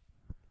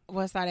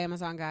 what's that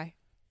Amazon guy?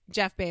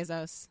 Jeff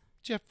Bezos.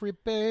 Jeffrey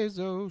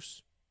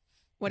Bezos.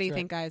 What do you That's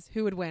think, guys?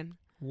 Who would win?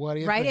 What do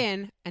you Write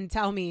think? in and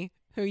tell me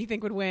who you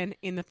think would win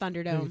in the Who do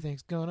you Thunderdome.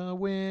 think's gonna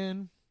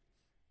win?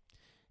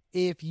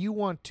 If you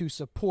want to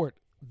support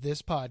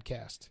this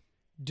podcast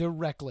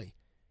directly,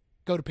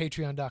 go to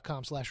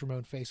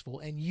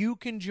patreon.com/RamonFaithful and you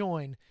can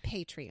join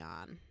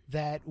Patreon.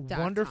 that .com.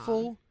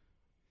 wonderful,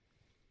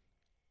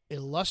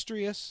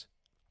 illustrious,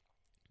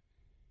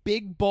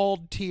 big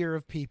bald tier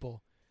of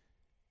people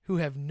who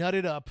have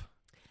nutted up.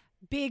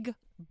 Big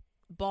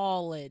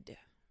balled.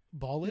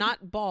 Balled?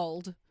 Not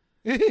bald.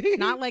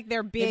 Not like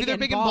they're big Maybe they're and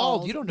big and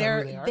bald. bald. You don't know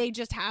who they are. They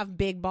just have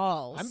big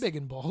balls. I'm big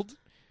and bald.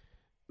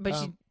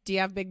 But do you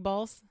have big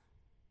balls?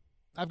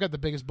 I've got the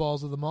biggest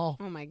balls of them all.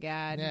 Oh my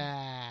God.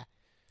 Nah.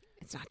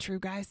 It's not true,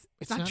 guys.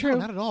 It's not not true. No,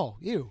 not at all.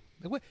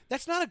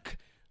 That's not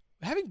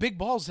having big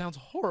balls sounds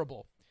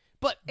horrible.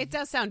 But It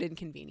does sound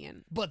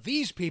inconvenient. But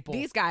these people,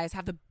 These guys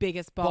have the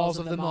biggest balls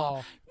of them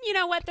all. You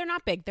know what? They're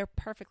not big. They're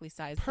perfectly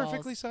sized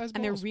Perfectly balls. sized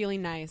And balls. they're really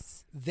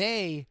nice.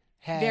 They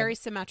have Very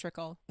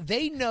symmetrical.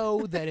 They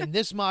know that in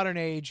this modern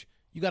age,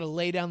 you got to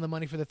lay down the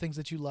money for the things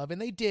that you love,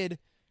 and they did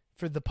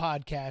for the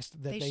podcast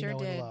that they sure know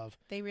did. and love.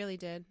 They really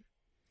did.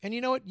 And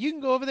you know what? You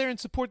can go over there and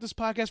support this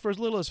podcast for as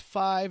little as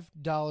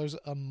 $5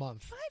 a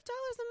month. $5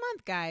 a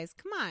month, guys.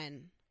 Come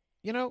on.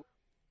 You know,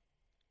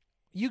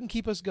 you can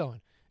keep us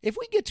going. If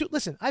we get to,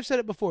 listen, I've said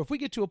it before, if we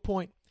get to a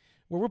point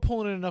where we're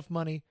pulling in enough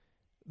money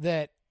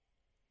that,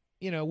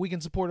 we can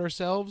support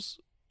ourselves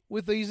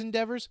with these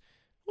endeavors,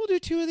 we'll do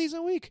 2 of these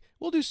a week.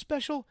 We'll do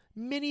special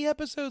mini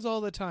episodes all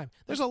the time.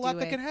 There's a lot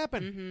that can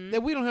happen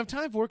that we don't have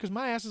time for because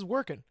my ass is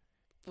working.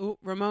 Ooh,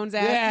 Ramon's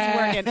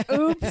ass is working.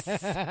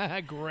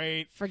 Oops.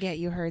 Great. Forget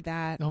you heard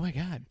that. Oh, my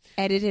God.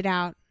 Edit it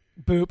out.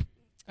 Boop.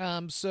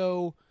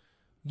 So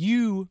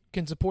you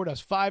can support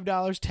us. $5,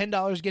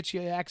 $10 gets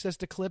you access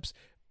to clips.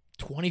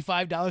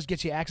 $25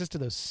 gets you access to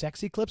those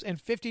sexy clips.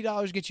 And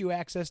 $50 gets you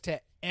access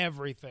to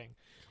everything.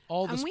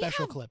 All the And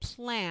special we have clips.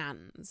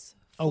 plans.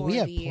 We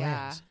have the,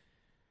 plans.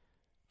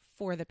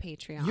 For the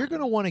Patreon. You're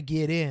going to want to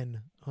get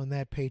in on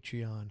that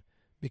Patreon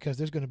because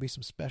there's going to be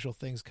some special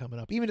things coming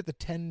up, even at the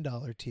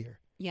 $10 tier.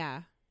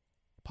 Yeah.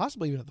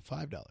 Possibly even at the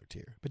 $5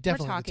 tier, but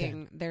definitely We're at the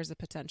talking, there's a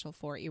potential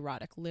for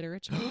erotic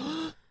literature. 10.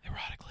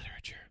 Erotic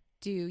literature.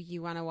 Do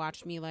you want to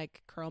watch me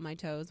curl my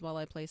toes while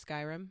I play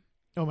Skyrim?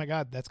 Oh my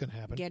God, that's going to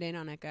happen. Get in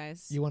on it,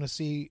 guys. You want to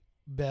see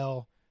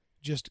Belle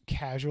just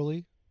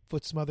casually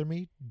foot smother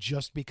me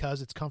just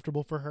because it's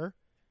comfortable for her?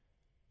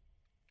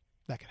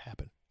 That could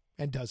happen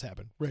and does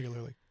happen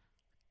regularly.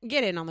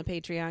 Get in on the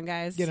Patreon,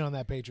 guys. Get in on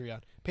that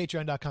Patreon.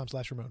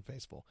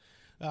 Patreon.com/RamonFaceful.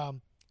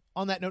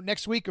 On that note,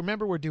 next week,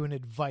 remember, we're doing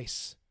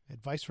advice.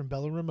 Advice from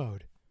Bella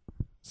Ramode.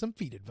 Some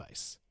feet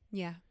advice.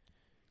 Yeah.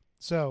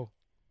 So,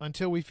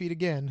 until we feed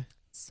again.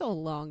 So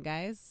long,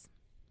 guys.